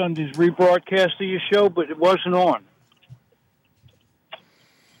this Sunday's rebroadcast of your show, but it wasn't on.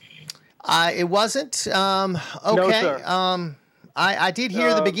 It wasn't? Okay. No, sir. I did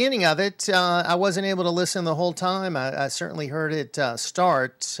hear the beginning of it. I wasn't able to listen the whole time. I certainly heard it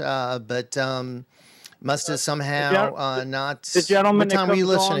start, but must have somehow not... The gentleman what time were you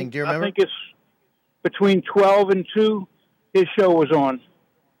listening? Do you remember? I think it's between 12 and 2. His show was on.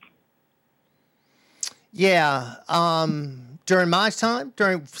 Yeah. During my time?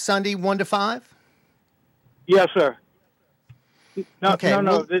 During Sunday 1 to 5? Yes, sir. No, okay,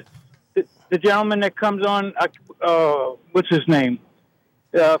 no. The gentleman that comes on, what's his name?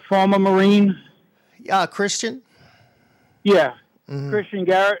 Former Marine? Christian? Yeah. Mm-hmm. Christian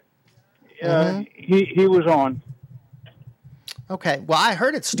Garrett. He was on. Okay. Well, I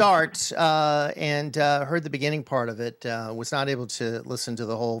heard it start and heard the beginning part of it. Was not able to listen to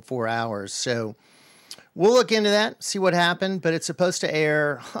the whole 4 hours. So we'll look into that, see what happened. But it's supposed to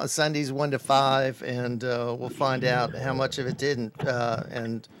air Sundays 1 to 5, and we'll find out how much of it didn't.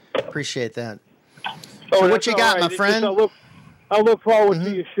 And appreciate that. So what you got, my friend? I'll look forward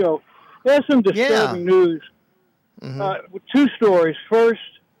to your show. There's some disturbing news. Two stories. First,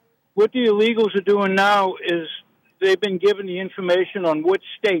 what the illegals are doing now is they've been given the information on which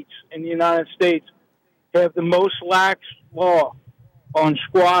states in the United States have the most lax law on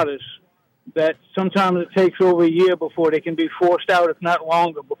squatters, that sometimes it takes over a year before they can be forced out, if not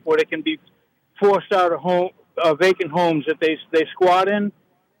longer, before they can be forced out of vacant homes that they squat in.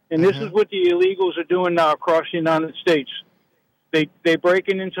 And this is what the illegals are doing now across the United States. They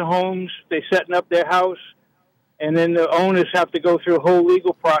breaking into homes, they setting up their house, and then the owners have to go through a whole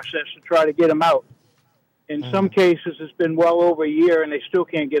legal process to try to get them out. In some cases, it's been well over a year, and they still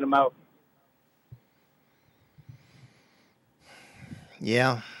can't get them out.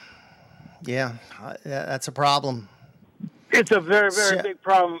 Yeah, that's a problem. It's a very, very big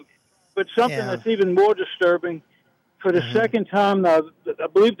problem. But something that's even more disturbing, for the second time now, I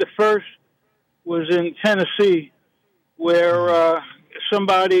believe the first was in Tennessee, where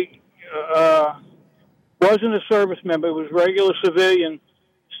somebody wasn't a service member, it was a regular civilian,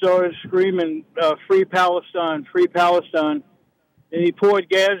 started screaming, "Free Palestine, free Palestine," and he poured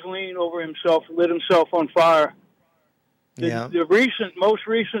gasoline over himself and lit himself on fire. The most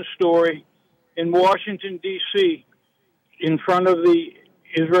recent story in Washington, D.C., in front of the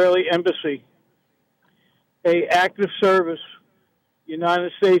Israeli embassy, a active service,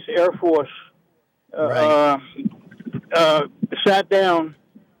 United States Air Force, sat down,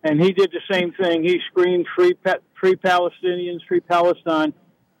 and he did the same thing. He screamed, free Palestinians, free Palestine.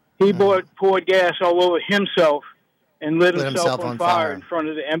 He poured gas all over himself and lit himself on fire in front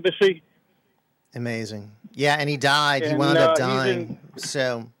of the embassy. Amazing. Yeah, and he died. He wound up dying.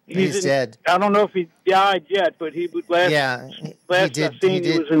 He's dead. I don't know if he died yet, but he was last I seen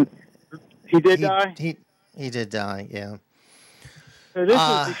he did die? He did die, yeah. So this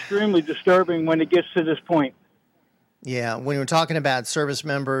is extremely disturbing when it gets to this point. Yeah, when we're talking about service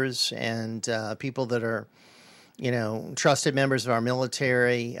members and people that are, trusted members of our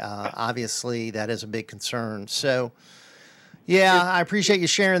military, obviously that is a big concern. So, yeah, I appreciate you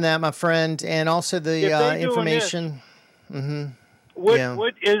sharing that, my friend, and also the information.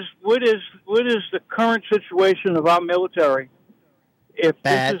 What is the current situation of our military? If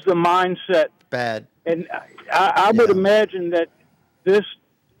this is the mindset, and I would imagine that this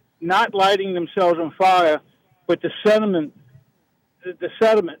not lighting themselves on fire, but the sentiment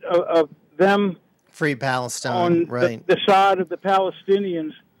of them free Palestine on the side of the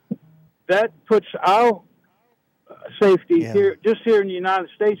Palestinians, that puts our safety here in the United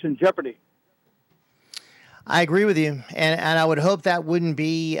States in jeopardy. I agree with you, and I would hope that wouldn't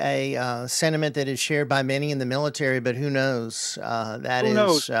be a sentiment that is shared by many in the military, but who knows? That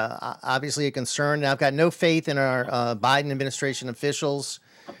is obviously a concern, and I've got no faith in our Biden administration officials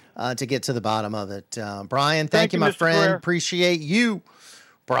to get to the bottom of it. Brian, thank you, my friend. Clare. Appreciate you,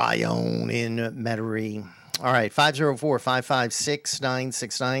 Brian in Metairie. All right,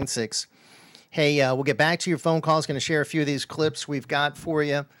 504-556-9696. Hey, we'll get back to your phone calls. Going to share a few of these clips we've got for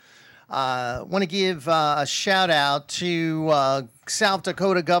you. Want to give a shout out to South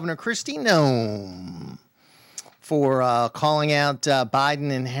Dakota Governor Kristi Noem for calling out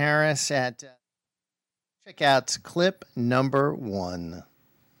Biden and Harris at check out clip number 1.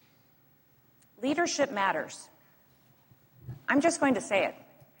 Leadership matters. I'm just going to say it.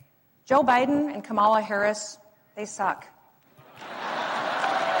 Joe Biden and Kamala Harris, they suck.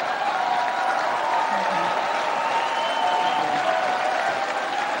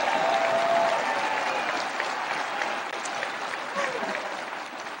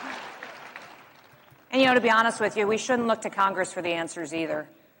 And, to be honest with you, we shouldn't look to Congress for the answers either.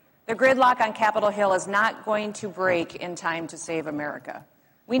 The gridlock on Capitol Hill is not going to break in time to save America.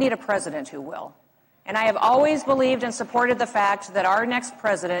 We need a president who will. And I have always believed and supported the fact that our next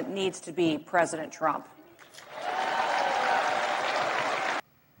president needs to be President Trump.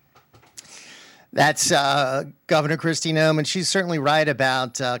 That's Governor Kristi Noem, and she's certainly right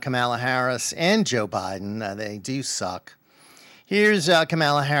about Kamala Harris and Joe Biden. They do suck. Here's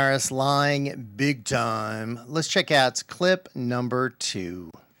Kamala Harris lying big time. Let's check out clip number 2.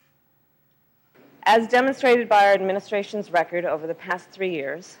 As demonstrated by our administration's record over the past 3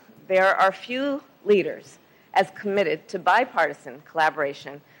 years, there are few leaders as committed to bipartisan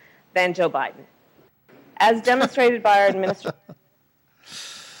collaboration than Joe Biden. As demonstrated by our administration.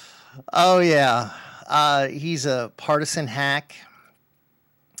 Oh, yeah. He's a partisan hack.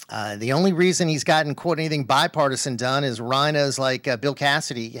 The only reason he's gotten, quote, anything bipartisan done is rhinos like Bill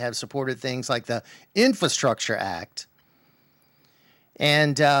Cassidy have supported things like the Infrastructure Act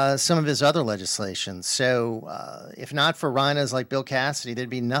and some of his other legislation. So if not for rhinos like Bill Cassidy, there'd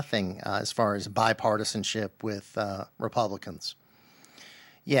be nothing as far as bipartisanship with Republicans.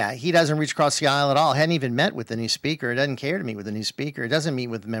 Yeah, he doesn't reach across the aisle at all. Hadn't even met with the new speaker. He doesn't care to meet with the new speaker. He doesn't meet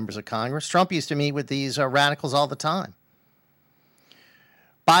with members of Congress. Trump used to meet with these radicals all the time.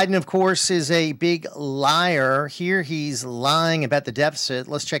 Biden, of course, is a big liar. Here he's lying about the deficit.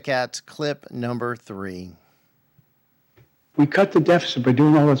 Let's check out clip number 3. We cut the deficit by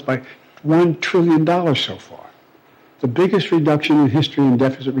doing all this by $1 trillion so far. The biggest reduction in history in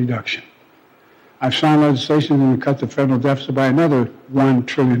deficit reduction. I've signed legislation that will cut the federal deficit by another $1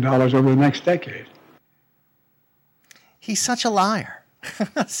 trillion over the next decade. He's such a liar.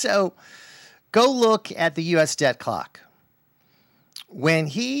 So go look at the U.S. debt clock. When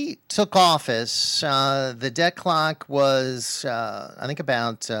he took office, the debt clock was, I think,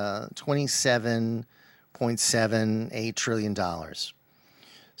 about $27.78 trillion.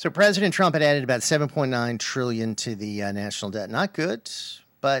 So President Trump had added about $7.9 trillion to the national debt. Not good,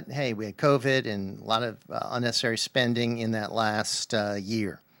 but hey, we had COVID and a lot of unnecessary spending in that last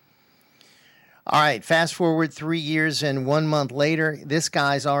year. All right, fast forward 3 years and 1 month later, this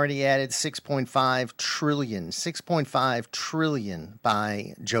guy's already added $6.5 trillion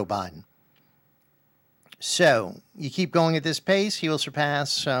by Joe Biden. So you keep going at this pace, he will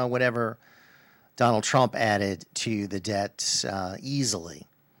surpass whatever Donald Trump added to the debt easily.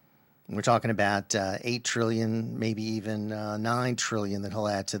 We're talking about $8 trillion, maybe even $9 trillion that he'll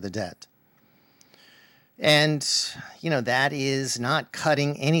add to the debt. And, you know, that is not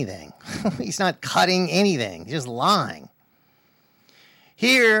cutting anything. He's not cutting anything. He's just lying.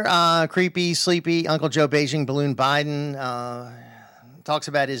 Here, creepy, sleepy Uncle Joe Beijing Balloon Biden talks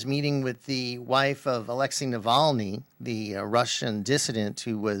about his meeting with the wife of Alexei Navalny, the Russian dissident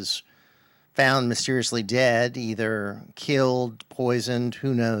who was found mysteriously dead, either killed, poisoned,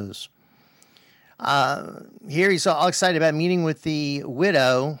 who knows. Here he's all excited about meeting with the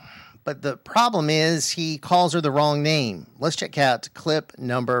widow, but the problem is he calls her the wrong name. Let's check out clip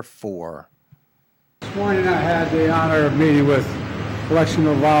number 4. This morning I had the honor of meeting with Alexei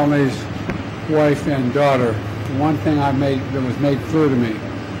Navalny's wife and daughter. One thing that was made clear to me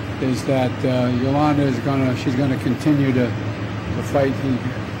is that Yolanda is she's gonna continue the fight he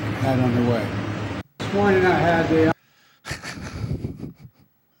had underway. This morning I had the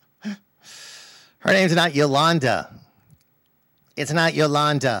Her name's not Yolanda. It's not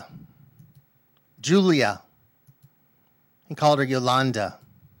Yolanda. Julia. He called her Yolanda.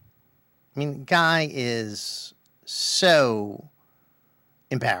 I mean, the guy is so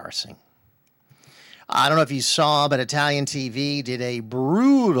embarrassing. I don't know if you saw, but Italian TV did a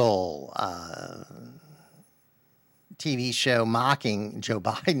brutal TV show mocking Joe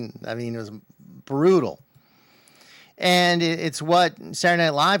Biden. I mean, it was brutal. And it's what Saturday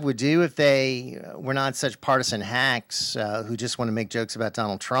Night Live would do if they were not such partisan hacks who just want to make jokes about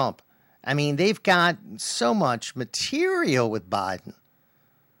Donald Trump. I mean, they've got so much material with Biden,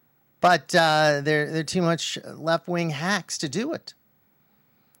 but they're too much left-wing hacks to do it.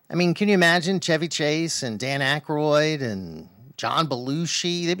 I mean, can you imagine Chevy Chase and Dan Aykroyd and John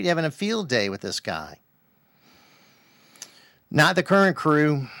Belushi? They'd be having a field day with this guy. Not the current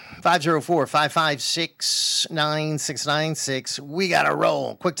crew. 504-556-9696. We got to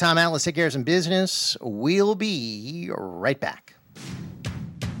roll. Quick time out. Let's take care of some business. We'll be right back.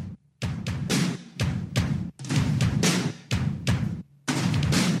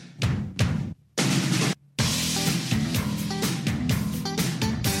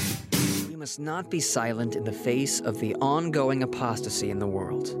 We must not be silent in the face of the ongoing apostasy in the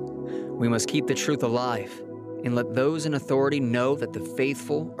world. We must keep the truth alive and let those in authority know that the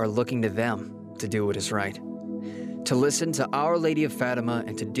faithful are looking to them to do what is right, to listen to Our Lady of Fatima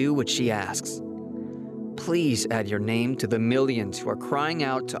and to do what she asks. Please add your name to the millions who are crying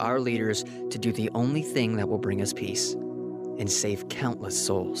out to our leaders to do the only thing that will bring us peace and save countless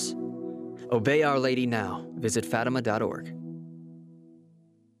souls. Obey Our Lady now. Visit Fatima.org.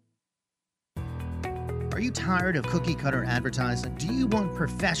 Are you tired of cookie-cutter advertising? Do you want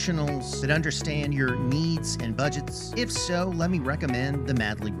professionals that understand your needs and budgets? If so, let me recommend the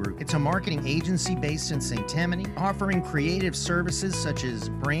Madley Group. It's a marketing agency based in St. Tammany, offering creative services such as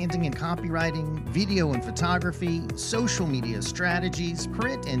branding and copywriting, video and photography, social media strategies,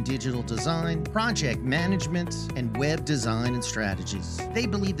 print and digital design, project management, and web design and strategies. They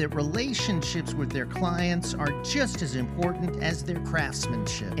believe that relationships with their clients are just as important as their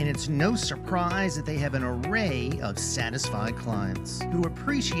craftsmanship, and it's no surprise that they have an array of satisfied clients who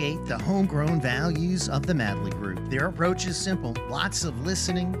appreciate the homegrown values of the Madley Group. Their approach is simple. Lots of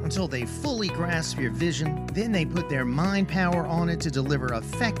listening until they fully grasp your vision. Then they put their mind power on it to deliver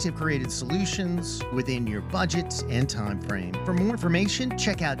effective creative solutions within your budget and time frame. For more information,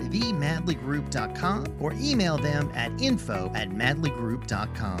 check out themadleygroup.com or email them at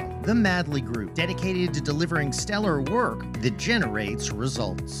info@madleygroup.com. The Madley Group, dedicated to delivering stellar work that generates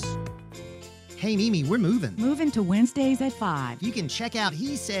results. Hey, Mimi, we're moving. Moving to Wednesdays at 5. You can check out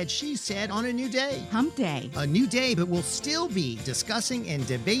He Said, She Said on a new day. Hump Day. A new day, but we'll still be discussing and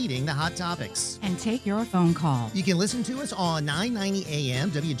debating the hot topics. And take your phone call. You can listen to us on 990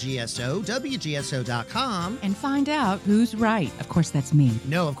 AM, WGSO, WGSO.com. And find out who's right. Of course, that's me.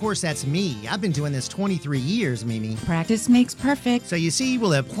 No, of course, that's me. I've been doing this 23 years, Mimi. Practice makes perfect. So you see,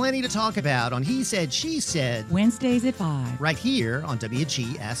 we'll have plenty to talk about on He Said, She Said. Wednesdays at 5. Right here on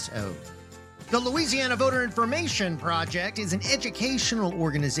WGSO. The Louisiana Voter Information Project is an educational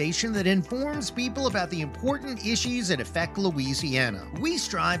organization that informs people about the important issues that affect Louisiana. We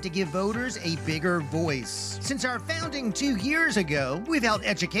strive to give voters a bigger voice. Since our founding 2 years ago, we've held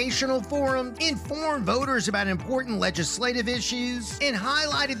educational forums, informed voters about important legislative issues, and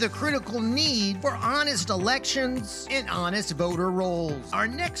highlighted the critical need for honest elections and honest voter rolls. Our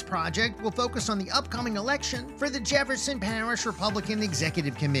next project will focus on the upcoming election for the Jefferson Parish Republican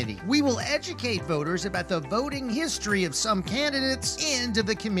Executive Committee. We will educate voters about the voting history of some candidates and of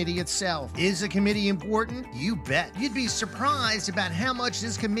the committee itself. Is the committee important? You bet. You'd be surprised about how much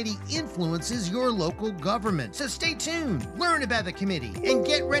this committee influences your local government. So stay tuned, learn about the committee, and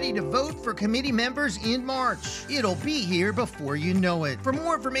get ready to vote for committee members in March. It'll be here before you know it. For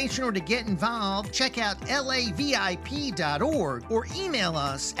more information or to get involved, check out lavip.org or email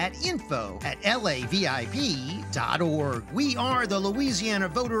us at info@lavip.org. We are the Louisiana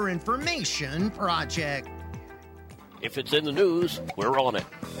Voter Information Project. If it's in the news, we're on it.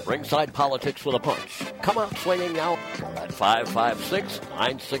 Ringside Politics with a Punch. Come out swinging now at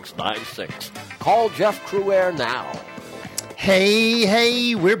 556-9696. Call Jeff Cruaire now.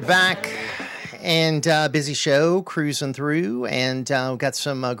 Hey, we're back. And busy show, cruising through. And we've got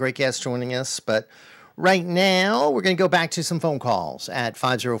some great guests joining us. But right now, we're going to go back to some phone calls at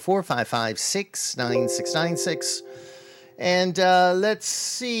 504-556-9696. And let's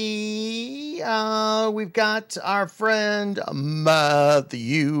see, we've got our friend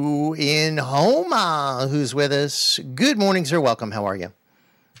Matthew in Houma who's with us. Good morning, sir. Welcome. How are you?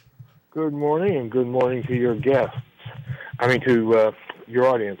 Good morning, and good morning to your guests. To your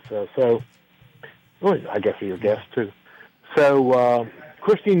audience. I guess to your guests, too. So,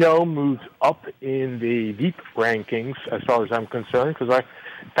 Kristi Noem moves up in the Veep rankings, as far as I'm concerned, because I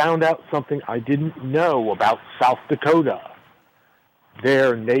found out something I didn't know about South Dakota.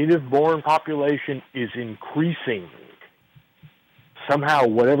 Their native-born population is increasing. Somehow,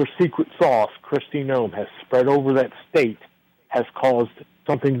 whatever secret sauce Kristi Noem has spread over that state has caused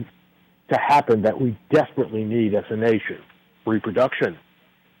something to happen that we desperately need as a nation. Reproduction.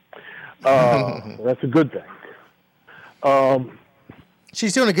 That's a good thing.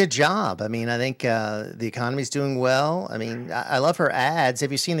 She's doing a good job. I think the economy's doing well. I love her ads.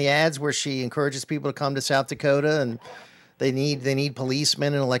 Have you seen the ads where she encourages people to come to South Dakota and they need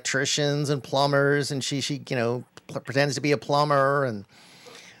policemen and electricians and plumbers, and she pretends to be a plumber and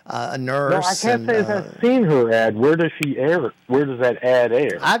a nurse. No, I can't say I've seen her ad. Where does she air? Where does that ad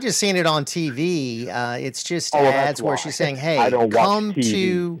air? I've just seen it on TV. It's just ads where she's saying, "Hey, come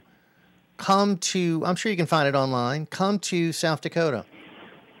to." I'm sure you can find it online. Come to South Dakota.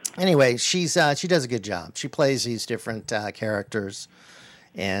 Anyway, she does a good job. She plays these different characters,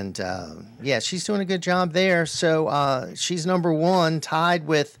 and she's doing a good job there. So she's number one, tied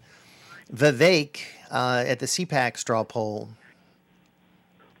with Vivek at the CPAC straw poll.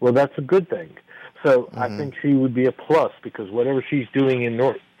 Well, that's a good thing. So I think she would be a plus, because whatever she's doing in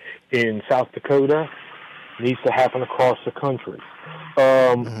South Dakota needs to happen across the country.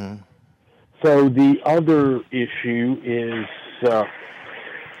 So the other issue is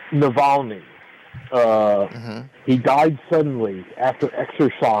Navalny. He died suddenly after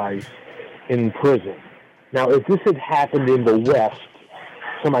exercise in prison. Now, if this had happened in the West,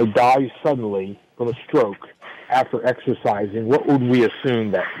 somebody dies suddenly from a stroke after exercising, what would we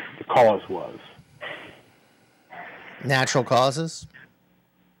assume that the cause was? Natural causes?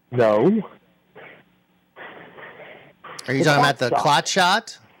 No. Are you talking about the clot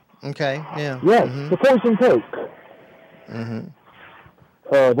shot? Okay, yeah. Yes, the poison coke.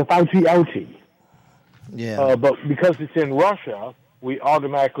 The Fauci outie. Yeah. But because it's in Russia, we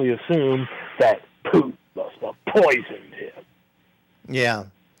automatically assume that Putin must have poisoned him. Yeah.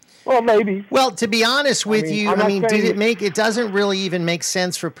 Well, maybe. Well, to be honest with you, I'm not saying it doesn't really even make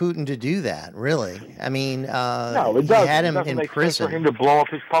sense for Putin to do that, really. I mean, no, it he doesn't. had It him doesn't in make prison. sense for him to blow up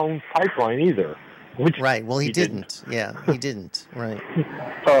his phone pipeline either. Right. Well, he didn't. Yeah, he didn't. Right.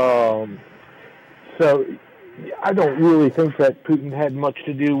 So I don't really think that Putin had much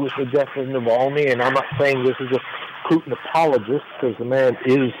to do with the death of Navalny, and I'm not saying this is a Putin apologist, because the man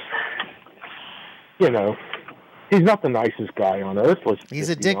is, he's not the nicest guy on earth. He's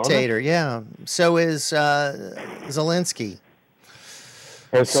a dictator, yeah. So is Zelensky.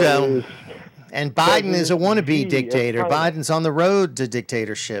 And Biden is a wannabe dictator. Biden's on the road to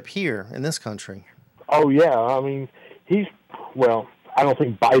dictatorship here in this country. Oh, yeah. I mean, I don't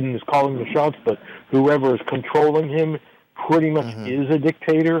think Biden is calling the shots, but whoever is controlling him pretty much is a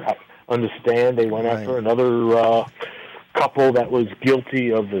dictator. I understand they went after another couple that was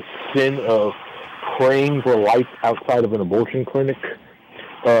guilty of the sin of praying for life outside of an abortion clinic.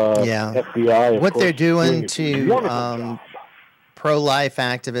 FBI. What they're doing to pro-life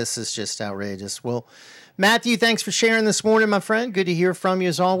activists is just outrageous. Well, Matthew, thanks for sharing this morning, my friend. Good to hear from you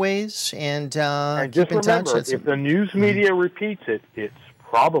as always. And just keep in touch. remember, if the news media repeats it, it's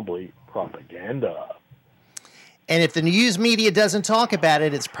probably propaganda. And if the news media doesn't talk about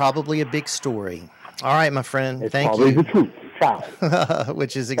it, it's probably a big story. All right, my friend. It's Thank probably you. the truth. Ciao.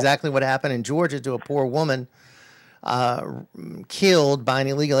 Which is exactly what happened in Georgia to a poor woman killed by an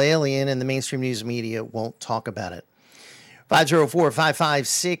illegal alien, and the mainstream news media won't talk about it.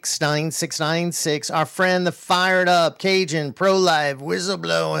 504-556-9696. Our friend, the fired up Cajun, pro-life,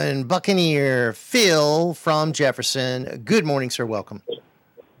 whistleblowing Buccaneer, Phil from Jefferson. Good morning, sir. Welcome.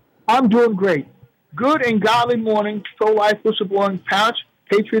 I'm doing great. Good and godly morning, pro-life, whistleblowing parents,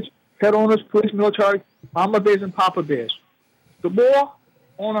 patriots, pet owners, police, military, mama bears, and papa bears. The war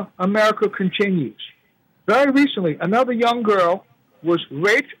on America continues. Very recently, another young girl was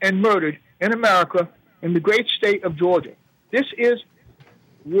raped and murdered in America in the great state of Georgia. This is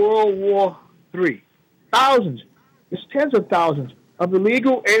World War III. Thousands, it's tens of thousands of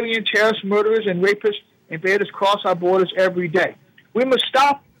illegal alien terrorists, murderers, and rapists invaders cross our borders every day. We must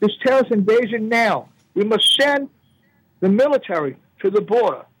stop this terrorist invasion now. We must send the military to the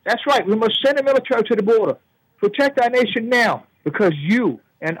border. That's right, we must send the military to the border. Protect our nation now, because you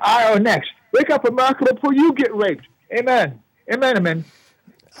and I are next. Wake up, America, before you get raped. Amen. Amen, amen.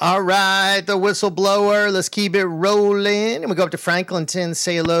 All right, the whistleblower. Let's keep it rolling. And we go up to Franklinton,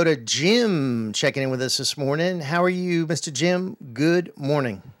 say hello to Jim, checking in with us this morning. How are you, Mr. Jim? Good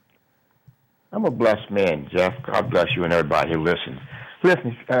morning. I'm a blessed man, Jeff. God bless you and everybody who listens.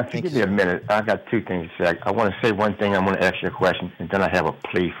 Listen, if you give me a minute, I got two things to say. I want to say one thing, I want to ask you a question, and then I have a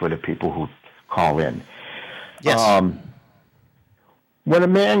plea for the people who call in. Yes. When a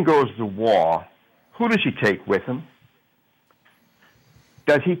man goes to war, who does he take with him?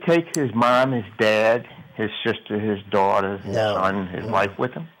 Does he take his mom, his dad, his sister, his daughter, his son, his wife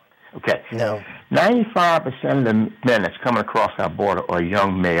with him? Okay. No. 95% of the men that's coming across our border are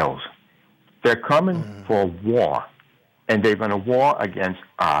young males. They're coming for war, and they're going to war against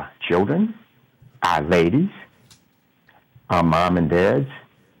our children, our ladies, our mom and dads,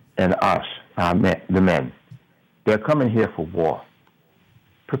 and us, the men. They're coming here for war.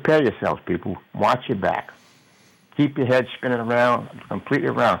 Prepare yourselves, people. Watch your back. Keep your head spinning around, completely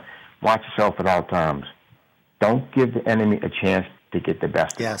around. Watch yourself at all times. Don't give the enemy a chance to get the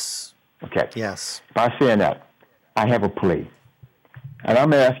best of Yes. you. Okay. Yes. By saying that, I have a plea. And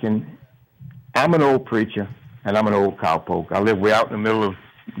I'm asking, I'm an old preacher, and I'm an old cowpoke. I live way out in the middle of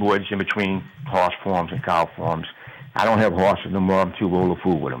woods in between horse farms and cow farms. I don't have horses no more. I'm too old to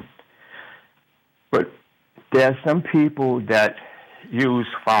fool with them. But there's some people that use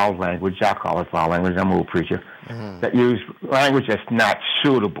foul language. I call it foul language. I'm an old preacher. That use language that's not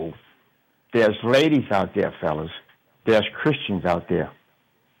suitable. There's ladies out there, fellas. There's Christians out there.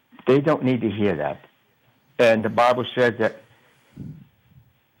 They don't need to hear that. And the Bible says that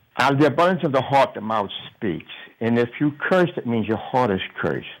out of the abundance of the heart, the mouth speaks. And if you curse, it means your heart is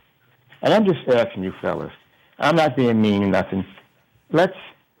cursed. And I'm just asking you, fellas. I'm not being mean or nothing. Let's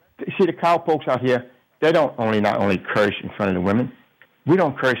see the cowpokes out here. They don't not only curse in front of the women. We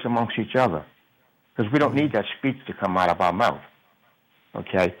don't curse amongst each other because we don't need that speech to come out of our mouth.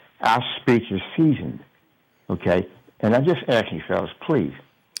 Okay, our speech is seasoned. Okay, and I'm just asking you, fellas, please.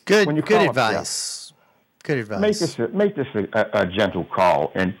 Good advice. Good advice. Make this a gentle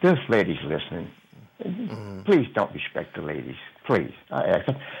call, and this lady's listening. Please don't respect the ladies. Please, I ask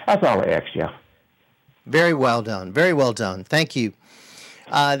them. That's all I ask, Jeff. Very well done. Very well done. Thank you.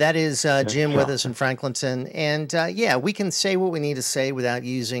 That is Jim with us in Franklinton. And, we can say what we need to say without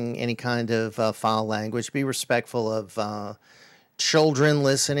using any kind of foul language. Be respectful of children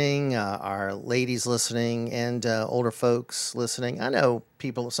listening, our ladies listening, and older folks listening. I know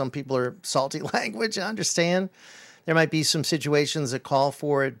some people are salty language. I understand. There might be some situations that call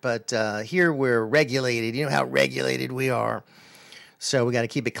for it, but here we're regulated. You know how regulated we are. So we got to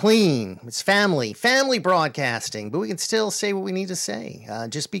keep it clean. It's family broadcasting, but we can still say what we need to say.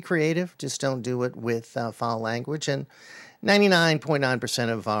 Just be creative. Just don't do it with foul language. And 99.9%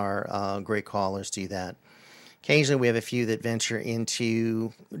 of our great callers do that. Occasionally we have a few that venture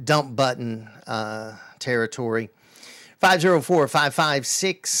into dump button territory.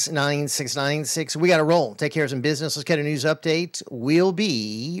 504-556-9696. We got to roll. Take care of some business. Let's get a news update. We'll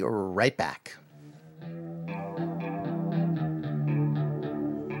be right back.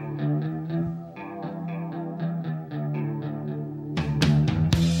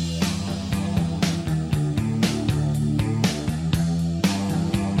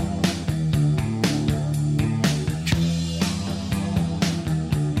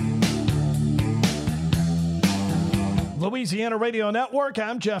 Louisiana Radio Network,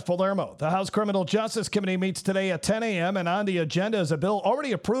 I'm Jeff Palermo. The House Criminal Justice Committee meets today at 10 a.m. and on the agenda is a bill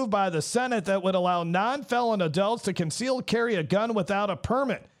already approved by the Senate that would allow non-felon adults to concealed carry a gun without a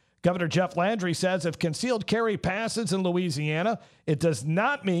permit. Governor Jeff Landry says if concealed carry passes in Louisiana, it does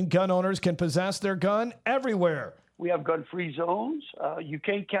not mean gun owners can possess their gun everywhere. We have gun-free zones. You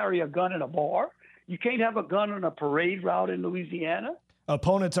can't carry a gun in a bar. You can't have a gun on a parade route in Louisiana.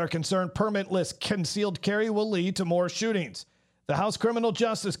 Opponents are concerned permitless concealed carry will lead to more shootings. The House Criminal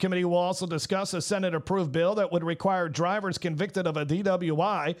Justice Committee will also discuss a Senate-approved bill that would require drivers convicted of a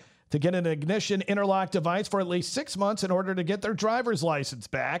DWI to get an ignition interlock device for at least 6 months in order to get their driver's license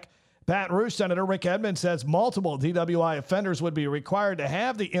back. Baton Rouge Senator Rick Edmonds says multiple DWI offenders would be required to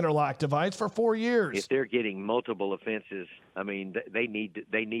have the interlock device for 4 years. If they're getting multiple offenses, I mean, they need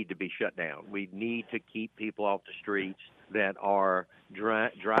to be shut down. We need to keep people off the streets that are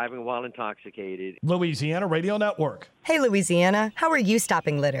driving while intoxicated. Louisiana Radio Network. Hey, Louisiana, how are you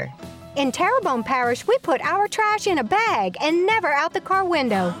stopping litter? In Terrebonne Parish, we put our trash in a bag and never out the car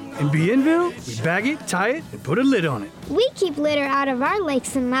window. In Bienville, we bag it, tie it, and put a lid on it. We keep litter out of our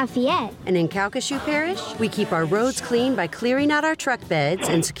lakes in Lafayette. And in Calcasieu Parish, we keep our roads clean by clearing out our truck beds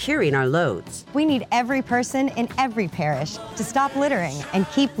and securing our loads. We need every person in every parish to stop littering and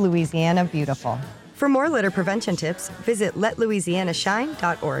keep Louisiana beautiful. For more litter prevention tips, visit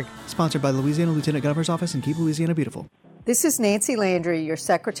letlouisianashine.org. Sponsored by the Louisiana Lieutenant Governor's Office and Keep Louisiana Beautiful. This is Nancy Landry, your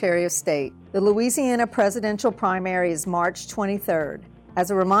Secretary of State. The Louisiana presidential primary is March 23rd.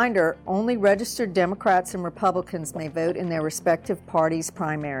 As a reminder, only registered Democrats and Republicans may vote in their respective party's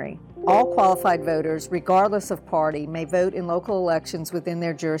primary. All qualified voters, regardless of party, may vote in local elections within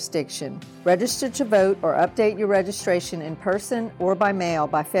their jurisdiction. Register to vote or update your registration in person or by mail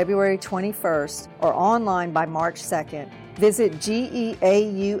by February 21st or online by March 2nd. Visit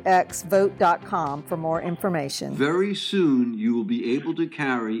geauxvote.com for more information. Very soon you will be able to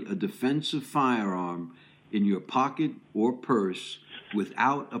carry a defensive firearm in your pocket or purse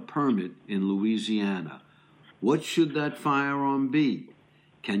without a permit in Louisiana. What should that firearm be?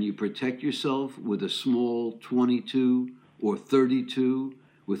 Can you protect yourself with a small .22 or .32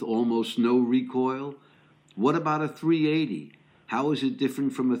 with almost no recoil? What about a .380? How is it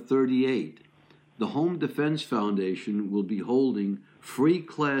different from a .38? The Home Defense Foundation will be holding free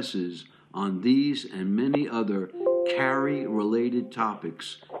classes on these and many other carry-related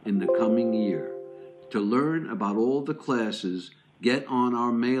topics in the coming year. To learn about all the classes, get on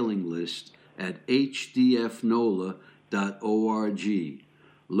our mailing list at hdfnola.org.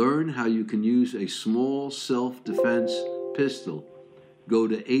 Learn how you can use a small self-defense pistol. Go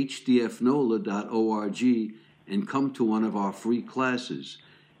to hdfnola.org and come to one of our free classes.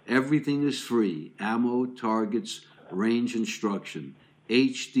 Everything is free: ammo, targets, range instruction.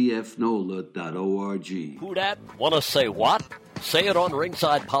 hdfnola.org. Who dat? Want to say what? Say it on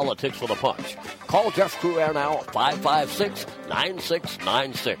Ringside Politics with a Punch. Call Jeff Crouere now at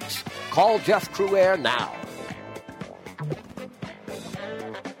 556-9696. Call Jeff Crouere now.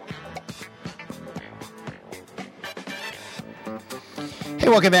 Hey,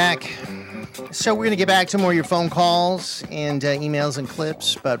 welcome back. So we're going to get back to more of your phone calls and emails and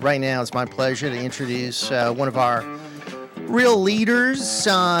clips, but right now it's my pleasure to introduce one of our real leaders.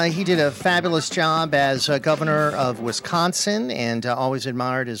 He did a fabulous job as governor of Wisconsin and always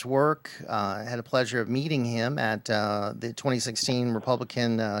admired his work. Had a pleasure of meeting him at the 2016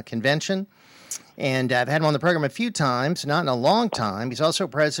 Republican convention. And I've had him on the program a few times, not in a long time. He's also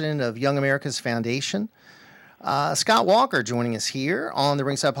president of Young America's Foundation. Scott Walker joining us here on the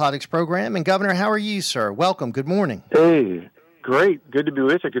Ringside Politics program. And Governor, how are you, sir? Welcome. Good morning. Hey, great. Good to be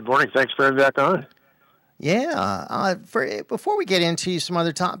with you. Good morning. Thanks for having me back on. Yeah. Before we get into some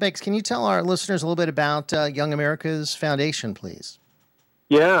other topics, can you tell our listeners a little bit about Young America's Foundation, please?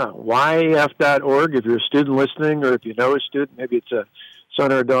 Yeah, YF.org. If you're a student listening, or if you know a student, maybe it's a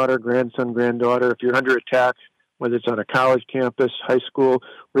son or a daughter, grandson, granddaughter. If you're under attack, whether it's on a college campus, high school,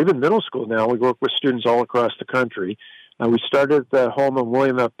 or even middle school now, we work with students all across the country. We started at the home of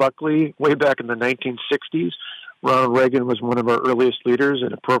William F. Buckley way back in the 1960s. Ronald Reagan was one of our earliest leaders,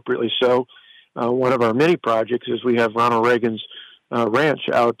 and appropriately so. One of our many projects is we have Ronald Reagan's ranch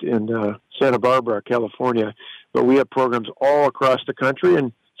out in Santa Barbara, California. But we have programs all across the country,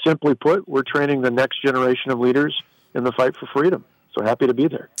 and simply put, we're training the next generation of leaders in the fight for freedom. So happy to be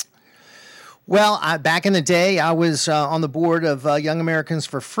there. Well, back in the day, I was on the board of Young Americans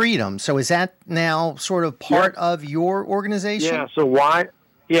for Freedom. So is that now sort of part of your organization? Yeah, so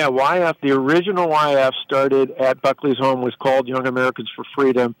YF, the original YF started at Buckley's home, was called Young Americans for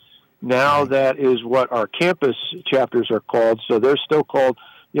Freedom. Now that is what our campus chapters are called. So they're still called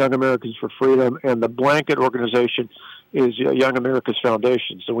Young Americans for Freedom, and the blanket organization is Young America's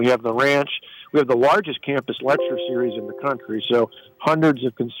Foundation. So we have the ranch. We have the largest campus lecture series in the country, so hundreds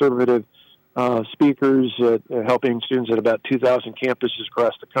of conservative speakers helping students at about 2,000 campuses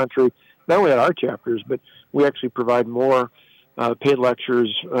across the country. Not only at our chapters, but we actually provide more paid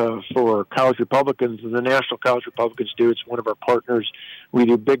lectures for college Republicans than the National College Republicans do. It's one of our partners. We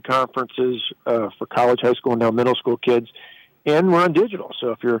do big conferences for college, high school, and now middle school kids. And we're on digital.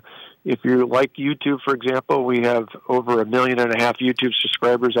 So if you like YouTube, for example, we have over 1.5 million YouTube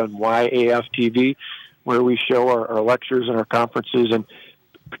subscribers on YAF TV, where we show our lectures and our conferences. And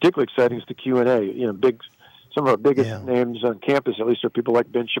particularly exciting is the Q&A. Some of our biggest names on campus, at least, are people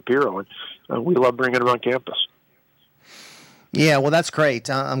like Ben Shapiro, and we love bringing them on campus. Yeah, well, that's great.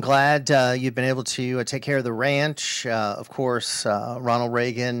 I'm glad you've been able to take care of the ranch. Of course, Ronald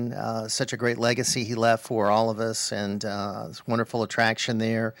Reagan, such a great legacy he left for all of us, and it's a wonderful attraction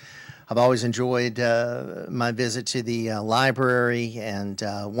there. I've always enjoyed my visit to the library, and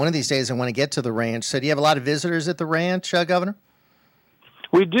one of these days I want to get to the ranch. So do you have a lot of visitors at the ranch, Governor?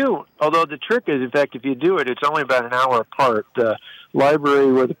 We do, although the trick is, in fact, if you do it, it's only about an hour apart. The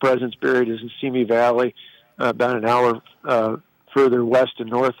library where the president's buried is in Simi Valley. About an hour further west and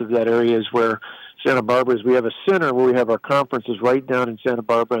north of that area is where Santa Barbara is. We have a center where we have our conferences right down in Santa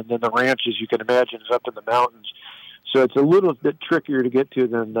Barbara, and then the ranch, as you can imagine, is up in the mountains. So it's a little bit trickier to get to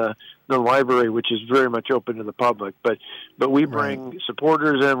than the library, which is very much open to the public. But we bring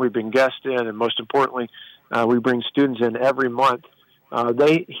supporters in, we bring guests in, and most importantly, we bring students in every month.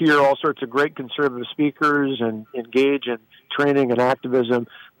 They hear all sorts of great conservative speakers and engage in training and activism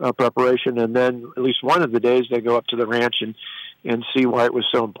preparation, and then at least one of the days they go up to the ranch and see why it was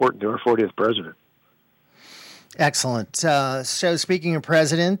so important to our 40th president. Excellent. So speaking of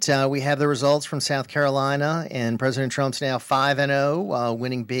president, we have the results from South Carolina, and President Trump's now 5-0,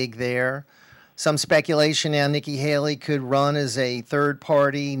 winning big there. Some speculation now Nikki Haley could run as a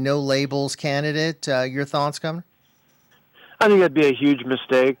third-party, no-labels candidate. Your thoughts, Governor? I think that'd be a huge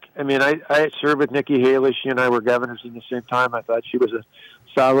mistake. I mean, I served with Nikki Haley. She and I were governors at the same time. I thought she was a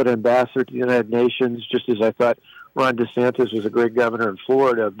solid ambassador to the United Nations, just as I thought Ron DeSantis was a great governor in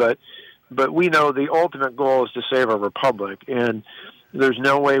Florida. But we know the ultimate goal is to save our republic, and there's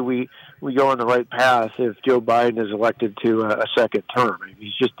no way we go on the right path if Joe Biden is elected to a second term. I mean,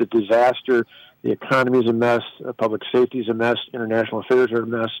 he's just a disaster. The economy is a mess. Public safety is a mess. International affairs are a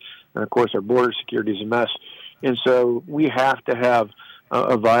mess. And, of course, our border security is a mess. And so we have to have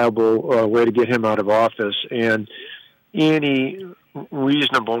a viable way to get him out of office. And any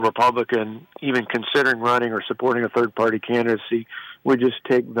reasonable Republican, even considering running or supporting a third-party candidacy, would just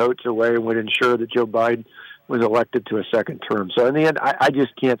take votes away and would ensure that Joe Biden was elected to a second term. So in the end, I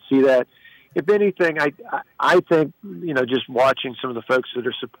just can't see that. If anything, I think, just watching some of the folks that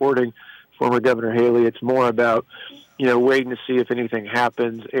are supporting former Governor Haley, it's more about, waiting to see if anything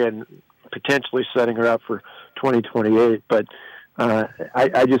happens and potentially setting her up for 2028. But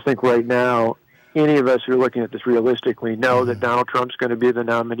I just think right now, any of us who are looking at this realistically know that Donald Trump's going to be the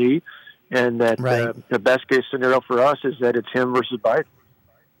nominee, and that the best case scenario for us is that it's him versus Biden.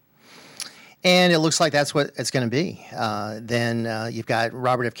 And it looks like that's what it's going to be. Then you've got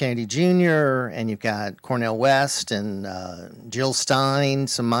Robert F. Kennedy Jr., and you've got Cornel West and Jill Stein,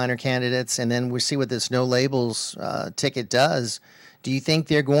 some minor candidates, and then we see what this no labels ticket does. Do you think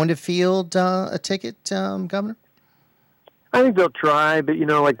they're going to field a ticket, Governor? I think they'll try, but,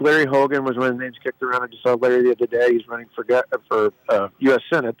 like Larry Hogan was one of the names kicked around. I just saw Larry the other day. He's running for U.S.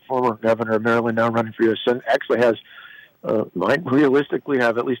 Senate, former governor of Maryland, now running for U.S. Senate. Actually might realistically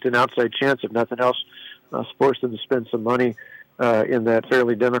have at least an outside chance, if nothing else, force them to spend some money in that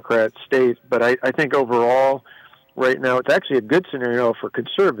fairly Democrat state. But I think overall, right now, it's actually a good scenario for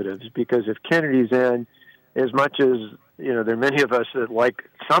conservatives, because if Kennedy's in, as much as there are many of us that like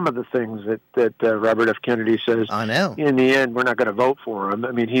some of the things that Robert F. Kennedy says, I know. In the end, we're not going to vote for him.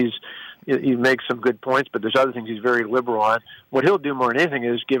 I mean, he makes some good points, but there's other things he's very liberal on. What he'll do more than anything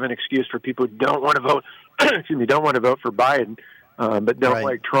is give an excuse for people who don't want to vote. Don't want to vote for Biden, but don't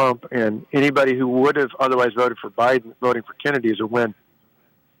like Trump. And anybody who would have otherwise voted for Biden, voting for Kennedy is a win.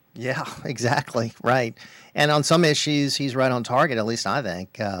 Yeah, exactly. Right. And on some issues, he's right on target, at least I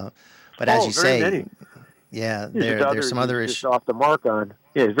think. But as you say, many. Yeah, there's some other issues. Off the mark on.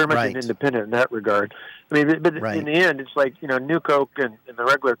 Yeah, he's very much an independent in that regard. I mean, but in the end, it's like, New Coke and the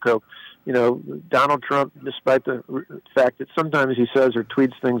regular Coke. Donald Trump, despite the fact that sometimes he says or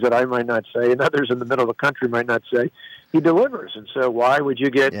tweets things that I might not say and others in the middle of the country might not say, he delivers. And so why would you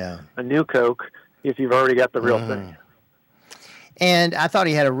get a New Coke if you've already got the real thing? And I thought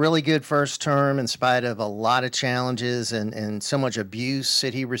he had a really good first term in spite of a lot of challenges and so much abuse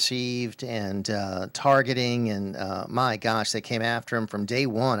that he received and targeting. And my gosh, they came after him from day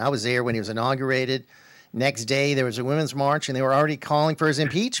one. I was there when he was inaugurated. Next day, there was a women's march, and they were already calling for his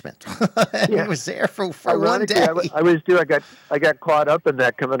impeachment. He was there for one day. I was too. I got caught up in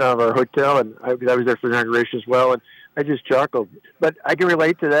that coming out of our hotel, and I was there for the inauguration as well, and I just chuckled. But I can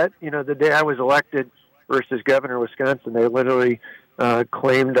relate to that. The day I was elected, first as governor of Wisconsin, they literally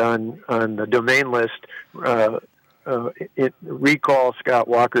claimed on the domain list recall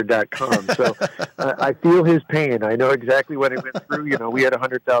ScottWalker.com. So I feel his pain. I know exactly what he went through. We had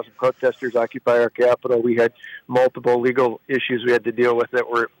 100,000 protesters occupy our Capitol. We had multiple legal issues we had to deal with that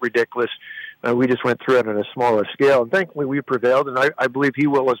were ridiculous. We just went through it on a smaller scale. And thankfully we prevailed, and I believe he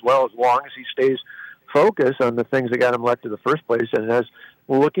will as well, as long as he stays focused on the things that got him elected in the first place. And as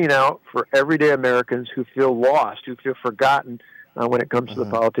looking out for everyday Americans who feel lost, who feel forgotten when it comes to the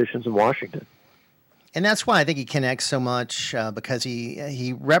politicians in Washington. And that's why I think he connects so much, because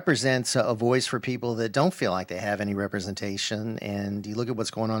he represents a voice for people that don't feel like they have any representation. And you look at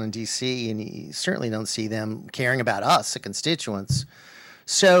what's going on in D.C., and you certainly don't see them caring about us, the constituents.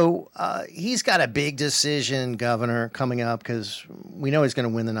 So he's got a big decision, Governor, coming up, because we know he's going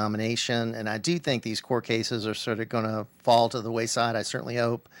to win the nomination. And I do think these court cases are sort of going to fall to the wayside. I certainly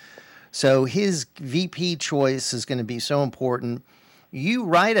hope. So his VP choice is going to be so important. You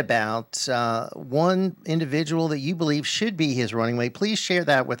write about one individual that you believe should be his running mate. Please share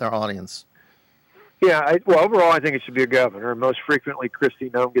that with our audience. Yeah, overall, I think it should be a governor. Most frequently,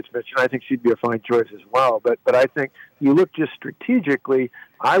 Kristi Noem gets mentioned. I think she'd be a fine choice as well. But I think you look just strategically,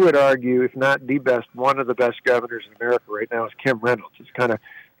 I would argue, if not the best, one of the best governors in America right now is Kim Reynolds. It's kind of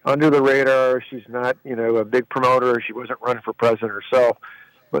under the radar. She's not, a big promoter. She wasn't running for president herself.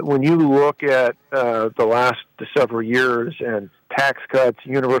 But when you look at the last several years and tax cuts,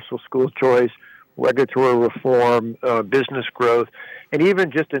 universal school choice, regulatory reform, business growth, and even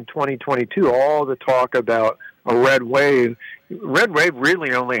just in 2022, all the talk about a red wave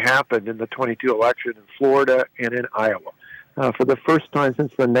really only happened in the 22 election in Florida and in Iowa. For the first time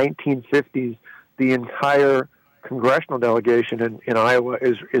since the 1950s, the entire congressional delegation in Iowa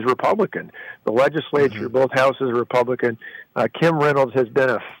is Republican. The legislature, both houses are Republican. Kim Reynolds has been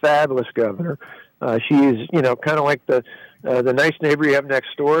a fabulous governor. She's, kind of like the nice neighbor you have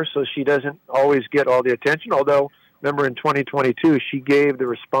next door, so she doesn't always get all the attention. Although, remember in 2022, she gave the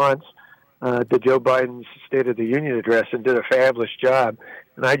response to Joe Biden's State of the Union address and did a fabulous job.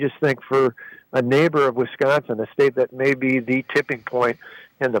 And I just think for a neighbor of Wisconsin, a state that may be the tipping point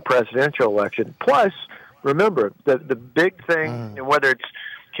in the presidential election. Plus, remember, the big thing, and whether it's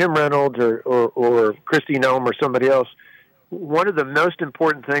Kim Reynolds or Kristi Noem or somebody else, one of the most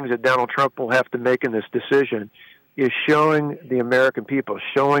important things that Donald Trump will have to make in this decision is showing the American people,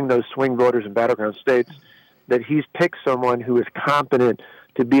 showing those swing voters in battleground states that he's picked someone who is competent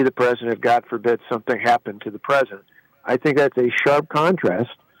to be the president if, God forbid, something happened to the president. I think that's a sharp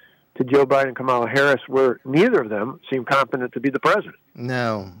contrast to Joe Biden and Kamala Harris, where neither of them seem competent to be the president.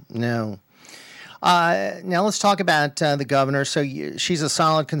 No. Now let's talk about the governor. So she's a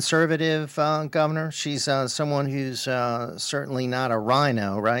solid conservative governor. She's someone who's certainly not a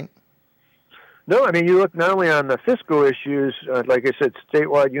rhino, right? No, I mean, you look not only on the fiscal issues, like I said,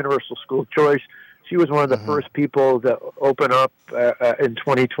 statewide universal school choice. She was one of the first people to open up in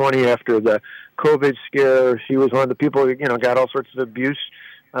 2020 after the COVID scare. She was one of the people who, got all sorts of abuse,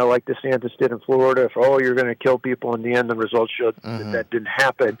 like DeSantis did in Florida. If, you're going to kill people, in the end, the results showed that didn't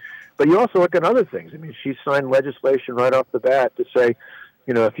happen. But you also look at other things. I mean, she signed legislation right off the bat to say,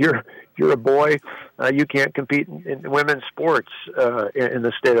 if you're a boy, you can't compete in women's sports in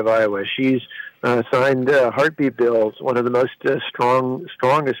the state of Iowa. She's signed heartbeat bills, one of the most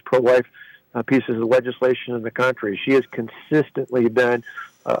strongest pro-life pieces of legislation in the country. She has consistently been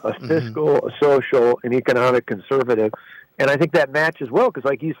a fiscal, a social, and economic conservative. And I think that matches well because,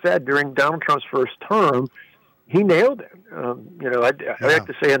 like you said, during Donald Trump's first term, he nailed it. I like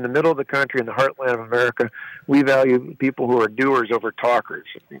to say in the middle of the country, in the heartland of America, we value people who are doers over talkers.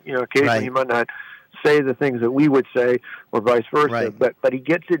 Occasionally he might not say the things that we would say or vice versa, but he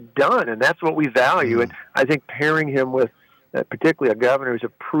gets it done, and that's what we value. And I think pairing him with particularly a governor who's a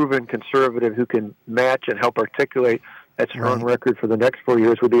proven conservative who can match and help articulate that strong record for the next 4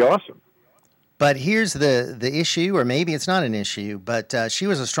 years would be awesome. But here's the issue, or maybe it's not an issue, but she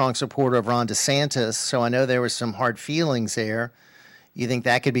was a strong supporter of Ron DeSantis, so I know there were some hard feelings there. You think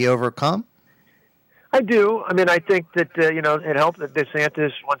that could be overcome? I do. I mean, I think that, it helped that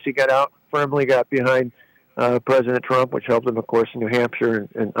DeSantis, once he got out, firmly got behind President Trump, which helped him, of course, in New Hampshire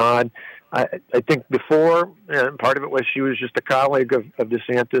and on. I think before, part of it was she was just a colleague of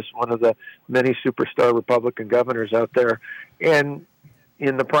DeSantis, one of the many superstar Republican governors out there. And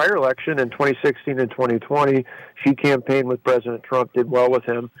in the prior election, in 2016 and 2020, she campaigned with President Trump, did well with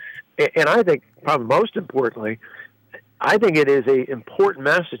him. And I think, probably most importantly, I think it is an important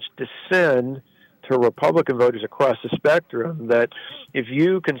message to send to Republican voters across the spectrum that if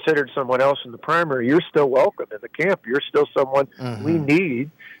you considered someone else in the primary, you're still welcome in the camp. You're still someone we need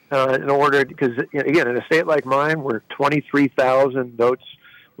in order, because, again, in a state like mine where 23,000 votes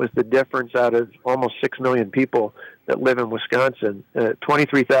was the difference out of almost 6 million people that live in Wisconsin,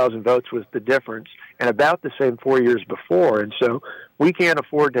 23,000 votes was the difference, and about the same 4 years before. And so we can't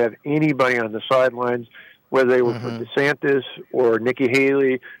afford to have anybody on the sidelines, whether they were for DeSantis or Nikki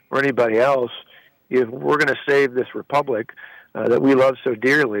Haley or anybody else. If we're going to save this republic that we love so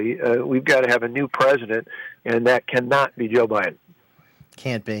dearly, we've got to have a new president, and that cannot be Joe Biden.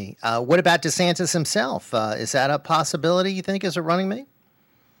 Can't be. What about DeSantis himself? Is that a possibility, you think, as a running mate?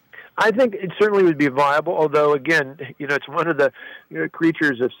 I think it certainly would be viable, although, again, it's one of the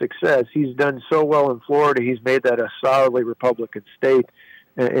creatures of success. He's done so well in Florida. He's made that a solidly Republican state.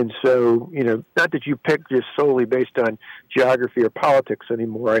 And so, not that you pick just solely based on geography or politics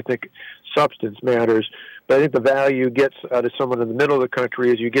anymore. I think substance matters. But I think the value gets out of someone in the middle of the country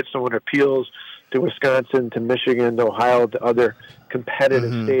is you get someone who appeals to Wisconsin, to Michigan, to Ohio, to other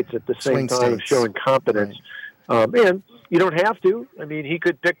competitive states at the same time of showing competence. And you don't have to. I mean, he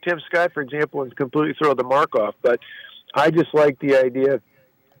could pick Tim Scott, for example, and completely throw the mark off. But I just like the idea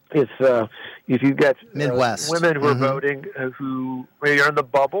if you've got Midwest women who are voting who maybe are in the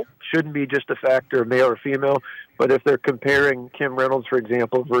bubble, shouldn't be just a factor of male or female, but if they're comparing Kim Reynolds, for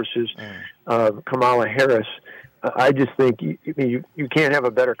example, versus Kamala Harris, I just think you can't have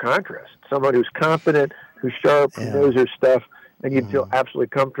a better contrast. Someone who's competent, who's sharp, who knows her stuff, and you'd feel absolutely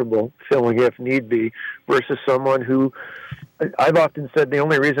comfortable filling if need be, versus someone who, I've often said the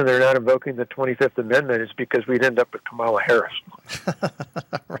only reason they're not invoking the 25th Amendment is because we'd end up with Kamala Harris.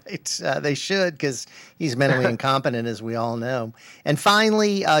 Right. They should, because he's mentally incompetent, as we all know. And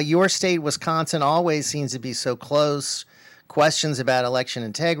finally, your state, Wisconsin, always seems to be so close. Questions about election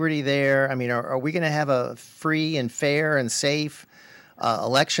integrity there. I mean, are we going to have a free and fair and safe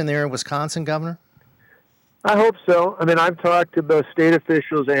election there in Wisconsin, Governor? I hope so. I mean, I've talked to both state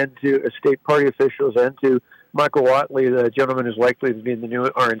officials and to state party officials and to Michael Watley, the gentleman who's likely to be in the new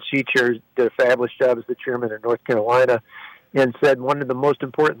RNC chair, did a fabulous job as the chairman in North Carolina, and said one of the most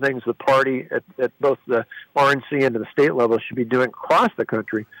important things the party at both the RNC and the state level should be doing across the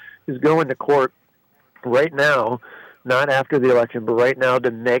country is going to court right now, not after the election, but right now, to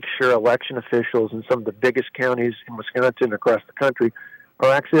make sure election officials in some of the biggest counties in Wisconsin across the country are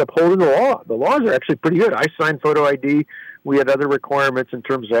actually upholding the law. The laws are actually pretty good. I signed photo ID. We had other requirements in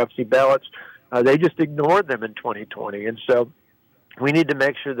terms of absentee ballots. They just ignored them in 2020. And so we need to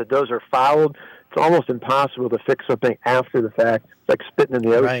make sure that those are followed. It's almost impossible to fix something after the fact. It's like spitting in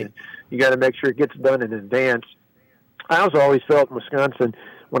the ocean. Right. You got to make sure it gets done in advance. I also always felt in Wisconsin,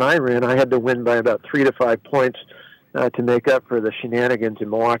 when I ran, I had to win by about 3 to 5 points to make up for the shenanigans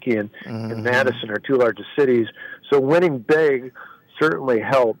in Milwaukee and Madison, our two largest cities. So winning big certainly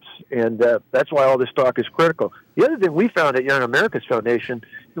helps, and that's why all this talk is critical. The other thing we found at Young America's Foundation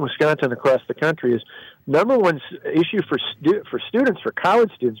in Wisconsin across the country is number one issue for students, for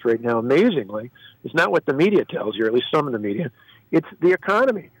college students right now, amazingly, is not what the media tells you, or at least some of the media. It's the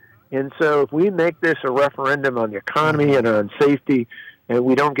economy. And so if we make this a referendum on the economy and on safety, and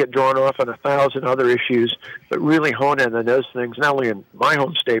we don't get drawn off on 1,000 other issues, but really hone in on those things, not only in my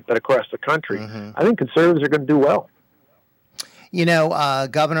home state, but across the country, I think conservatives are going to do well.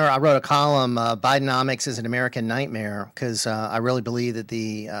 Governor, I wrote a column, Bidenomics is an American nightmare, because I really believe that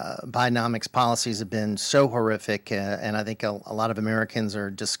the Bidenomics policies have been so horrific, and I think a lot of Americans are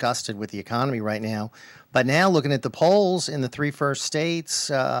disgusted with the economy right now. But now, looking at the polls in the three first states,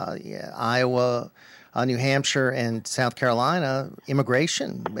 Iowa, New Hampshire, and South Carolina,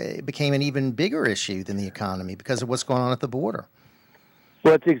 immigration became an even bigger issue than the economy because of what's going on at the border.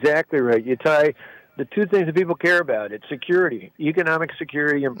 Well, that's exactly right. You tie the two things that people care about. It's security, economic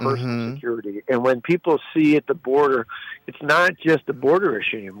security and personal security. And when people see at the border, it's not just a border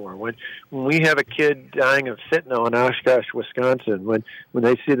issue anymore. When we have a kid dying of fentanyl in Oshkosh, Wisconsin, when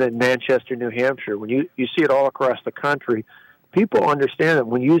they see that in Manchester, New Hampshire, when you see it all across the country, people understand that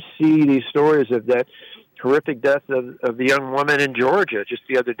when you see these stories of that horrific death of the young woman in Georgia just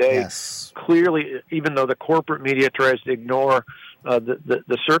the other day, clearly, even though the corporate media tries to ignore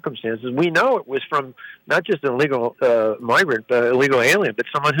the circumstances, we know it was from not just an illegal migrant, illegal alien, but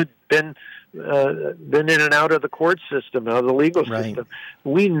someone who'd been in and out of the court system, out of the legal system.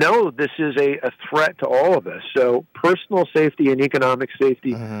 We know this is a threat to all of us. So personal safety and economic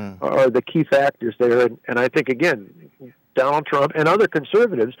safety are the key factors there. And I think, again, Donald Trump and other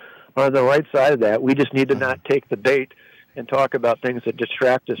conservatives are on the right side of that. We just need to not take the bait and talk about things that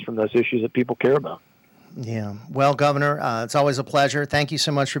distract us from those issues that people care about. Yeah. Well, Governor, it's always a pleasure. Thank you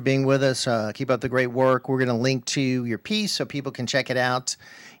so much for being with us. Keep up the great work. We're going to link to your piece so people can check it out,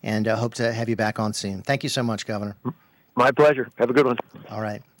 and hope to have you back on soon. Thank you so much, Governor. My pleasure. Have a good one. All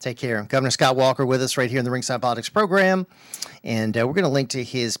right. Take care. Governor Scott Walker with us right here in the Ringside Politics program, and we're going to link to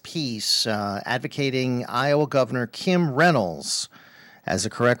his piece advocating Iowa Governor Kim Reynolds as a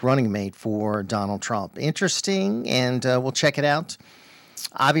correct running mate for Donald Trump. Interesting, and we'll check it out.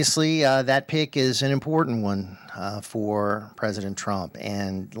 Obviously, that pick is an important one for President Trump.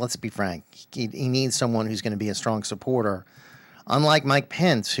 And let's be frank, he needs someone who's going to be a strong supporter, unlike Mike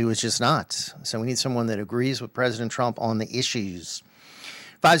Pence, who is just not. So we need someone that agrees with President Trump on the issues.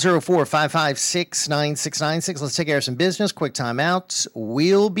 504-556-9696. Let's take care of some business. Quick time out.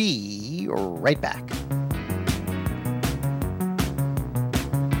 We'll be right back.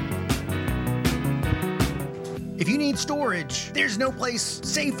 If you need storage, there's no place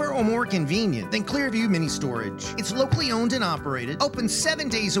safer or more convenient than Clearview Mini Storage. It's locally owned and operated, open 7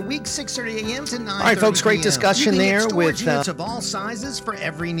 days a week, 6:30 a.m. to 9:30 p.m. All right, folks, great discussion there with units of all sizes for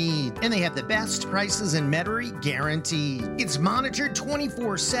every need, and they have the best prices in Metairie guaranteed. It's monitored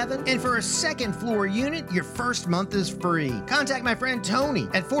 24/7, and for a second floor unit, your first month is free. Contact my friend Tony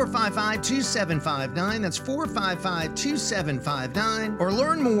at 455-2759. That's 455-2759, or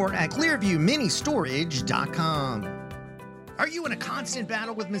learn more at ClearviewMiniStorage.com. Are you in a constant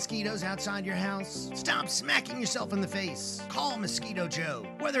battle with mosquitoes outside your house? Stop smacking yourself in the face. Call Mosquito Joe.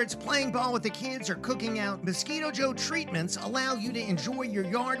 Whether it's playing ball with the kids or cooking out, Mosquito Joe treatments allow you to enjoy your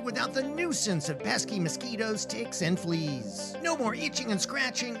yard without the nuisance of pesky mosquitoes, ticks, and fleas. No more itching and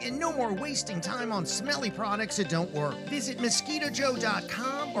scratching, and no more wasting time on smelly products that don't work. Visit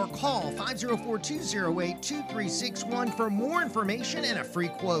MosquitoJoe.com or call 504-208-2361 for more information and a free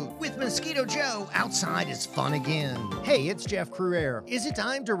quote. With Mosquito Joe, outside is fun again. Hey, it's Jeff Cruere. Is it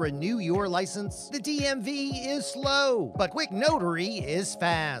time to renew your license? The DMV is slow, but Quick Notary is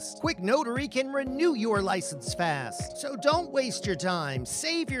fast. Quick Notary can renew your license fast. So don't waste your time.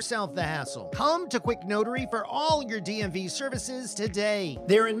 Save yourself the hassle. Come to Quick Notary for all your DMV services today.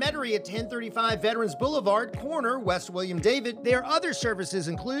 They're in Metairie at 1035 Veterans Boulevard, corner West William David. Their other services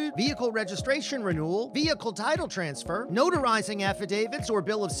include vehicle registration renewal, vehicle title transfer, notarizing affidavits or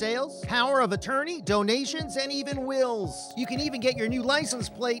bill of sales, power of attorney, donations, and even wills. You can even get your new license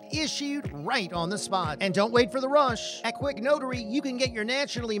plate issued right on the spot. And don't wait for the rush. At Quick Notary, you can get your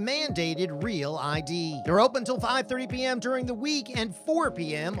nationally mandated real ID. They're open until 5:30 p.m. during the week and 4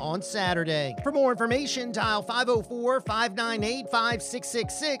 p.m. on Saturday. For more information, dial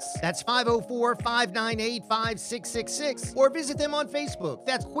 504-598-5666. That's 504-598-5666. Or visit them on Facebook.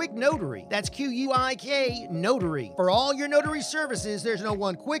 That's Quick Notary. That's Q-U-I-K Notary. For all your notary services, there's no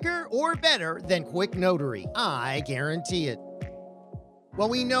one quicker or better than Quick Notary. I guarantee it. Well,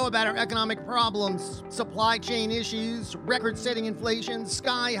 we know about our economic problems, supply chain issues, record-setting inflation,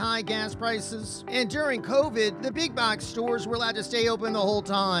 sky-high gas prices. And during COVID, the big box stores were allowed to stay open the whole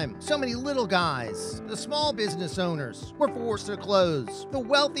time. So many little guys, the small business owners, were forced to close. The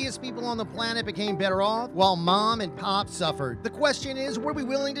wealthiest people on the planet became better off, while mom and pop suffered. The question is, what are we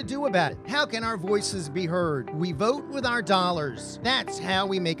willing to do about it? How can our voices be heard? We vote with our dollars. That's how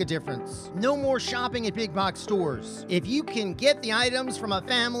we make a difference. No more shopping at big box stores. If you can get the items from a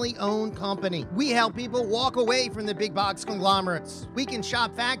family-owned company. We help people walk away from the big box conglomerates. We can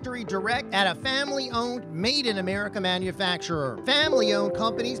shop factory direct at a family-owned, made-in-America manufacturer. Family-owned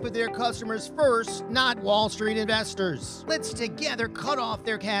companies put their customers first, not Wall Street investors. Let's together cut off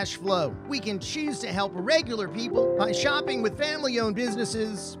their cash flow. We can choose to help regular people by shopping with family-owned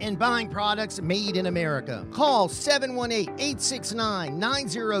businesses and buying products made in America. Call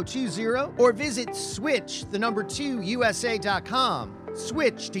 718-869-9020 or visit switch2usa.com.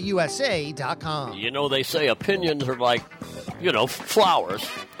 Switch to USA.com. You know, they say opinions are like, flowers.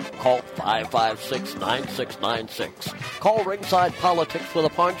 Call 556-9696. Call Ringside Politics with a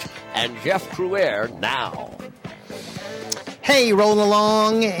Punch and Jeff Cruere now. Hey, rolling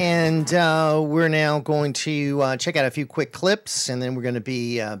along, and we're now going to check out a few quick clips, and then we're going to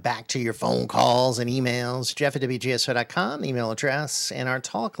be back to your phone calls and emails. Jeff at WGSO.com, email address, and our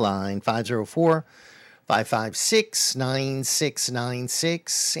talk line,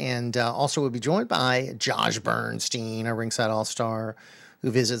 504-556-9696. And also we'll be joined by Josh Bernstein, our Ringside All-Star,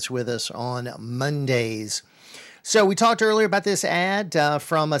 who visits with us on Mondays. So we talked earlier about this ad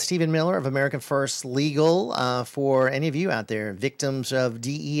from Stephen Miller of American First Legal for any of you out there, victims of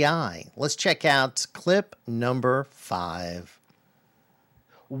DEI. Let's check out clip number 5.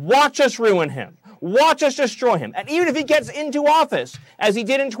 Watch us ruin him. Watch us destroy him. And even if he gets into office, as he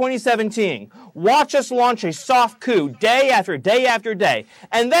did in 2017, watch us launch a soft coup day after day after day.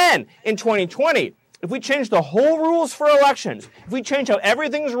 And then in 2020, if we change the whole rules for elections, if we change how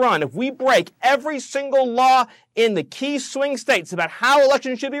everything's run, if we break every single law in the key swing states about how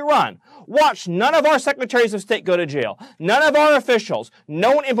elections should be run, watch none of our secretaries of state go to jail, none of our officials,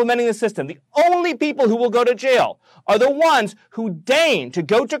 no one implementing the system. The only people who will go to jail are the ones who deign to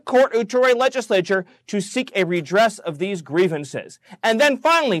go to court or to a legislature to seek a redress of these grievances. And then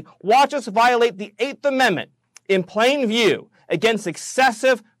finally, watch us violate the 8th Amendment in plain view against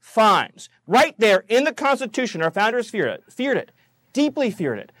excessive fines. Right there in the Constitution, our founders feared it, deeply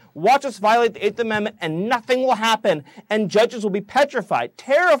feared it. Watch us violate the 8th Amendment and nothing will happen, and judges will be petrified,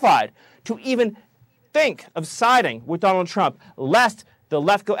 terrified to even think of siding with Donald Trump, lest the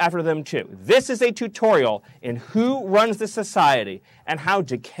left go after them too. This is a tutorial in who runs this society and how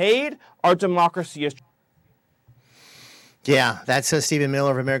decayed our democracy is. Yeah, that's Stephen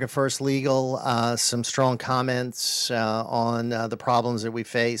Miller of American First Legal. Some strong comments on the problems that we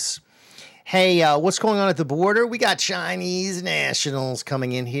face. Hey, what's going on at the border? We got Chinese nationals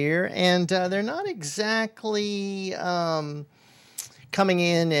coming in here, and they're not exactly coming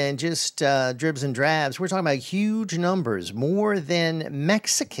in and just dribs and drabs. We're talking about huge numbers, more than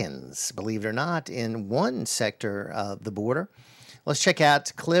Mexicans, believe it or not, in one sector of the border. Let's check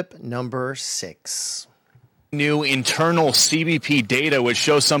out clip number 6. New internal CBP data which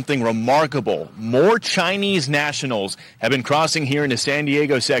shows something remarkable. More Chinese nationals have been crossing here in the San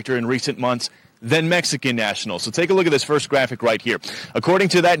Diego sector in recent months than Mexican nationals. So take a look at this first graphic right here. According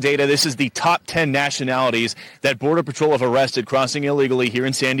to that data, this is the top 10 nationalities that Border Patrol have arrested crossing illegally here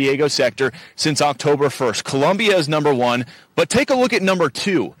in San Diego sector since October 1st. Colombia is number 1, but take a look at number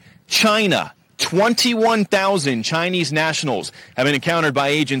 2, China. 21,000 Chinese nationals have been encountered by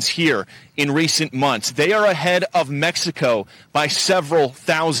agents here in recent months. They are ahead of Mexico by several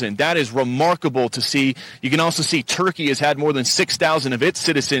thousand. That is remarkable to see. You can also see Turkey has had more than 6,000 of its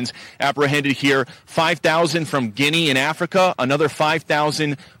citizens apprehended here, 5,000 from Guinea in Africa, another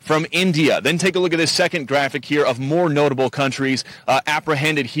 5,000 from India. Then take a look at this second graphic here of more notable countries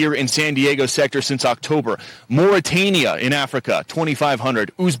apprehended here in San Diego sector since October. Mauritania in Africa,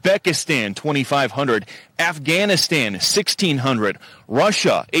 2,500. Uzbekistan, 2,500. Afghanistan, 1,600.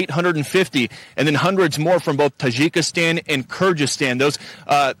 Russia, 850. And then hundreds more from both Tajikistan and Kyrgyzstan. Those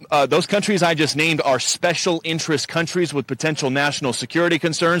countries I just named are special interest countries with potential national security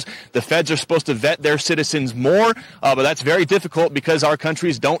concerns. The feds are supposed to vet their citizens more, but that's very difficult because our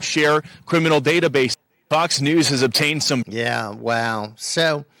countries don't share criminal databases. Fox News has obtained some... Yeah, wow.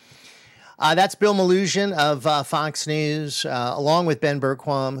 So... that's Bill Maloogian of Fox News, along with Ben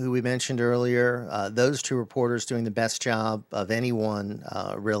Bergquam, who we mentioned earlier. Those two reporters doing the best job of anyone,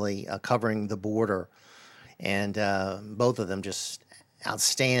 really, covering the border. And both of them just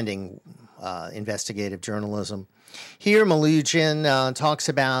outstanding investigative journalism. Here, Maloogian talks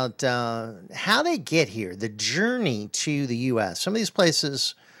about how they get here, the journey to the U.S. Some of these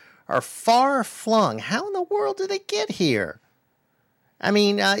places are far-flung. How in the world do they get here? I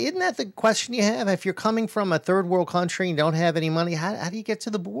mean, isn't that the question you have? If you're coming from a third world country and don't have any money, how do you get to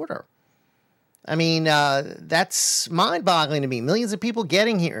the border? I mean, that's mind-boggling to me. Millions of people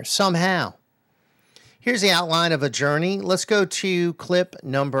getting here somehow. Here's the outline of a journey. Let's go to clip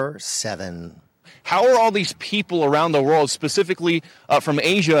number 7. how are all these people around the world, specifically from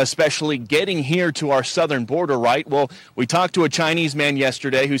Asia especially, getting here to our southern border, right? Well, we talked to a Chinese man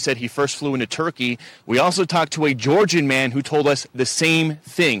yesterday who said he first flew into Turkey. We also talked to a Georgian man who told us the same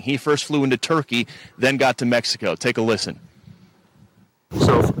thing. He first flew into Turkey, then got to Mexico. Take a listen.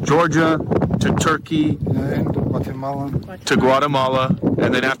 So Georgia to Turkey and Guatemala to Guatemala,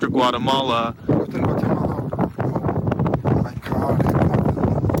 and then after Guatemala,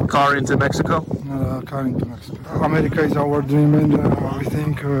 car into Mexico. Car into Mexico. America is our dream, and we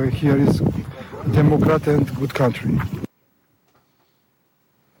think here is democrat and good country.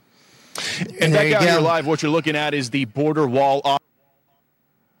 And back out here live, what you're looking at is the border wall.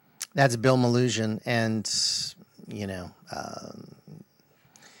 That's Bill Maloogian, and you know.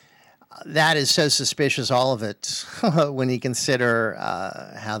 That is so suspicious, all of it, when you consider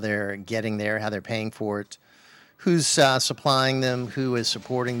how they're getting there, how they're paying for it, who's supplying them, who is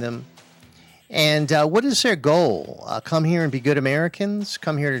supporting them, and what is their goal? Come here and be good Americans,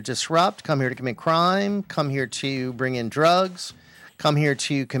 come here to disrupt, come here to commit crime, come here to bring in drugs, come here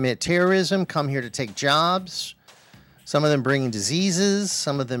to commit terrorism, come here to take jobs, some of them bringing diseases,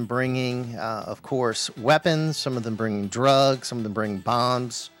 some of them bringing, of course, weapons, some of them bringing drugs, some of them bringing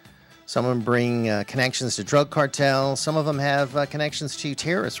bombs. Some of them bring connections to drug cartels. Some of them have connections to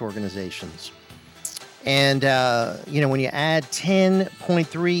terrorist organizations. And, you know, when you add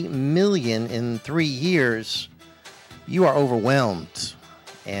 10.3 million in 3 years, you are overwhelmed.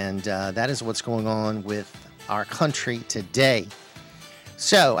 And that is what's going on with our country today.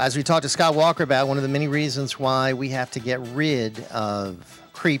 So, as we talked to Scott Walker about, one of the many reasons why we have to get rid of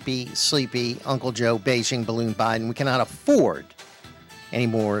creepy, sleepy Uncle Joe Beijing Balloon Biden, we cannot afford any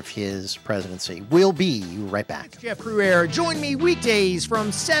more of his presidency. We'll be right back. Jeff Cruere, join me weekdays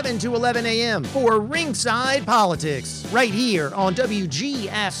from 7 to 11 a.m. for Ringside Politics, right here on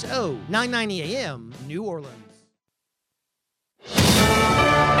WGSO 990 a.m. New Orleans.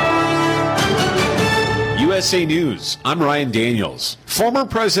 USA News, I'm Ryan Daniels. Former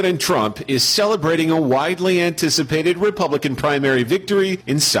President Trump is celebrating a widely anticipated Republican primary victory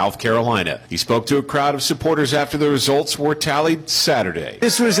in South Carolina. He spoke to a crowd of supporters after the results were tallied Saturday.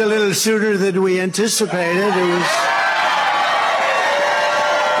 This was a little sooner than we anticipated. It was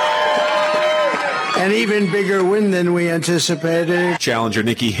an even bigger win than we anticipated. Challenger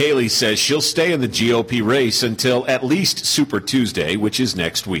Nikki Haley says she'll stay in the GOP race until at least Super Tuesday, which is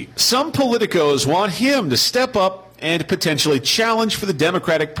next week. Some politicos want him to step up and potentially challenge for the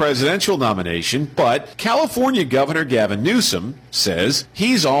Democratic presidential nomination, but California Governor Gavin Newsom says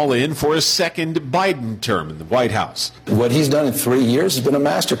he's all in for a second Biden term in the White House. What he's done in 3 years has been a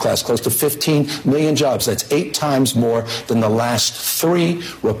masterclass, close to 15 million jobs. That's 8 times more than the last 3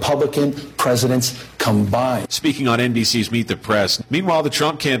 Republican presidents combined. Speaking on NBC's Meet the Press, meanwhile, the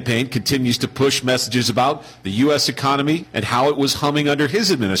Trump campaign continues to push messages about the U.S. economy and how it was humming under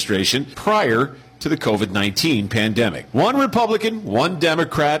his administration prior to the COVID-19 pandemic. One Republican, one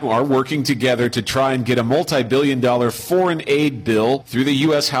Democrat are working together to try and get a multi-billion-dollar foreign aid bill through the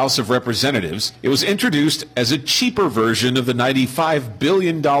U.S. House of Representatives. It was introduced as a cheaper version of the $95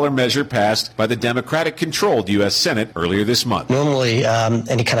 billion measure passed by the Democratic-controlled U.S. Senate earlier this month. Normally,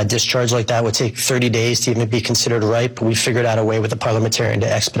 any kind of discharge like that would take 30 days to even be considered ripe, but we figured out a way with the parliamentarian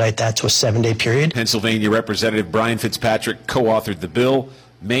to expedite that to a 7-day period. Pennsylvania Representative Brian Fitzpatrick co-authored the bill.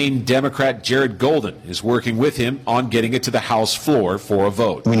 Maine Democrat Jared Golden is working with him on getting it to the House floor for a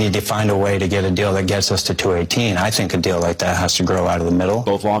vote. We need to find a way to get a deal that gets us to 218. I think a deal like that has to grow out of the middle.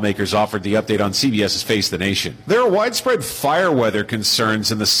 Both lawmakers offered the update on CBS's Face the Nation. There are widespread fire weather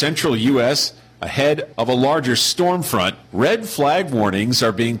concerns in the central U.S. ahead of a larger storm front. Red flag warnings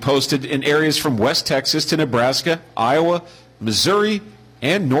are being posted in areas from West Texas to Nebraska, Iowa, Missouri,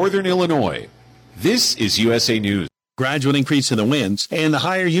 and northern Illinois. This is USA News. Gradual increase in the winds, and the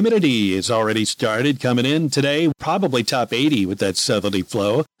higher humidity is already started coming in today, probably top 80 with that southerly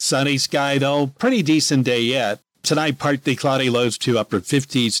flow. Sunny sky, though, pretty decent day yet. Tonight, partly cloudy, lows to upper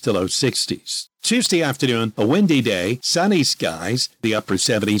 50s to low 60s. Tuesday afternoon, a windy day, sunny skies, the upper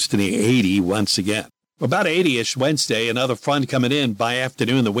 70s to the 80 once again. About 80-ish Wednesday, another front coming in by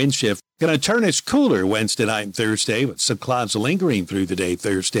afternoon, the wind shift. Going to turn us cooler Wednesday night and Thursday, with some clouds lingering through the day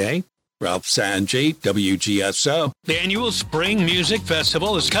Thursday. Ralph Sanjay, WGSO. The annual Spring Music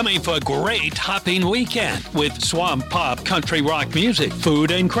Festival is coming for a great hopping weekend with swamp pop, country rock music,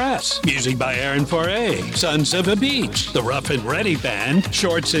 food and crafts, music by Aaron Foray, Sons of a Beach, the Rough and Ready Band,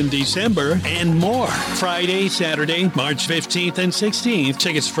 Shorts in December, and more. Friday, Saturday, March 15th and 16th.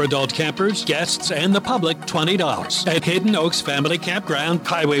 Tickets for adult campers, guests, and the public, $20 at Hidden Oaks Family Campground,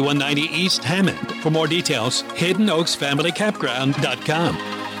 Highway 190 East Hammond. For more details, hiddenoaksfamilycampground.com.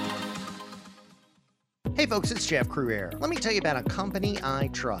 Hey folks, it's Jeff Cruere. Let me tell you about a company I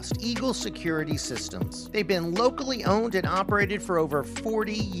trust, Eagle Security Systems. They've been locally owned and operated for over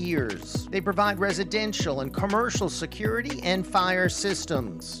 40 years. They provide residential and commercial security and fire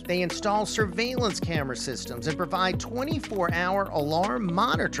systems. They install surveillance camera systems and provide 24-hour alarm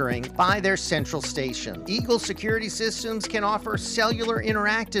monitoring by their central station. Eagle Security Systems can offer cellular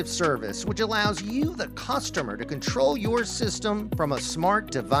interactive service, which allows you, the customer, to control your system from a smart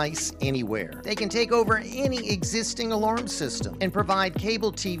device anywhere. They can take over any existing alarm system and provide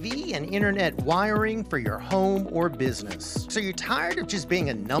cable TV and internet wiring for your home or business. So you're tired of just being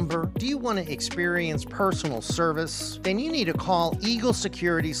a number? Do you want to experience personal service? Then you need to call Eagle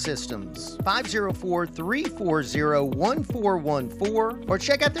Security Systems, 504-340-1414, or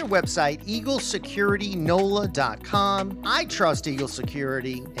check out their website, eaglesecuritynola.com. I trust Eagle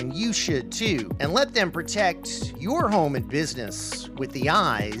Security, and you should too. And let them protect your home and business with the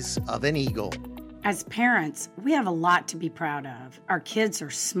eyes of an eagle. As parents, we have a lot to be proud of. Our kids are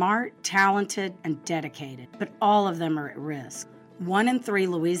smart, talented, and dedicated, but all of them are at risk. 1 in 3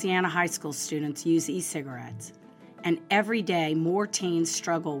 Louisiana high school students use e-cigarettes, and every day more teens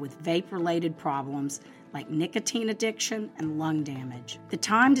struggle with vape-related problems like nicotine addiction and lung damage. The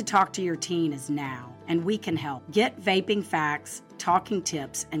time to talk to your teen is now, and we can help. Get vaping facts, talking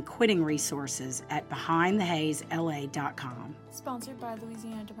tips, and quitting resources at BehindTheHazeLA.com. Sponsored by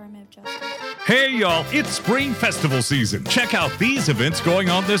Louisiana Department of Justice. Hey y'all, it's spring festival season. Check out these events going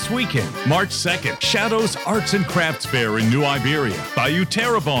on this weekend. March 2nd, Shadows Arts and Crafts Fair in New Iberia, Bayou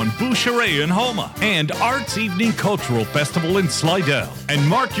Terrebonne Boucherie in Homa, and Arts Evening Cultural Festival in Slidell. And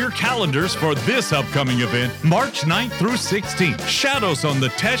mark your calendars for this upcoming event, March 9th through 16th. Shadows on the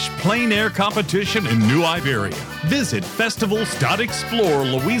Teche Plein Air Competition in New Iberia. Visit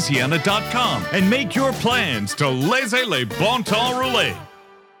festivals.explorelouisiana.com and make your plans to laissez les bon temps rouler.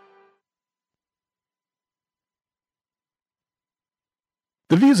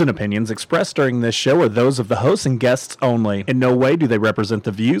 The views and opinions expressed during this show are those of the hosts and guests only. In no way do they represent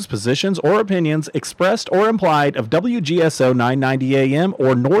the views, positions, or opinions expressed or implied of WGSO 990 AM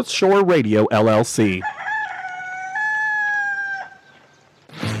or North Shore Radio, LLC.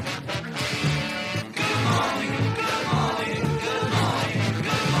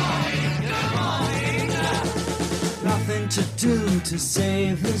 Nothing to do to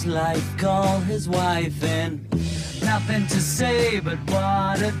save his life, call his wife in. Nothing to say, but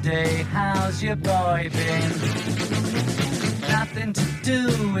what a day, how's your boy been? Nothing to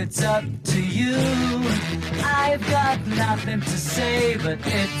do, it's up to you. I've got nothing to say, but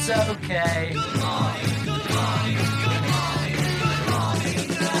it's okay. Good morning, good morning, good morning, good morning.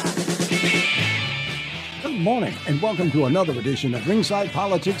 Good morning, and welcome to another edition of Ringside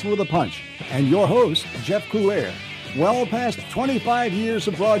Politics with a Punch. And your host, Jeff Cruere. Well past 25 years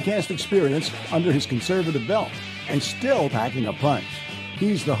of broadcast experience under his conservative belt, and still packing a punch.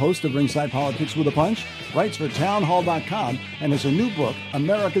 He's the host of Ringside Politics with a Punch, writes for townhall.com, and has a new book,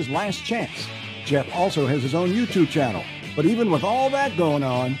 America's Last Chance. Jeff also has his own YouTube channel, but even with all that going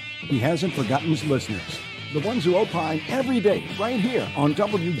on, he hasn't forgotten his listeners. The ones who opine every day, right here on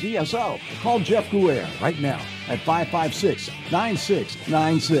WGSO. Call Jeff Cruere right now at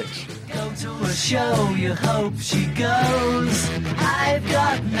 556-9696. Go to a show, you hope she goes. I've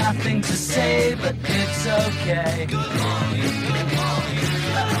got nothing to say, but it's okay. Good morning, good morning.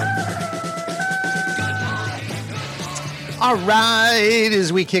 All right,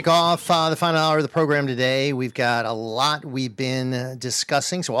 as we kick off the final hour of the program today, we've got a lot we've been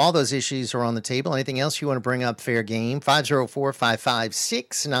discussing. So all those issues are on the table. Anything else you want to bring up, fair game?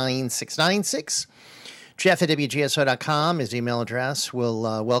 504-556-9696. Jeff at WGSO.com, his email address.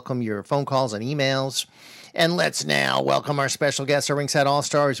 We'll welcome your phone calls and emails. And let's now welcome our special guest, our Ringside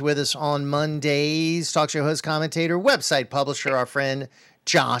All-Stars, with us on Mondays. Talk show host, commentator, website publisher, our friend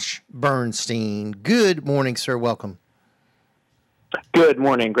Josh Bernstein. Good morning, sir. Welcome. Good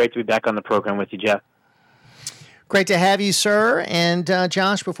morning. Great to be back on the program with you, Jeff. Great to have you, sir. And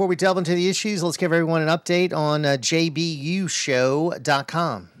Josh, before we delve into the issues, let's give everyone an update on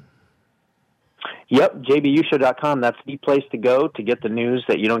jbushow.com. Yep, jbushow.com. That's the place to go to get the news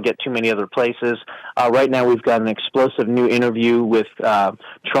that you don't get too many other places. Right now, we've got an explosive new interview with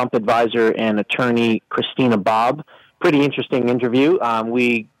Trump advisor and attorney Christina Bobb. Pretty interesting interview.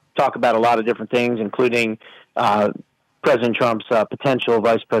 We talk about a lot of different things, including President Trump's potential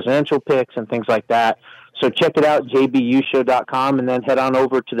vice presidential picks and things like that. So check it out, jbushow.com, and then head on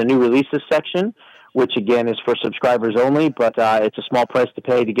over to the new releases section, which, again, is for subscribers only, but it's a small price to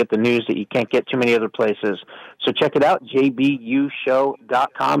pay to get the news that you can't get too many other places. So check it out,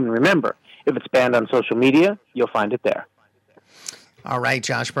 jbushow.com. And remember, if it's banned on social media, you'll find it there. All right,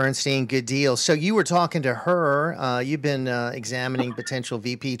 Josh Bernstein, good deal. So you were talking to her. You've been examining potential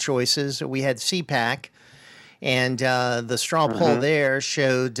VP choices. We had CPAC, and the straw poll there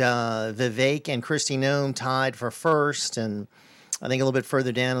showed Vivek and Kristi Noem tied for first. And I think a little bit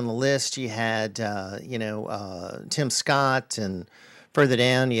further down on the list, you had, Tim Scott. And further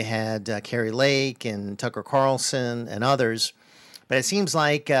down, you had Carrie Lake and Tucker Carlson and others. But it seems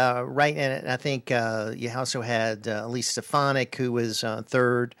like and I think you also had Elise Stefanik, who was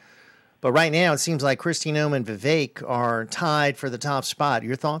third. But right now, it seems like Kristi Noem and Vivek are tied for the top spot.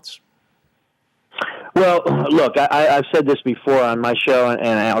 Your thoughts? Well, look, I've said this before on my show,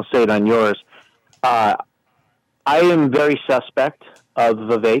 and I'll say it on yours. I am very suspect of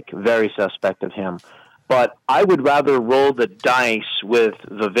Vivek, very suspect of him. But I would rather roll the dice with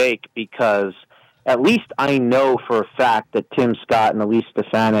Vivek because at least I know for a fact that Tim Scott and Elise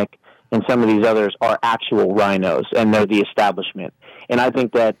Stefanik and some of these others are actual rhinos, and they're the establishment. And I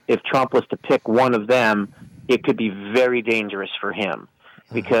think that if Trump was to pick one of them, it could be very dangerous for him,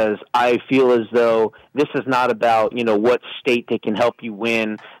 because I feel as though this is not about, what state they can help you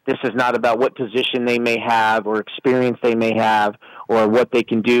win. This is not about what position they may have or experience they may have or what they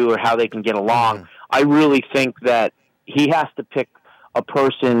can do or how they can get along. I really think that he has to pick a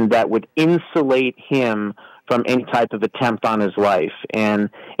person that would insulate him from any type of attempt on his life. And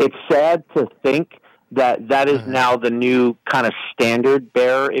it's sad to think that that is now the new kind of standard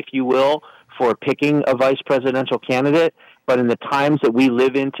bearer, if you will, for picking a vice presidential candidate. But in the times that we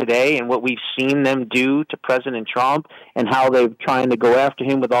live in today and what we've seen them do to President Trump and how they're trying to go after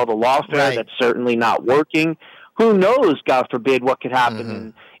him with all the lawfare, that's certainly not working. Who knows, God forbid, what could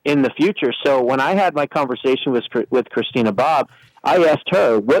happen in the future. So when I had my conversation with Christina Bobb, I asked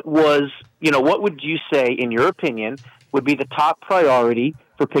her, what would you say, in your opinion, would be the top priority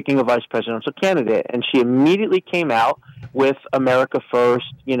for picking a vice presidential candidate? And she immediately came out with America First,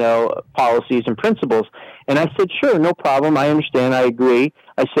 policies and principles. And I said, sure, no problem. I understand. I agree.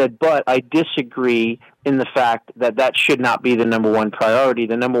 I said, but I disagree in the fact that that should not be the number one priority.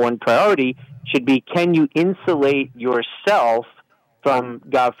 The number one priority should be, can you insulate yourself from,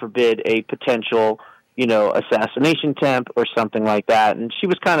 God forbid, a potential assassination attempt or something like that. And she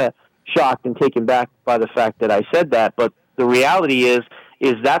was kind of shocked and taken back by the fact that I said that. But the reality is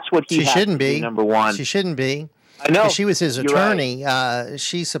that's what he has to be number one. She shouldn't be. I know. She was his attorney. Right.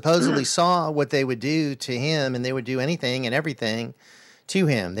 She supposedly saw what they would do to him, and they would do anything and everything to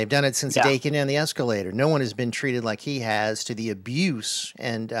him. They've done it since the day he came down the escalator. No one has been treated like he has, to the abuse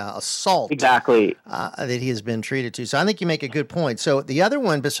and assault that he has been treated to. So I think you make a good point. So the other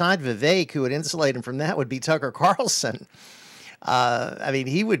one beside Vivek who would insulate him from that would be Tucker Carlson.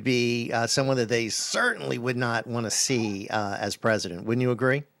 He would be someone that they certainly would not want to see as president. Wouldn't you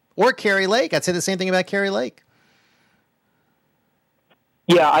agree? Or Carrie Lake. I'd say the same thing about Carrie Lake.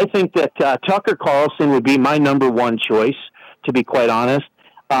 Yeah, I think that Tucker Carlson would be my number one choice, to be quite honest.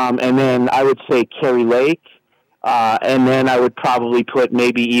 And then I would say Carrie Lake. And then I would probably put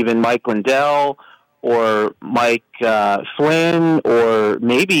maybe even Mike Lindell or Mike Flynn, or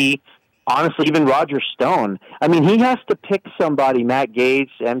maybe, honestly, even Roger Stone. I mean, he has to pick somebody, Matt Gaetz,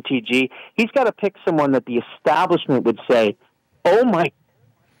 MTG. He's got to pick someone that the establishment would say, oh my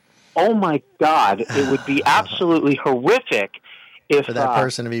God, it would be absolutely horrific if for that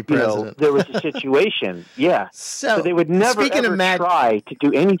person to be president. There was a situation. Yeah. So they would never try to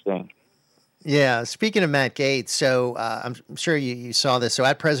do anything. Yeah. Speaking of Matt Gaetz, so I'm sure you saw this. So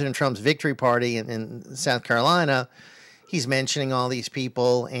at President Trump's victory party in South Carolina, he's mentioning all these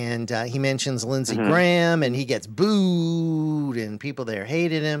people, and he mentions Lindsey Graham, and he gets booed, and people there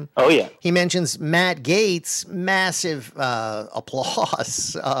hated him. Oh, yeah. He mentions Matt Gaetz, massive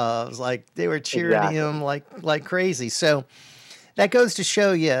applause. It was like they were cheering him like crazy. So that goes to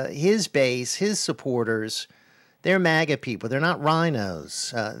show you his base, his supporters, they're MAGA people. They're not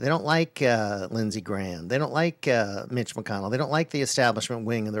rhinos. They don't like Lindsey Graham. They don't like Mitch McConnell. They don't like the establishment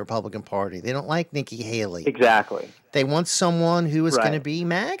wing of the Republican Party. They don't like Nikki Haley. Exactly. They want someone who is going to be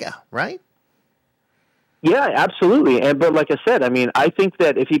MAGA, right? Yeah, absolutely. But like I said, I mean, I think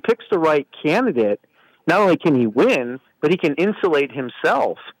that if he picks the right candidate, not only can he win, but he can insulate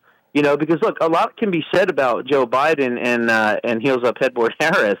himself. Because look, a lot can be said about Joe Biden and heels up headboard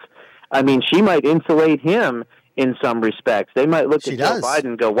Harris. I mean, she might insulate him in some respects. They might look at Joe Biden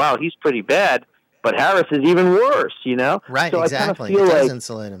and go, wow, he's pretty bad, but Harris is even worse, Right, so exactly. I kind of feel like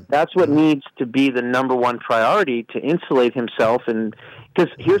insulate him. That's what needs to be the number one priority, to insulate himself. And because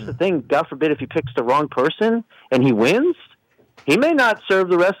here's the thing, God forbid if he picks the wrong person and he wins, he may not serve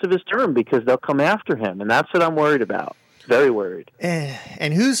the rest of his term because they'll come after him, and that's what I'm worried about. Very worried.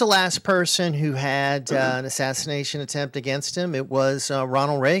 And who's the last person who had an assassination attempt against him? It was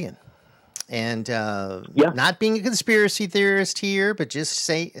Ronald Reagan. And not being a conspiracy theorist here, but just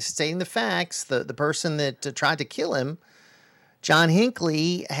stating the facts, the person that tried to kill him, John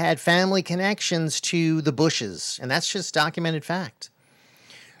Hinckley, had family connections to the Bushes, and that's just documented fact.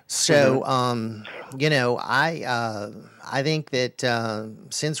 So, I think that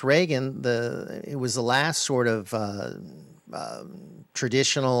since Reagan, it was the last sort of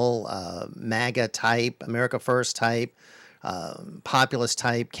traditional MAGA type, America First type, populist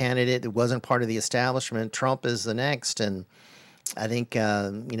type candidate that wasn't part of the establishment. Trump is the next, and I think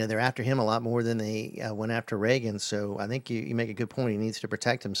they're after him a lot more than they went after Reagan. So I think you make a good point. He needs to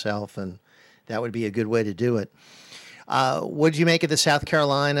protect himself, and that would be a good way to do it. What did you make of the South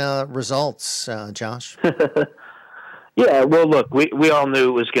Carolina results, Josh? Yeah, well, look, we all knew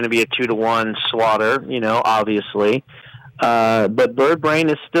it was going to be a 2-1 slaughter, obviously. But Bird Brain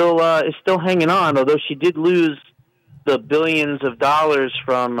is still hanging on, although she did lose the billions of dollars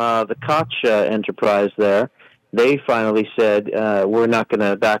from the Koch enterprise there. They finally said, we're not going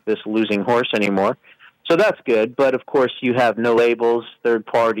to back this losing horse anymore. So that's good. But, of course, you have No Labels, third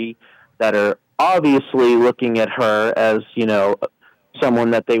party, that are obviously looking at her as,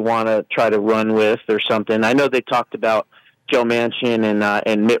 someone that they want to try to run with or something. I know they talked about Joe Manchin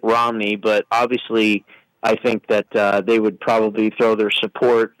and Mitt Romney, but obviously I think that they would probably throw their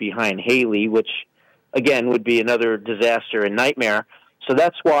support behind Haley, which, again, would be another disaster and nightmare. So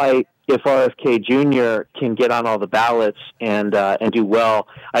that's why if RFK Jr. can get on all the ballots and do well,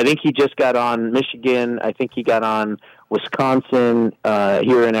 I think he just got on Michigan. I think he got on Wisconsin,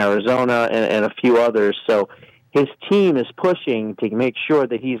 here in Arizona, and a few others. So his team is pushing to make sure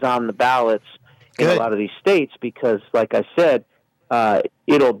that he's on the ballots in a lot of these states because, like I said,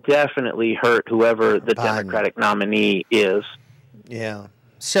 it'll definitely hurt whoever the Democratic nominee is. Yeah.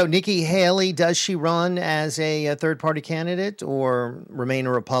 So Nikki Haley, does she run as a third-party candidate or remain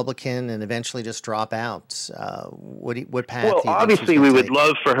a Republican and eventually just drop out? What path? Well, do you obviously, we would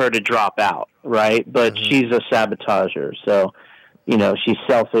love for her to drop out, right? But she's a sabotager, so she's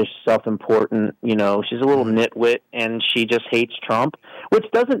selfish, self-important. She's a little nitwit, and she just hates Trump, which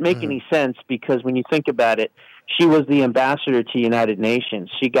doesn't make any sense because when you think about it, she was the ambassador to United Nations.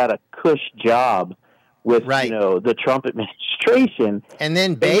 She got a cush job with the Trump administration, and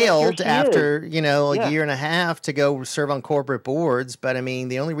then bailed after a year and a half to go serve on corporate boards. But I mean,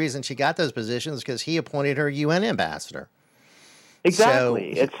 the only reason she got those positions is because he appointed her UN ambassador.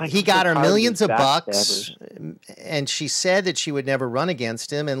 Exactly, So it's like he got her millions of bucks, backstabbers. and she said that she would never run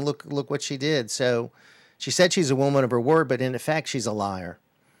against him. And look what she did. So she said she's a woman of her word, but in effect, she's a liar.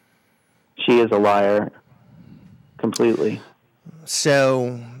 She is a liar, completely.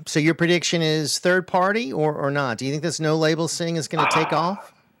 So your prediction is third party or not? Do you think this No Labels thing is going to take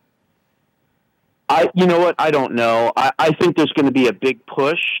off? You know what? I don't know. I think there's going to be a big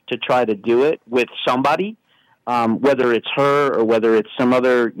push to try to do it with somebody, whether it's her or whether it's some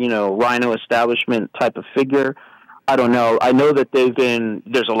other, Rhino establishment type of figure. I don't know. I know that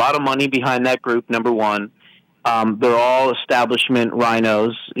there's a lot of money behind that group, number one. They're all establishment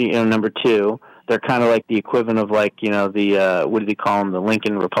rhinos, number two. They're kind of like the equivalent of what do they call them? The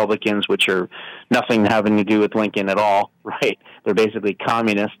Lincoln Republicans, which are nothing having to do with Lincoln at all, right? They're basically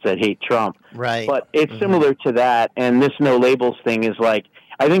communists that hate Trump. Right. But it's similar to that. And this No Labels thing is like,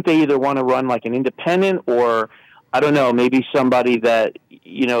 I think they either want to run like an independent or, I don't know, maybe somebody that,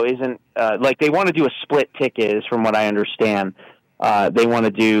 isn't, like they want to do a split ticket is from what I understand. They want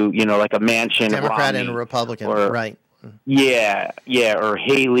to do, like a Manchin, Democrat Romney, and a Republican, right. Yeah, or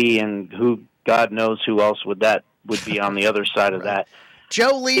Haley and who, God knows who else would be on the other side of that.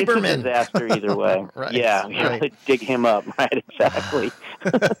 Joe Lieberman. It's a disaster either way. Right. Yeah, right. Dig him up. Right, exactly.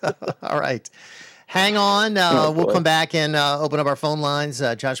 All right. Hang on. We'll come back and open up our phone lines.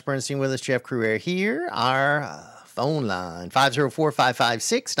 Josh Bernstein with us, Jeff Crouere here. Our phone line,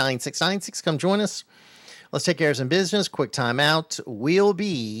 504-556-9696. Come join us. Let's take care of some business. Quick time out. We'll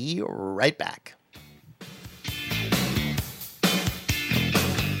be right back.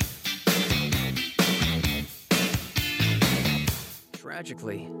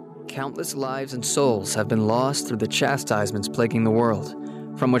 Tragically, countless lives and souls have been lost through the chastisements plaguing the world,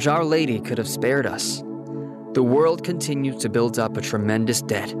 from which Our Lady could have spared us. The world continues to build up a tremendous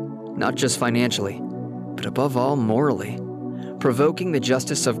debt, not just financially, but above all morally, provoking the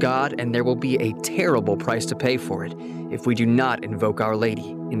justice of God, and there will be a terrible price to pay for it if we do not invoke Our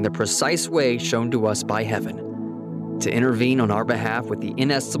Lady in the precise way shown to us by heaven, to intervene on our behalf with the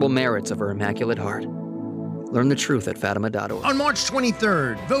inestimable merits of her Immaculate Heart. Learn the truth at Fatima.org. On March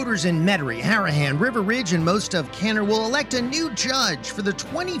 23rd, voters in Metairie, Harahan, River Ridge, and most of Kenner will elect a new judge for the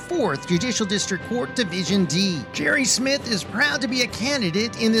 24th Judicial District Court Division D. Jerry Smith is proud to be a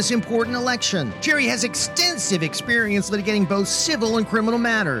candidate in this important election. Jerry has extensive experience litigating both civil and criminal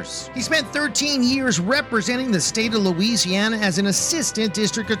matters. He spent 13 years representing the state of Louisiana as an assistant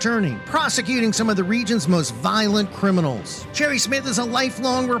district attorney, prosecuting some of the region's most violent criminals. Jerry Smith is a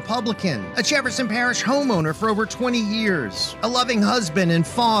lifelong Republican, a Jefferson Parish homeowner for over 20 years, a loving husband and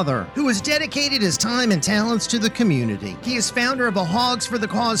father who has dedicated his time and talents to the community. He is founder of a Hogs for the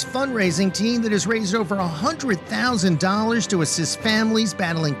Cause fundraising team that has raised over $100,000 to assist families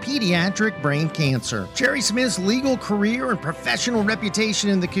battling pediatric brain cancer. Jerry Smith's legal career and professional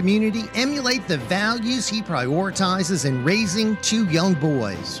reputation in the community emulate the values he prioritizes in raising two young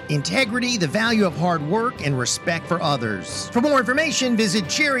boys: integrity, the value of hard work, and respect for others. For more information, visit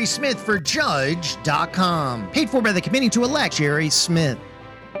jerrysmithforjudge.com. Paid for by the committee to elect Jerry Smith.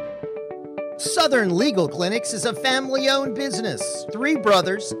 Southern Legal Clinics is a family-owned business. 3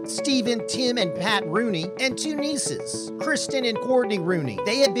 brothers, Stephen, Tim, and Pat Rooney, and 2 nieces, Kristen and Courtney Rooney.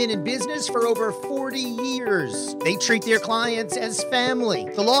 They have been in business for over 40 years. They treat their clients as family.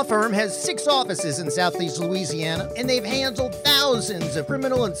 The law firm has 6 offices in Southeast Louisiana, and they've handled thousands of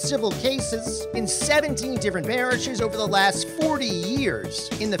criminal and civil cases in 17 different parishes over the last 40 years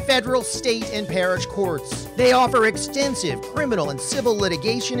in the federal, state, and parish courts. They offer extensive criminal and civil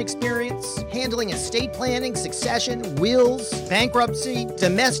litigation experience, handling estate planning, succession, wills, bankruptcy,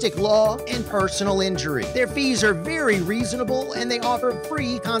 domestic law, and personal injury. Their fees are very reasonable, and they offer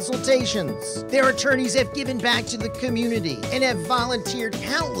free consultations. Their attorneys have given back to the community and have volunteered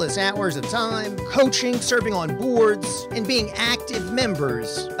countless hours of time, coaching, serving on boards, and being active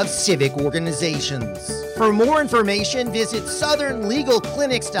members of civic organizations. For more information, visit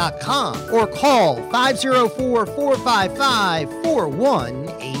southernlegalclinics.com or call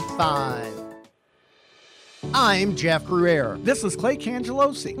 504-455-4185. I'm Jeff Cruere. This is Clay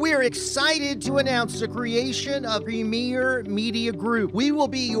Cangelosi. We're excited to announce the creation of Premier Media Group. We will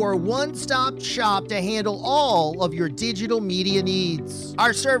be your one-stop shop to handle all of your digital media needs.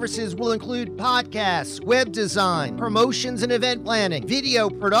 Our services will include podcasts, web design, promotions and event planning, video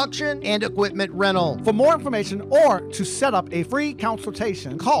production, and equipment rental. For more information or to set up a free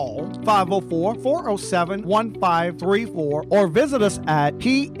consultation, call 504-407-1534 or visit us at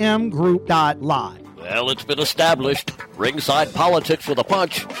pmgroup.live. Well, it's been established. Ringside Politics with a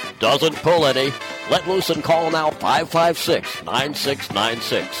Punch doesn't pull any. Let loose and call now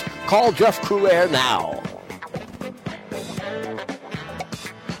 556-9696. Call Jeff Cruere now.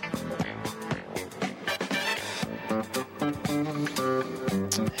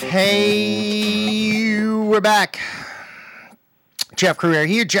 Hey, we're back. Jeff Cruere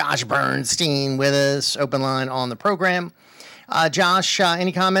here. Josh Bernstein with us. Open line on the program. Josh,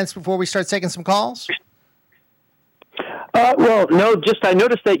 any comments before we start taking some calls? Well, no, just I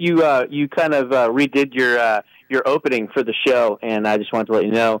noticed that you kind of redid your opening for the show, and I just wanted to let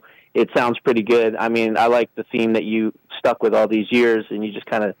you know it sounds pretty good. I mean, I like the theme that you stuck with all these years, and you just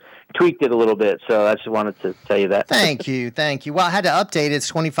kind of tweaked it a little bit, so I just wanted to tell you that. Thank you. Well, I had to update it. It's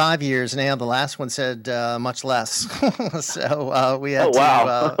 25 years now. The last one said much less. So we had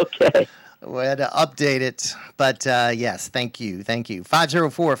okay. We had to update it, but yes, thank you.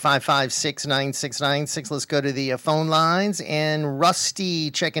 504-556-9696. Let's go to the phone lines, and Rusty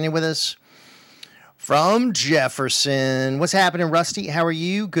checking in with us from Jefferson. What's happening, Rusty? How are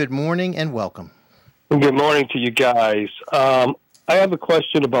you? Good morning and welcome. Good morning to you guys. I have a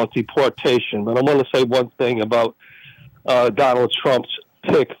question about deportation, but I want to say one thing about Donald Trump's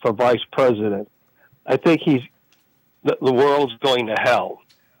pick for vice president. I think the world's going to hell.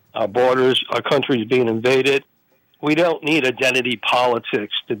 Our borders, our country is being invaded. We don't need identity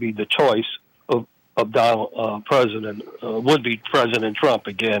politics to be the choice of Donald would-be President Trump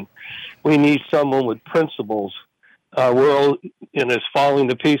again. We need someone with principles. Our world is falling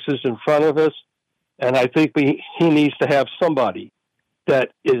to pieces in front of us, and I think he needs to have somebody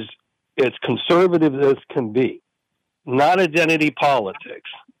that is as conservative as can be, not identity politics.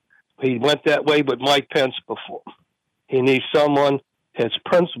 He went that way with Mike Pence before. He needs someone his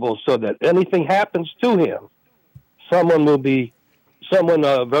principles so that anything happens to him, someone very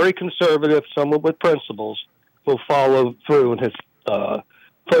conservative, someone with principles will follow through in his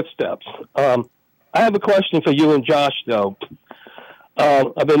footsteps. I have a question for you and Josh, though.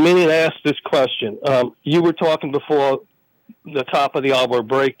 I've been meaning to ask this question. You were talking before the top of the hour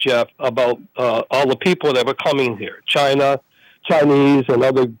break, Jeff, about all the people that were coming here, Chinese and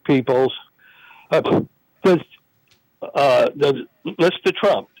other peoples. Does Mr.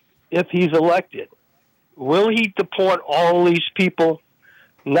 Trump, if he's elected, will he deport all these people?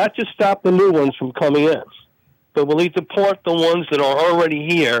 Not just stop the new ones from coming in, but will he deport the ones that are already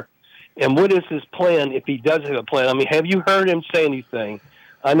here? And what is his plan if he does have a plan? I mean, have you heard him say anything?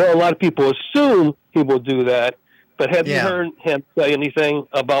 I know a lot of people assume he will do that, but have you heard him say anything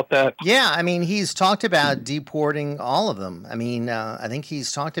about that? Yeah, I mean, he's talked about deporting all of them. I mean, I think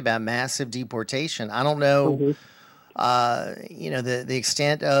he's talked about massive deportation. I don't know, the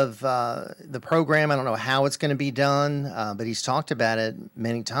extent of the program. I don't know how it's going to be done, but he's talked about it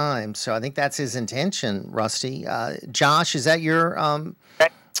many times. So I think that's his intention, Rusty. Josh, is that your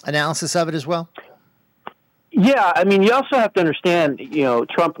analysis of it as well? Yeah, I mean, you also have to understand,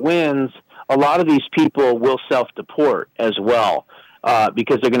 Trump wins, a lot of these people will self-deport as well,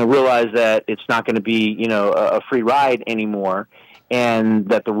 because they're going to realize that it's not going to be, a free ride anymore, and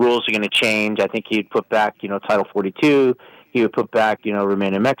that the rules are going to change. I think he'd put back, Title 42. He would put back,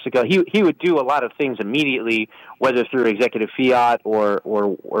 remain in Mexico. He would do a lot of things immediately, whether through executive fiat or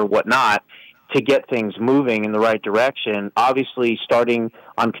whatnot, to get things moving in the right direction. Obviously, starting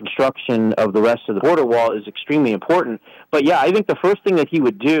on construction of the rest of the border wall is extremely important. But yeah, I think the first thing that he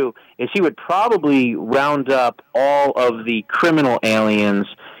would do is he would probably round up all of the criminal aliens,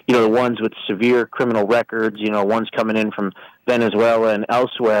 the ones with severe criminal records, ones coming in from Venezuela and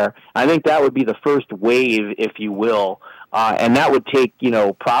elsewhere. I think that would be the first wave, if you will. And that would take,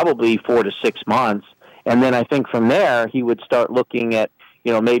 probably 4 to 6 months. And then I think from there, he would start looking at,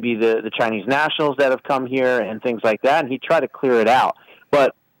 maybe the Chinese nationals that have come here and things like that, and he'd try to clear it out.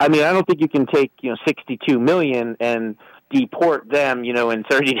 But, I mean, I don't think you can take, 62 million and deport them, in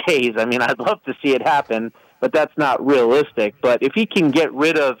 30 days. I mean, I'd love to see it happen, but that's not realistic. But if he can get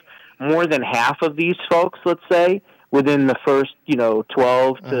rid of more than half of these folks, let's say, within the first,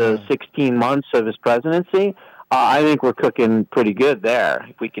 12 to 16 months of his presidency, I think we're cooking pretty good there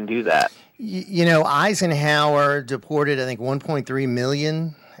if we can do that. Eisenhower deported, I think, 1.3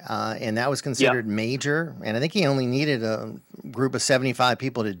 million, and that was considered major. And I think he only needed a group of 75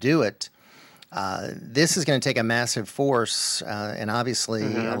 people to do it. This is going to take a massive force, and obviously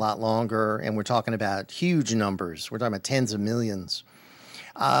a lot longer. And we're talking about huge numbers. We're talking about tens of millions.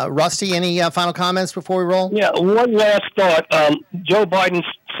 Rusty, any final comments before we roll? Yeah, one last thought. Joe Biden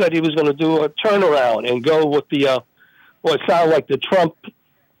said he was going to do a turnaround and go with the what sounded like the Trump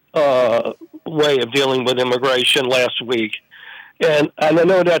way of dealing with immigration last week. And I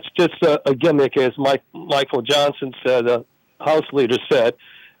know that's just a gimmick, as Michael Johnson said, House leader said,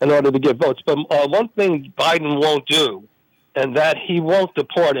 in order to get votes. But one thing Biden won't do, and that he won't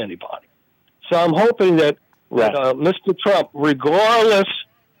deport anybody. So I'm hoping that Mr. Trump, regardless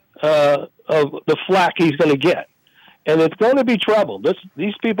of the flack he's going to get, and it's going to be trouble.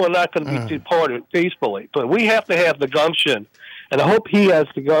 These people are not going to be deported peacefully, but we have to have the gumption, and I hope he has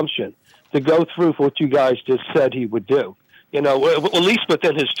the gumption to go through for what you guys just said he would do. At least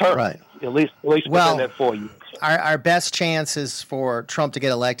within his term. Right. At least within that 4 years. Our best chance is for Trump to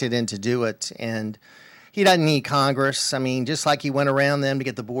get elected and to do it, and he doesn't need Congress. I mean, just like he went around them to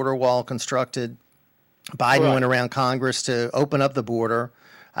get the border wall constructed, Biden went around Congress to open up the border.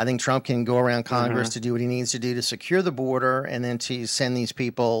 I think Trump can go around Congress to do what he needs to do to secure the border and then to send these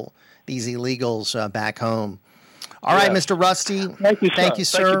people, these illegals, back home. All right, Mr. Rusty. Thank you,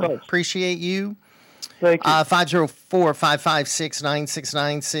 sir. Appreciate you. Thank you.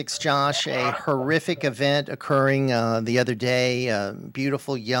 504-556-9696. Josh, a horrific event occurring the other day. A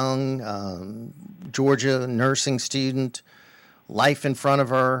beautiful young Georgia nursing student, life in front of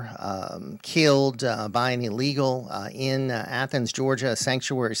her, killed by an illegal in Athens, Georgia, a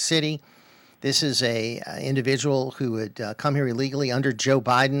sanctuary city. This is a individual who had come here illegally under Joe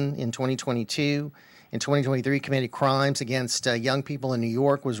Biden in 2022. In 2023, committed crimes against young people in New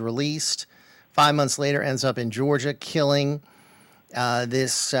York, was released. 5 months later, ends up in Georgia, killing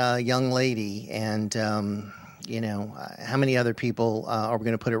this young lady. And, how many other people are we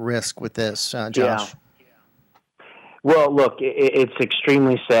going to put at risk with this, Josh? Yeah. Well, look, it's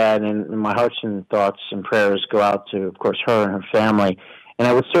extremely sad, and my hearts and thoughts and prayers go out to, of course, her and her family. And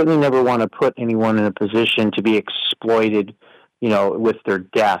I would certainly never want to put anyone in a position to be exploited, with their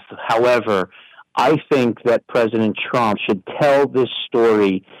death. However, I think that President Trump should tell this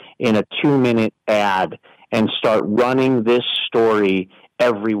story in a 2-minute ad and start running this story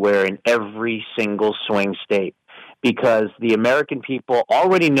everywhere in every single swing state, because the American people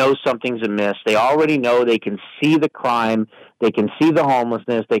already know something's amiss. They already know. They can see the crime. They can see the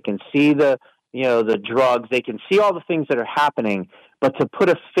homelessness. They can see the drugs. They can see all the things that are happening. But to put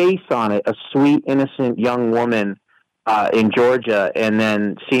a face on it, a sweet, innocent young woman in Georgia, and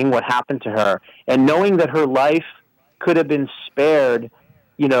then seeing what happened to her and knowing that her life could have been spared,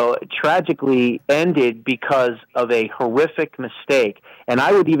 tragically ended because of a horrific mistake. And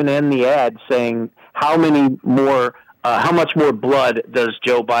I would even end the ad saying, how much more blood does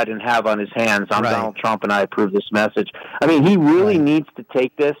Joe Biden have on his hands? I'm Donald Trump, and I approve this message. I mean, he really needs to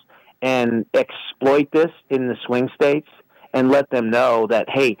take this and exploit this in the swing states and let them know that,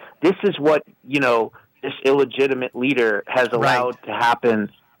 hey, this is what, this illegitimate leader has allowed to happen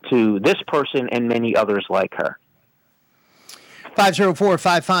to this person and many others like her.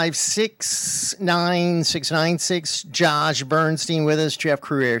 504-556-9696. Josh Bernstein with us. Jeff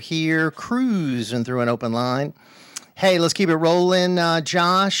Cruier here, cruising through an open line. Hey, let's keep it rolling,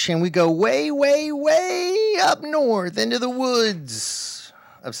 Josh, and we go way, way, way up north into the woods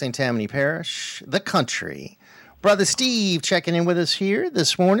of St. Tammany Parish, the country. Brother Steve checking in with us here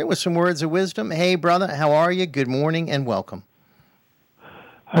this morning with some words of wisdom. Hey, brother, how are you? Good morning and welcome.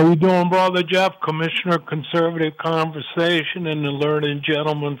 How you doing, Brother Jeff? Commissioner Conservative Conversation and the learned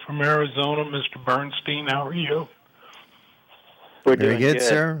gentleman from Arizona, Mr. Bernstein. How are you? We're Very doing good,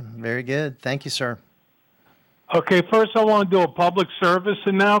 sir. Very good. Thank you, sir. Okay, first I want to do a public service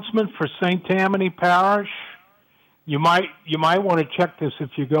announcement for St. Tammany Parish. You might want to check this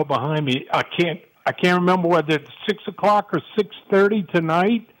if you go behind me. I can't remember whether it's 6 o'clock or 6:30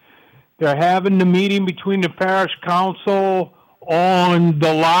 tonight. They're having the meeting between the parish council on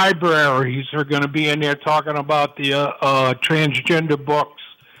the libraries. Are going to be in there talking about the transgender books.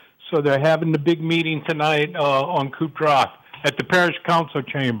 So they're having the big meeting tonight on Coup Droit at the parish council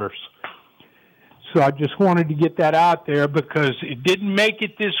chambers. So I just wanted to get that out there because it didn't make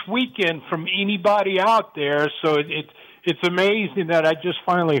it this weekend from anybody out there. So it's amazing that I just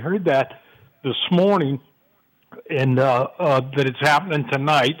finally heard that this morning, and that it's happening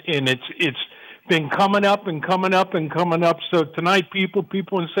tonight, and it's been coming up and coming up and coming up. So tonight, people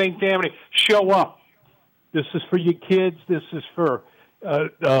in St. Tammany, show up. This is for your kids. This is for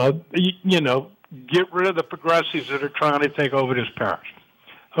get rid of the progressives that are trying to take over this parish.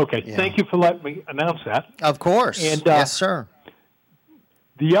 Okay, Thank you for letting me announce that. Of course, and, yes, sir.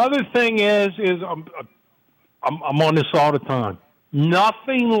 The other thing is I'm on this all the time.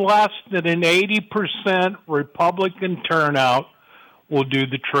 Nothing less than an 80% Republican turnout will do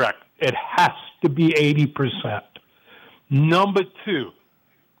the trick. It has to be 80%. Number two,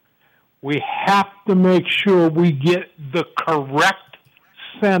 we have to make sure we get the correct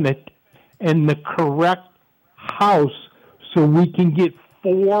Senate and the correct House so we can get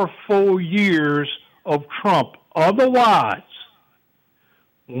 4 full years of Trump. Otherwise,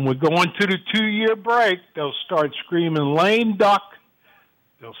 when we go into the 2-year break, they'll start screaming lame duck.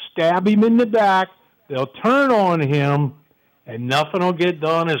 They'll stab him in the back. They'll turn on him, and nothing will get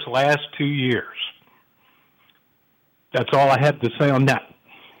done his last 2 years. That's all I have to say on that.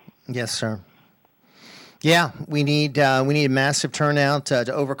 Yes, sir. Yeah, we need a massive turnout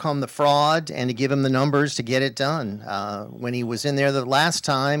to overcome the fraud and to give him the numbers to get it done. When he was in there the last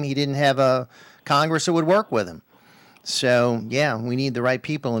time, he didn't have a Congress that would work with him. So, yeah, we need the right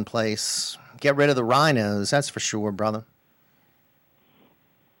people in place. Get rid of the rhinos, that's for sure, brother.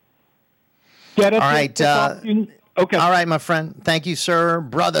 All right. Okay. All right, my friend. Thank you, sir.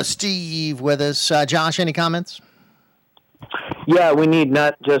 Brother Steve with us. Josh, any comments? Yeah, we need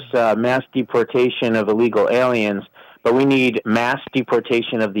not just mass deportation of illegal aliens, but we need mass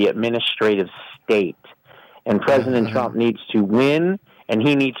deportation of the administrative state. And President Trump needs to win, and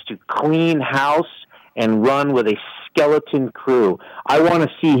he needs to clean house and run with a skeleton crew. I want to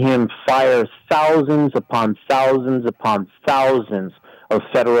see him fire thousands upon thousands upon thousands of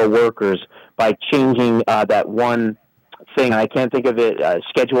federal workers by changing that one thing. I can't think of it,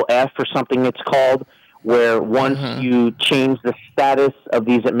 Schedule F or something it's called, where once you change the status of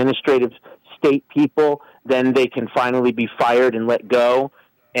these administrative state people, then they can finally be fired and let go.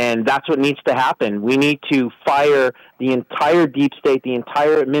 And that's what needs to happen. We need to fire the entire deep state, the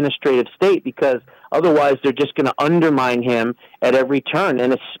entire administrative state, because otherwise they're just going to undermine him at every turn.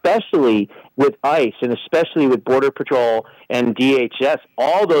 And especially with ICE and especially with Border Patrol and DHS,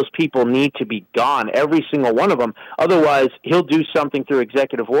 all those people need to be gone, every single one of them. Otherwise, he'll do something through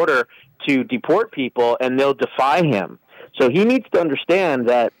executive order to deport people, and they'll defy him. So he needs to understand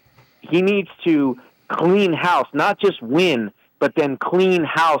that he needs to clean house, not just win, but then clean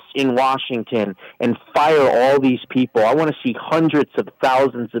house in Washington and fire all these people. I want to see hundreds of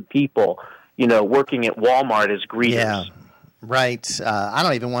thousands of people, working at Walmart as greeters. Yeah, right. I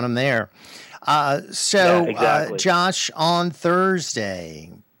don't even want them there. Exactly. Josh, on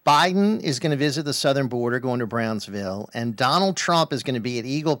Thursday, Biden is going to visit the southern border, going to Brownsville, and Donald Trump is going to be at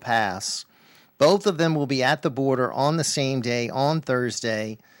Eagle Pass. Both of them will be at the border on the same day, on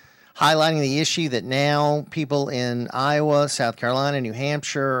Thursday. highlighting the issue that now people in Iowa, South Carolina, New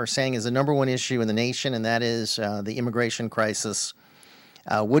Hampshire are saying is the number one issue in the nation, and that is the immigration crisis.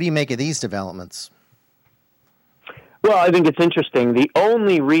 What do you make of these developments? Well, I think it's interesting. The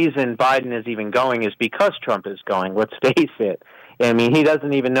only reason Biden is even going is because Trump is going, let's face it. I mean, he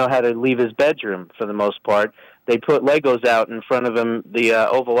doesn't even know how to leave his bedroom for the most part. They put Legos out in front of him, the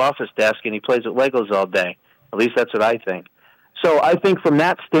Oval Office desk, and he plays with Legos all day. At least that's what I think. So I think from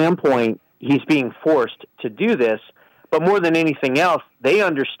that standpoint, he's being forced to do this. But more than anything else, they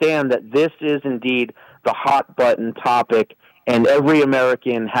understand that this is indeed the hot button topic, and every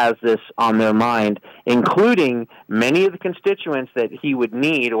American has this on their mind, including many of the constituents that he would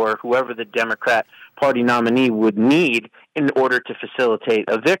need, or whoever the Democrat Party nominee would need in order to facilitate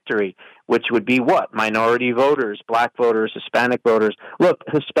a victory, which would be what? Minority voters, black voters, Hispanic voters. Look,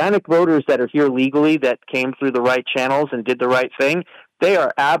 Hispanic voters that are here legally, that came through the right channels and did the right thing, they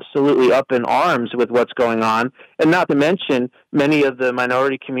are absolutely up in arms with what's going on. And not to mention many of the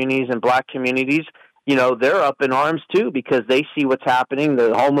minority communities and black communities, you know, they're up in arms too because they see what's happening,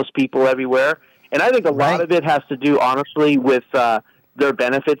 the homeless people everywhere. And I think a lot of it has to do, honestly, with their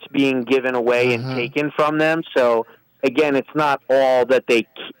benefits being given away and taken from them. So, again, it's not all that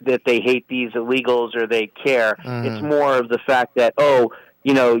they hate these illegals or they care. It's more of the fact that, oh,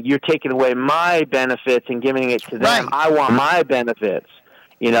 you know, you're taking away my benefits and giving it to them. I want my benefits.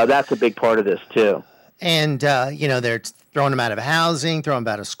 You know, that's a big part of this too. And, you know, they're throwing them out of housing, throwing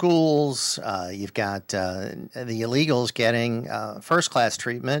them out of schools. You've got the illegals getting first-class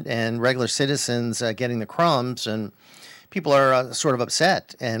treatment and regular citizens getting the crumbs. And people are sort of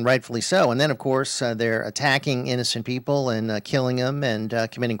upset, and rightfully so. And then, of course, they're attacking innocent people and killing them and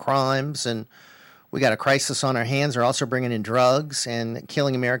committing crimes. And we got a crisis on our hands. They're also bringing in drugs and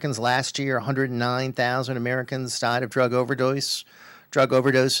killing Americans. Last year, 109,000 Americans died of drug overdoses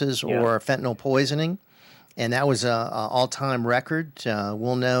or fentanyl poisoning. And that was an all-time record.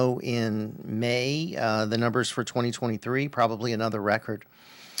 We'll know in May the numbers for 2023, probably another record.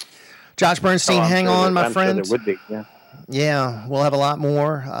 Josh Bernstein, hang on, my friend. I'm sure there would be, Yeah, we'll have a lot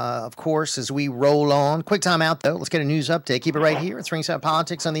more, of course, as we roll on. Quick time out, though. Let's get a news update. Keep it right here. It's Ringside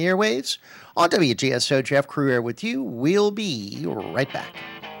Politics on the airwaves. On WGSO, Jeff Cruier with you. We'll be right back.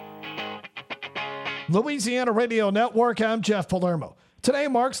 Louisiana Radio Network, I'm Jeff Palermo. Today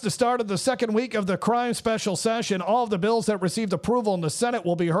marks the start of the second week of the crime special session. All of the bills that received approval in the Senate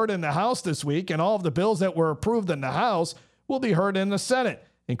will be heard in the House this week, and all of the bills that were approved in the House will be heard in the Senate,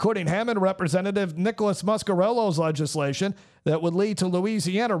 including Hammond Representative Nicholas Muscarello's legislation that would lead to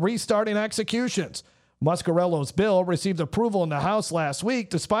Louisiana restarting executions. Muscarello's bill received approval in the House last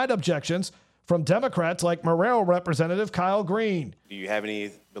week, despite objections from Democrats like Marrero Representative Kyle Green. Do you have any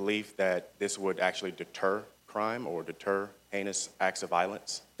belief that this would actually deter crime or deter heinous acts of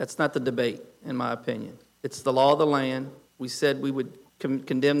violence? That's not the debate, in my opinion. It's the law of the land. We said we would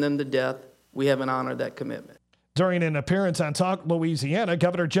condemn them to death. We haven't honored that commitment. During an appearance on Talk Louisiana,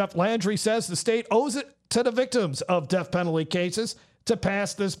 Governor Jeff Landry says the state owes it to the victims of death penalty cases to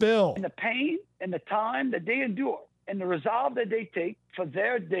pass this bill. And the pain and the time that they endure and the resolve that they take for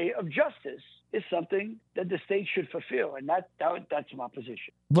their day of justice is something that the state should fulfill. And that's my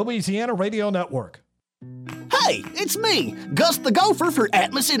position. Louisiana Radio Network. Hey, it's me, Gus the Gopher for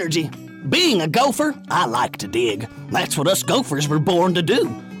Atmos Energy. Being a gopher, I like to dig. That's what us gophers were born to do,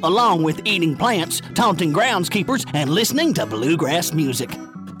 along with eating plants, taunting groundskeepers, and listening to bluegrass music.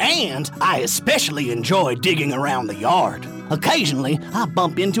 And I especially enjoy digging around the yard. Occasionally, I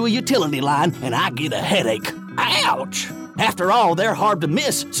bump into a utility line and I get a headache. Ouch! After all, they're hard to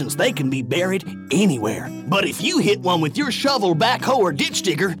miss since they can be buried anywhere. But if you hit one with your shovel, backhoe, or ditch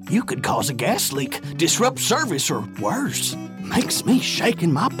digger, you could cause a gas leak, disrupt service, or worse. Makes me shake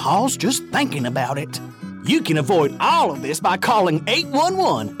in my paws just thinking about it. You can avoid all of this by calling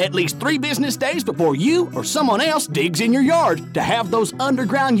 811 at least 3 business days before you or someone else digs in your yard to have those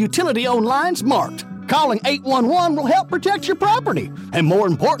underground utility-owned lines marked. Calling 811 will help protect your property, and more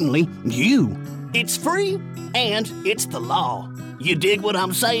importantly, you. It's free, and it's the law. You dig what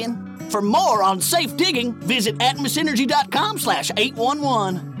I'm saying? For more on safe digging, visit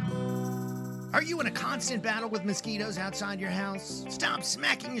atmosenergy.com/811. Are you in a constant battle with mosquitoes outside your house? Stop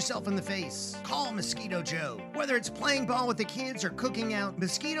smacking yourself in the face. Call Mosquito Joe. Whether it's playing ball with the kids or cooking out,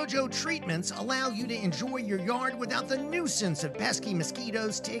 Mosquito Joe treatments allow you to enjoy your yard without the nuisance of pesky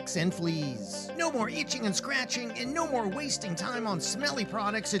mosquitoes, ticks, and fleas. No more itching and scratching, and no more wasting time on smelly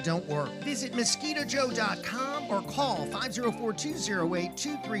products that don't work. Visit MosquitoJoe.com or call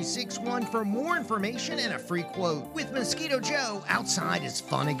 504-208-2361 for more information and a free quote. With Mosquito Joe, outside is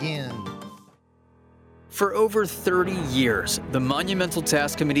fun again. For over 30 years, the Monumental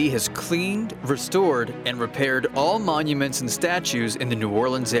Task Committee has cleaned, restored, and repaired all monuments and statues in the New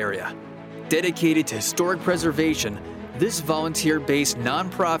Orleans area. Dedicated to historic preservation, this volunteer-based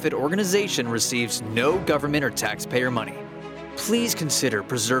nonprofit organization receives no government or taxpayer money. Please consider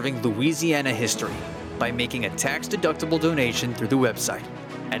preserving Louisiana history by making a tax-deductible donation through the website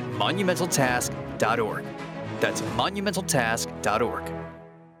at monumentaltask.org. That's monumentaltask.org.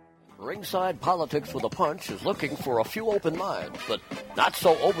 Ringside Politics with a Punch is looking for a few open minds, but not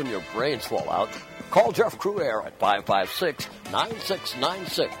so open your brains fall out. Call Jeff Cruaire at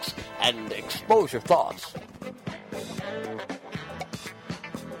 556-9696 and expose your thoughts.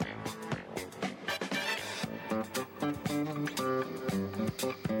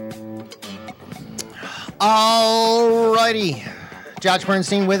 All righty. Josh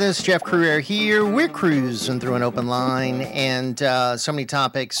Bernstein with us, Jeff Cruaire here. We're cruising through an open line, and so many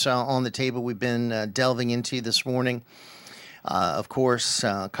topics on the table we've been delving into this morning. Of course,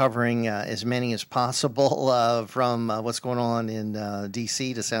 covering as many as possible from what's going on in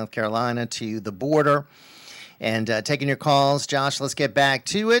D.C. to South Carolina to the border. And taking your calls. Josh, let's get back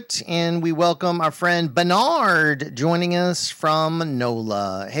to it. And we welcome our friend Bernard joining us from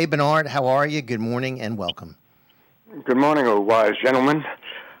NOLA. Hey, Bernard, how are you? Good morning and welcome. Good morning, wise gentlemen.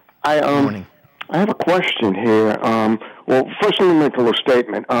 Good morning. I have a question here. Well, first let me make a little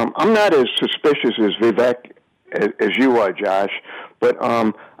statement. I'm not as suspicious as Vivek as you are, Josh, but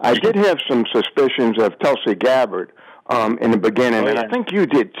I did have some suspicions of Tulsi Gabbard in the beginning, and I think you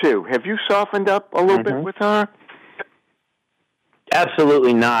did too. Have you softened up a little bit with her?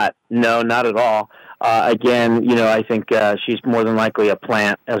 Absolutely not. No, not at all. Again, I think she's more than likely a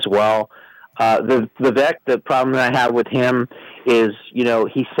plant as well. Vivek, the problem that I have with him is,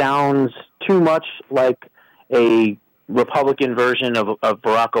 he sounds too much like a Republican version of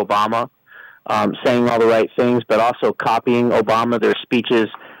Barack Obama, saying all the right things, but also copying Obama. There's speeches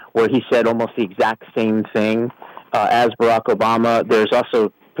where he said almost the exact same thing as Barack Obama. There's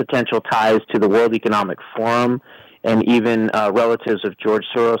also potential ties to the World Economic Forum and even relatives of George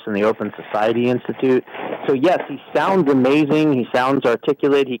Soros and the Open Society Institute. So yes, he sounds amazing. He sounds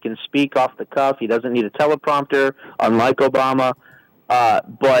articulate. He can speak off the cuff. He doesn't need a teleprompter, unlike Obama.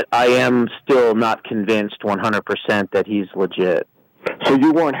 But I am still not convinced 100% that he's legit. So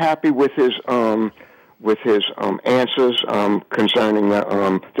you weren't happy with his answers concerning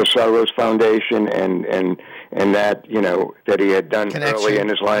the Soros Foundation and that that he had done early in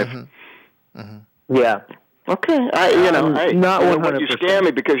his life. Yeah. Okay, not 100%. You scare me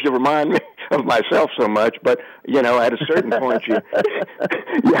because you remind me of myself so much. But at a certain point,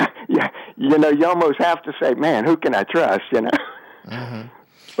 you almost have to say, "Man, who can I trust?"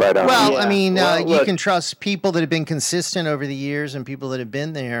 But you can trust people that have been consistent over the years and people that have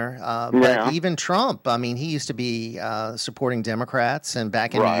been there. But even Trump, he used to be supporting Democrats and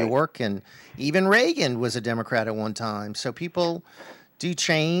back in New York, and even Reagan was a Democrat at one time. So people do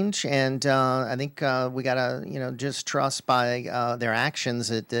change, and I think we got to, just trust by their actions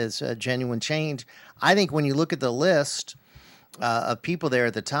that there's a genuine change. I think when you look at the list of people there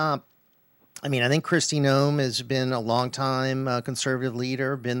at the top, I think Kristi Noem has been a long-time conservative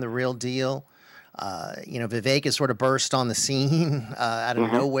leader, been the real deal. Vivek has sort of burst on the scene out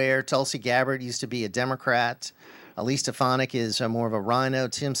of nowhere. Tulsi Gabbard used to be a Democrat. Elise Stefanik is more of a rhino.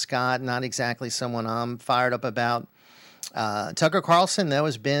 Tim Scott, not exactly someone I'm fired up about. Tucker Carlson, though,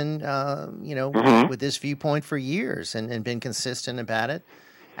 has been, with this viewpoint for years and been consistent about it,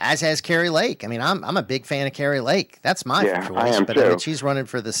 as has Carrie Lake. I'm a big fan of Carrie Lake. That's my choice. I am but too. She's running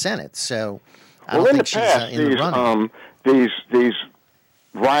for the Senate, so I don't think she's in the running. These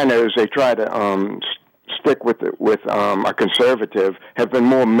rhinos, they try to stick with a conservative, have been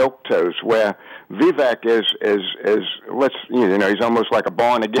more milquetoast, where Vivek is he's almost like a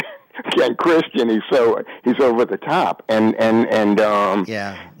born again Christian. He's over the top, and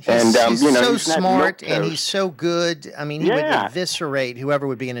he's so smart and he's so good. He would eviscerate whoever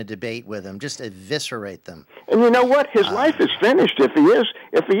would be in a debate with him, just eviscerate them. And you know what? His life is finished if he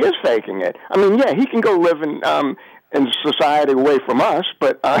is faking it. He can go live in society away from us,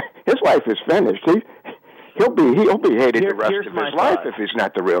 but his life is finished. He'll be hated the rest of his life if he's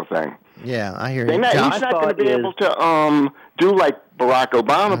not the real thing. Yeah, I hear you. He's not going to be able to do like Barack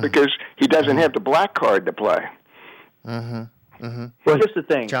Obama because he doesn't have the black card to play. Well, here's the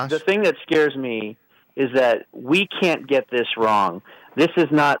thing. Josh? The thing that scares me is that we can't get this wrong. This is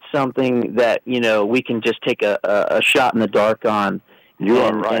not something that we can just take a shot in the dark on.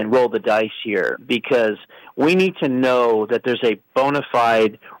 and roll the dice here, because we need to know that there's a bona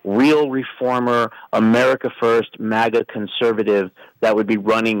fide, real reformer, America First, MAGA conservative that would be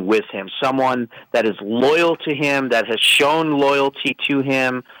running with him. Someone that is loyal to him, that has shown loyalty to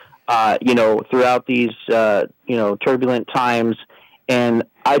him, throughout these, turbulent times. And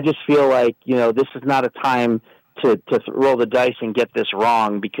I just feel like, this is not a time to roll the dice and get this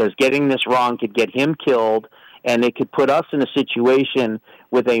wrong, because getting this wrong could get him killed, and it could put us in a situation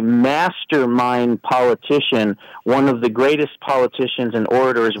with a mastermind politician, one of the greatest politicians and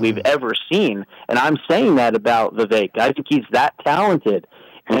orators we've ever seen. And I'm saying that about Vivek. I think he's that talented.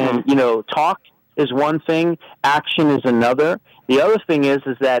 And, talk is one thing, action is another. The other thing is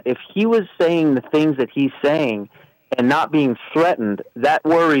that if he was saying the things that he's saying and not being threatened, that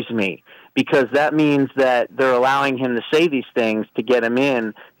worries me, because that means that they're allowing him to say these things to get him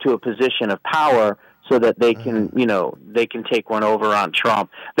in to a position of power, so that they can, they can take one over on Trump.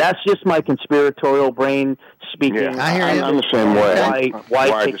 That's just my conspiratorial brain speaking. Yeah, I hear you. I'm the same way.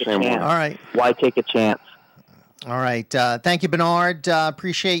 Why take a chance? All right. Why take a chance? All right. Thank you, Bernard.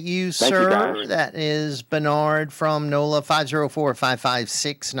 Appreciate you, sir. Thank you, guys. That is Bernard from NOLA,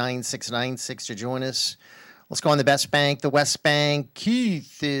 504-556-9696 to join us. Let's go on the Best Bank, the West Bank.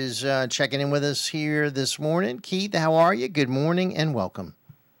 Keith is checking in with us here this morning. Keith, how are you? Good morning and welcome.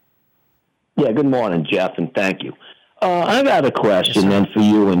 Yeah, good morning, Jeff, and thank you. I've got a question then for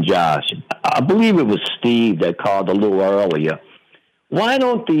you and Josh. I believe it was Steve that called a little earlier. Why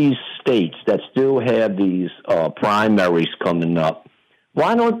don't these states that still have these primaries coming up,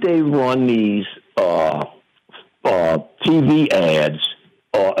 why don't they run these TV ads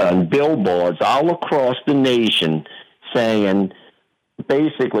on billboards all across the nation saying,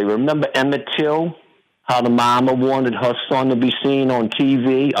 basically, remember Emmett Till? How the mama wanted her son to be seen on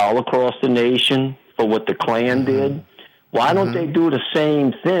TV all across the nation for what the Klan did. Why don't they do the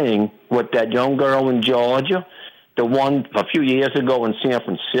same thing with that young girl in Georgia, the one a few years ago in San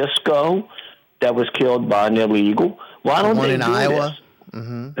Francisco that was killed by an illegal? Why don't they do Iowa?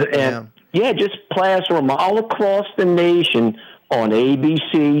 this? And just plaster them all across the nation on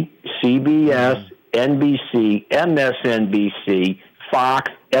ABC, CBS, NBC, MSNBC, Fox,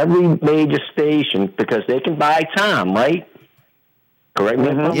 every major station, because they can buy time, right? Correct me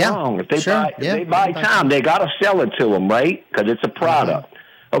if I'm wrong. If they buy time, they got to sell it to them, right? Because it's a product.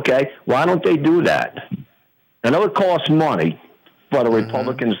 Okay, why don't they do that? I know it costs money for the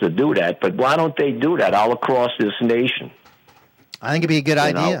Republicans to do that, but why don't they do that all across this nation? I think it'd be a good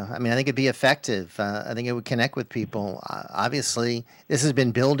idea. I mean, I think it'd be effective. I think it would connect with people. Obviously, this has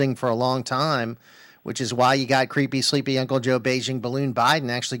been building for a long time, which is why you got creepy, sleepy Uncle Joe Beijing Balloon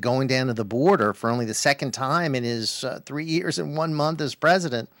Biden actually going down to the border for only the second time in his 3 years and 1 month as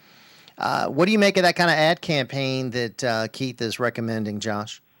president. What do you make of that kind of ad campaign that Keith is recommending,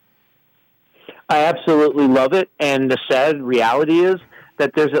 Josh? I absolutely love it. And the sad reality is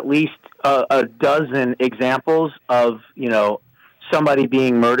that there's at least a dozen examples of, somebody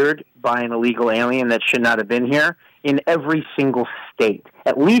being murdered by an illegal alien that should not have been here in every single state,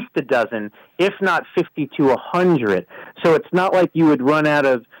 at least a dozen, if not 50 to 100. So it's not like you would run out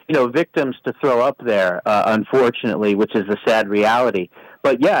of, victims to throw up there, unfortunately, which is the sad reality.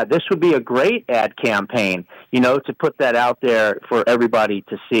 But yeah, this would be a great ad campaign, to put that out there for everybody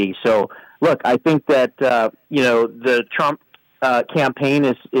to see. So look, I think that, the Trump campaign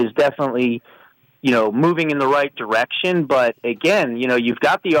is definitely, moving in the right direction. But again, you've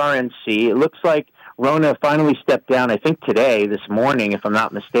got the RNC. It looks like Rona finally stepped down, I think this morning, if I'm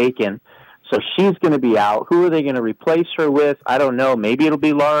not mistaken. So she's going to be out. Who are they going to replace her with? I don't know. Maybe it'll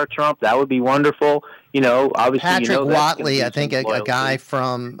be Laura Trump. That would be wontrump. Obviously, Patrick Watley, I think a guy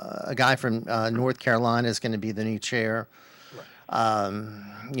from North Carolina is going to be the new chair. And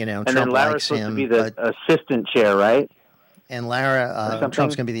Trump then Lara's supposed to be the assistant chair, right? And Lara,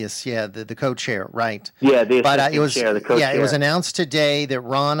 Trump's going to be the co-chair, right? Yeah, the assistant chair, the co-chair. Yeah, it was announced today that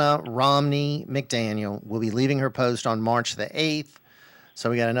Ronna Romney McDaniel will be leaving her post on March the 8th. So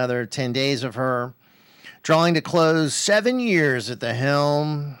we got another 10 days of her. Drawing to close 7 years at the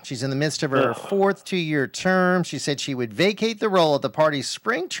helm. She's in the midst of her fourth 2-year term. She said she would vacate the role at the party's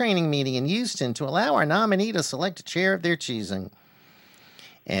spring training meeting in Houston to allow our nominee to select a chair of their choosing.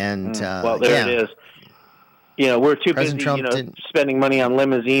 And it is. We're too President busy, Trump spending money on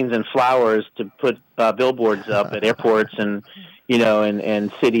limousines and flowers to put billboards up at airports and,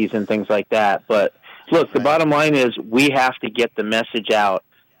 and cities and things like that. But look, the bottom line is we have to get the message out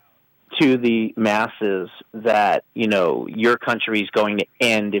to the masses that, your country is going to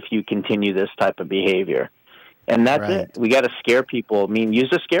end if you continue this type of behavior. And that's it. We got to scare people. I mean, use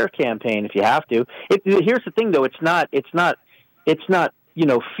a scare campaign if you have to. Here's the thing, though. It's not It's not,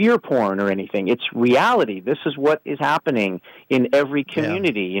 fear porn or anything. It's reality. This is what is happening in every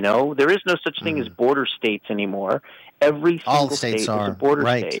community, There is no such thing as border states anymore. Every single state is a border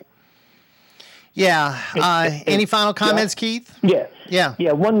state. Yeah. Any final comments, Jeff? Keith?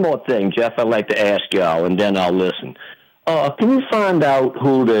 Yeah, one more thing, Jeff, I'd like to ask y'all, and then I'll listen. Can you find out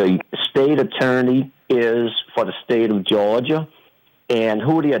who the state attorney is for the state of Georgia and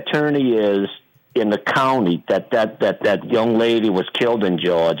who the attorney is in the county that young lady was killed in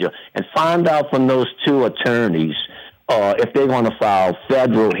Georgia, and find out from those two attorneys if they're going to file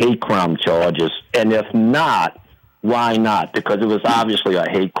federal hate crime charges, and if not, why not? Because it was obviously a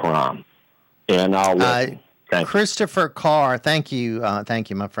hate crime. And I'll Christopher Carr, thank you,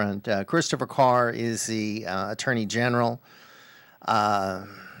 my friend. Christopher Carr is the Attorney General.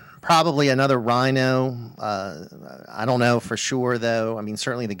 Probably another rhino. I don't know for sure, though. I mean,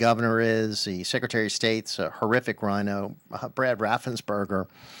 certainly the governor is. The Secretary of State's a horrific rhino, Brad Raffensperger.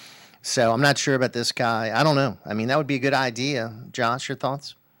 So I'm not sure about this guy. I don't know. I mean, that would be a good idea. Josh, your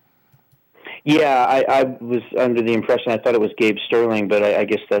thoughts? Yeah, I was under the impression, I thought it was Gabe Sterling, but I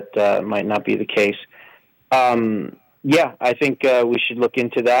guess that might not be the case. Yeah, I think we should look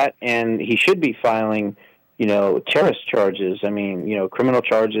into that, and he should be filing terrorist charges. I mean, criminal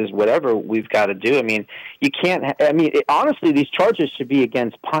charges, whatever we've got to do. I mean, you can't, honestly, these charges should be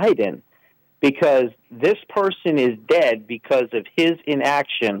against Biden because this person is dead because of his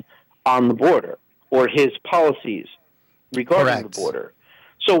inaction on the border or his policies regarding the border.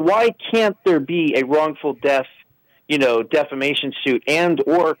 So why can't there be a wrongful death, defamation suit and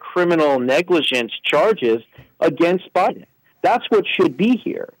or criminal negligence charges against Biden? That's what should be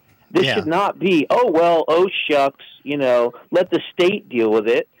here. This should not be, oh shucks, let the state deal with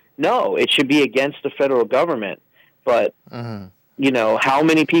it. No, it should be against the federal government. But, how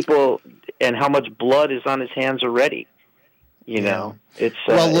many people and how much blood is on his hands already? It's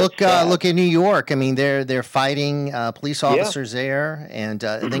look in New York. I mean, they're fighting police officers there, and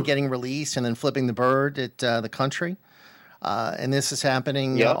then getting released, and then flipping the bird at the country. And this is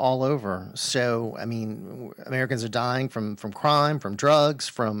happening all over. So, I mean, Americans are dying from crime, from drugs,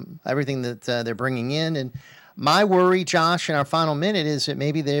 from everything that they're bringing in. And my worry, Josh, in our final minute, is that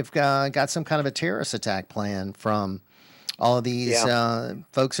maybe they've got some kind of a terrorist attack plan from all of these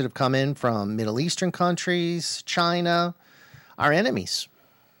folks that have come in from Middle Eastern countries, China, our enemies.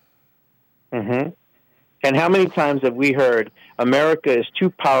 Mm-hmm. And how many times have we heard America is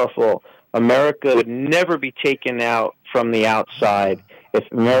too powerful? America would never be taken out from the outside.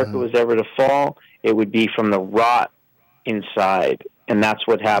 If America was ever to fall, it would be from the rot inside. And that's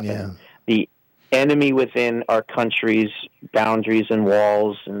what happened. Yeah. The enemy within our country's boundaries and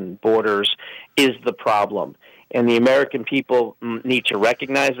walls and borders is the problem. And the American people need to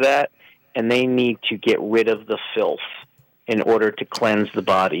recognize that, and they need to get rid of the filth in order to cleanse the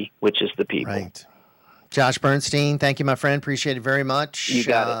body, which is the people. Right. Josh Bernstein, thank you, my friend. Appreciate it very much. You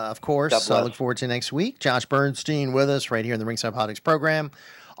got it. Of course. I look forward to next week. Josh Bernstein with us right here in the Ringside Politics program.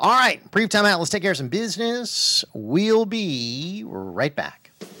 All right, brief time out. Let's take care of some business. We'll be right back.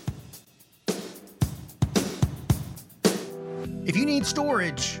 If you need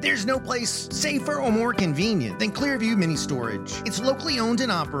storage, there's no place safer or more convenient than Clearview Mini Storage. It's locally owned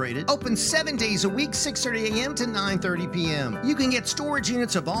and operated, open 7 days a week, 6:30 a.m. to 9:30 p.m. You can get storage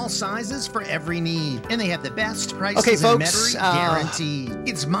units of all sizes for every need, and they have the best prices in Metairie guaranteed.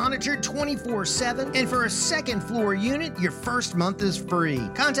 It's monitored 24/7, and for a second floor unit, your first month is free.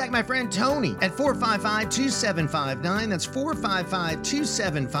 Contact my friend Tony at 455-2759. That's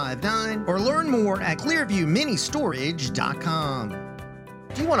 455-2759, or learn more at clearviewministorage.com.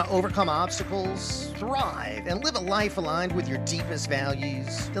 Do you want to overcome obstacles, thrive, and live a life aligned with your deepest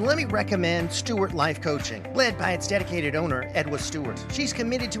values? Then let me recommend Stewart Life Coaching, led by its dedicated owner, Edwa Stewart. She's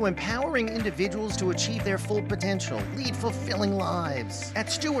committed to empowering individuals to achieve their full potential, lead fulfilling lives. At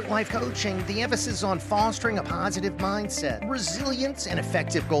Stewart Life Coaching, the emphasis is on fostering a positive mindset, resilience, and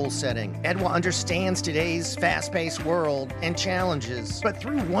effective goal setting. Edwa understands today's fast-paced world and challenges, but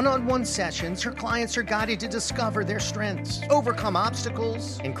through one-on-one sessions, her clients are guided to discover their strengths, overcome obstacles,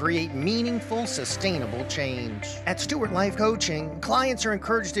 and create meaningful, sustainable change. At Stewart Life Coaching, clients are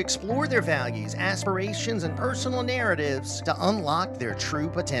encouraged to explore their values, aspirations, and personal narratives to unlock their true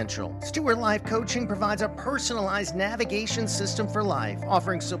potential. Stewart Life Coaching provides a personalized navigation system for life,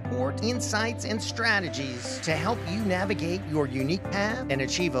 offering support, insights, and strategies to help you navigate your unique path and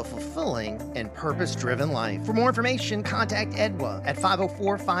achieve a fulfilling and purpose-driven life. For more information, contact Edwa at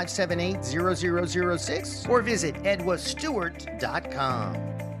 504-578-0006 or visit edwastewart.com.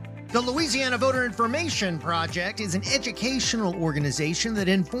 The Louisiana Voter Information Project is an educational organization that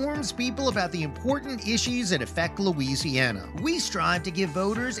informs people about the important issues that affect Louisiana. We strive to give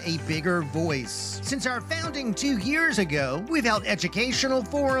voters a bigger voice. Since our founding 2 years ago, we've held educational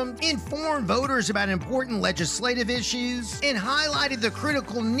forums, informed voters about important legislative issues, and highlighted the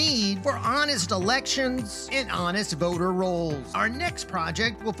critical need for honest elections and honest voter rolls. Our next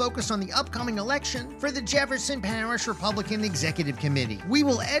project will focus on the upcoming election for the Jefferson Parish Republican Executive Committee. We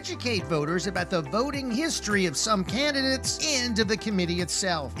will educate voters about the voting history of some candidates and of the committee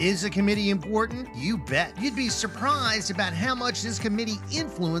itself. Is the committee important? You bet. You'd be surprised about how much this committee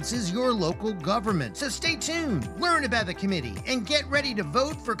influences your local government. So stay tuned, learn about the committee, and get ready to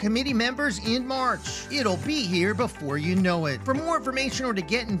vote for committee members in March. It'll be here before you know it. For more information or to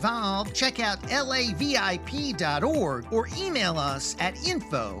get involved, check out lavip.org or email us at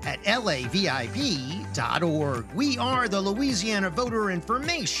info@lavip.org. We are the Louisiana Voter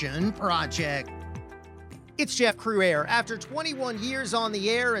Information Project. It's Jeff Cruaire. After 21 years on the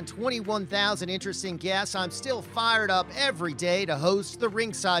air and 21,000 interesting guests, I'm still fired up every day to host the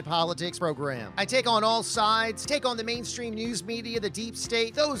Ringside Politics program. I take on all sides, take on the mainstream news media, the deep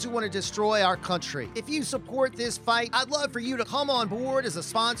state, those who want to destroy our country. If you support this fight, I'd love for you to come on board as a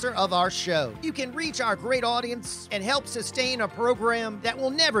sponsor of our show. You can reach our great audience and help sustain a program that will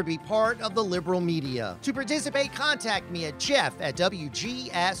never be part of the liberal media. To participate, contact me at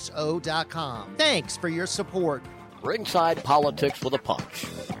jeff@wgso.com. Thanks for your support. Ringside Politics with a Punch.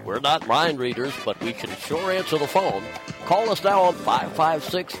 We're not mind readers, but we can sure answer the phone. Call us now on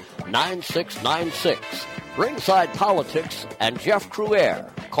 556-9696. Ringside Politics and Jeff Cruaire.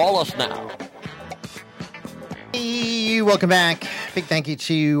 Call us now. Hey, welcome back. Big thank you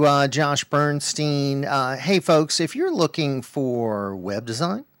to Josh Bernstein. Hey, folks, if you're looking for web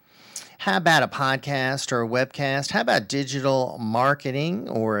design, how about a podcast or a webcast? How about digital marketing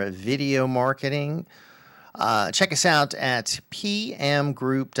or a video marketing? Check us out at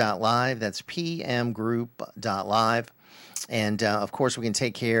pmgroup.live. That's pmgroup.live. And, of course, we can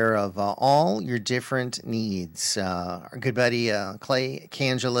take care of all your different needs. Our good buddy Clay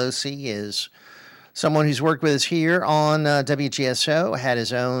Cangelosi is someone who's worked with us here on WGSO, had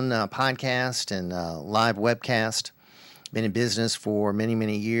his own podcast and live webcast. Been in business for many,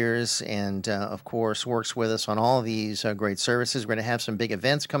 many years, and, of course, works with us on all of these great services. We're going to have some big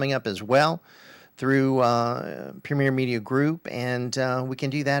events coming up as well through Premier Media Group, and we can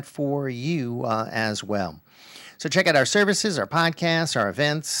do that for you as well. So check out our services, our podcasts, our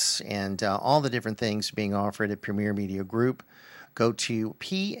events, and all the different things being offered at Premier Media Group. Go to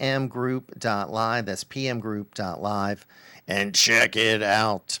pmgroup.live, that's pmgroup.live, and check it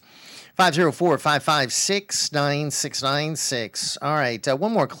out. 504-556-9696. All right,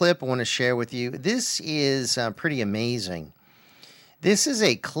 one more clip I want to share with you. This is pretty amazing. This is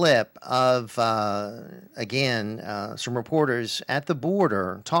a clip of, some reporters at the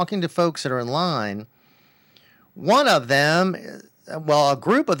border talking to folks that are in line. One of them, a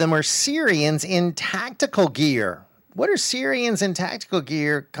group of them are Syrians in tactical gear. What are Syrians in tactical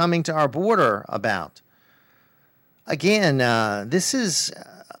gear coming to our border about? Again, this is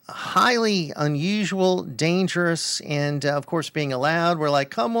highly unusual, dangerous, and, of course, being allowed. We're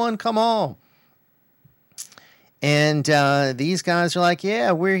like, come on, come on. And these guys are like,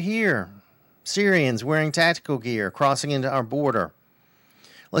 yeah, we're here. Syrians wearing tactical gear crossing into our border.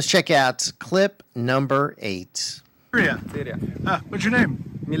 Let's check out clip number 8. Syria. What's your name?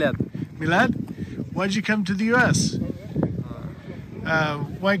 Milad. Milad? Why'd you come to the U.S.?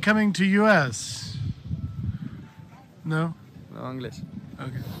 Why coming to U.S.? No? No, English.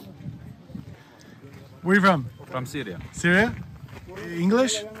 Okay. Where you from? From Syria. Syria?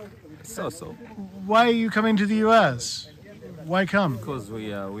 English? So. Why are you coming to the U.S.? Why come? Because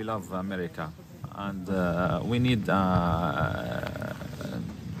we love America, and we need a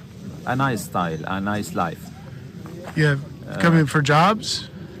nice style, a nice life. Yeah, coming for jobs?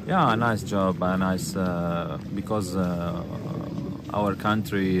 Yeah, a nice job, a nice because our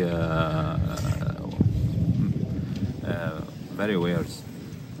country very weird.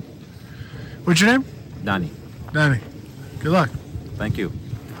 What's your name? Danny. Danny. Good luck. Thank you.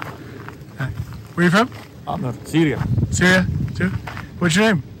 Hi. Where are you from? Amr, Syria. Syria, too? What's your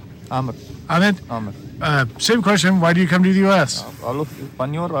name? Amr. Ahmed? Amr. Same question. Why do you come to the U.S.? Hablo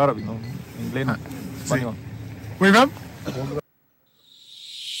español, árabe, no, inglés, no, español. Where are you from?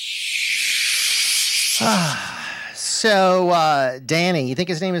 So, Danny, you think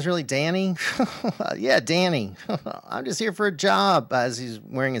his name is really Danny? Yeah, Danny. I'm just here for a job, as he's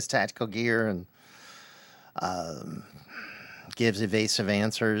wearing his tactical gear and gives evasive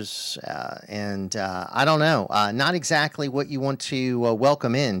answers, and I don't know, not exactly what you want to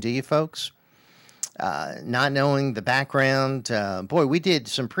welcome in, do you, folks? Not knowing the background. Boy, we did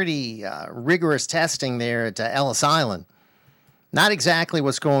some pretty rigorous testing there at Ellis Island. Not exactly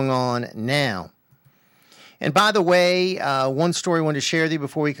what's going on now. And by the way, one story I wanted to share with you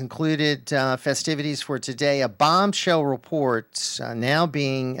before we concluded festivities for today. A bombshell report now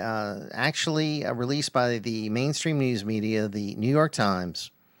being actually released by the mainstream news media, the New York Times.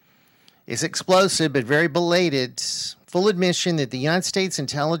 It's explosive but very belated. Full admission that the United States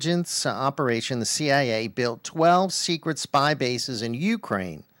intelligence operation, the CIA, built 12 secret spy bases in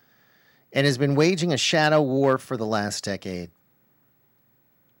Ukraine and has been waging a shadow war for the last decade.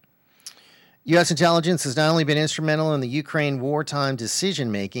 U.S. intelligence has not only been instrumental in the Ukraine wartime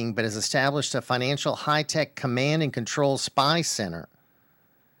decision-making, but has established a financial high-tech command and control spy center,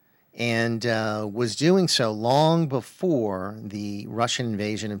 and was doing so long before the Russian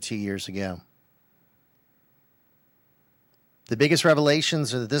invasion of 2 years ago. The biggest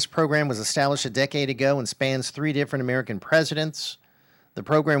revelations are that this program was established a decade ago and spans 3 different American presidents. The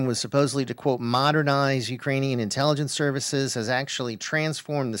program was supposedly to, quote, modernize Ukrainian intelligence services, has actually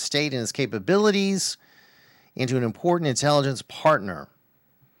transformed the state and its capabilities into an important intelligence partner.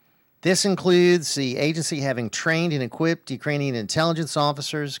 This includes the agency having trained and equipped Ukrainian intelligence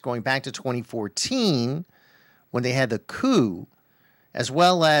officers going back to 2014 when they had the coup, as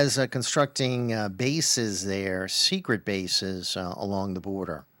well as constructing bases there, secret bases along the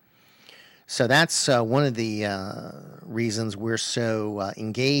border. So that's one of the reasons we're so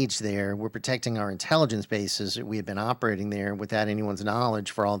engaged there. We're protecting our intelligence bases that we have been operating there without anyone's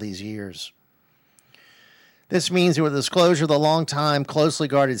knowledge for all these years. This means that with the disclosure of the long-time, closely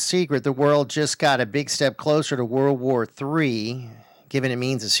guarded secret, the world just got a big step closer to World War III, given it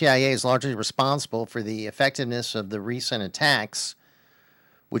means the CIA is largely responsible for the effectiveness of the recent attacks,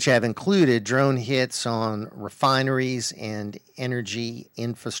 which have included drone hits on refineries and energy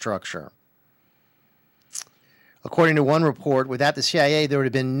infrastructure. According to one report, without the CIA, there would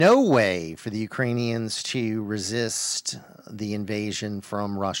have been no way for the Ukrainians to resist the invasion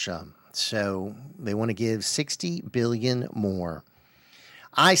from Russia. So they want to give $60 billion more.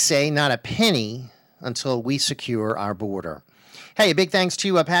 I say not a penny until we secure our border. Hey, a big thanks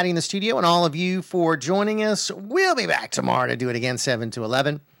to Patty in the studio and all of you for joining us. We'll be back tomorrow to do it again, 7 to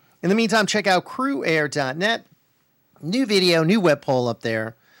 11. In the meantime, check out crewair.net. New video, new web poll up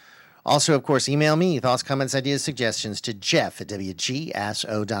there. Also, of course, email me thoughts, comments, ideas, suggestions to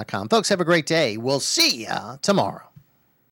jeff@wgso.com. Folks, have a great day. We'll see ya tomorrow.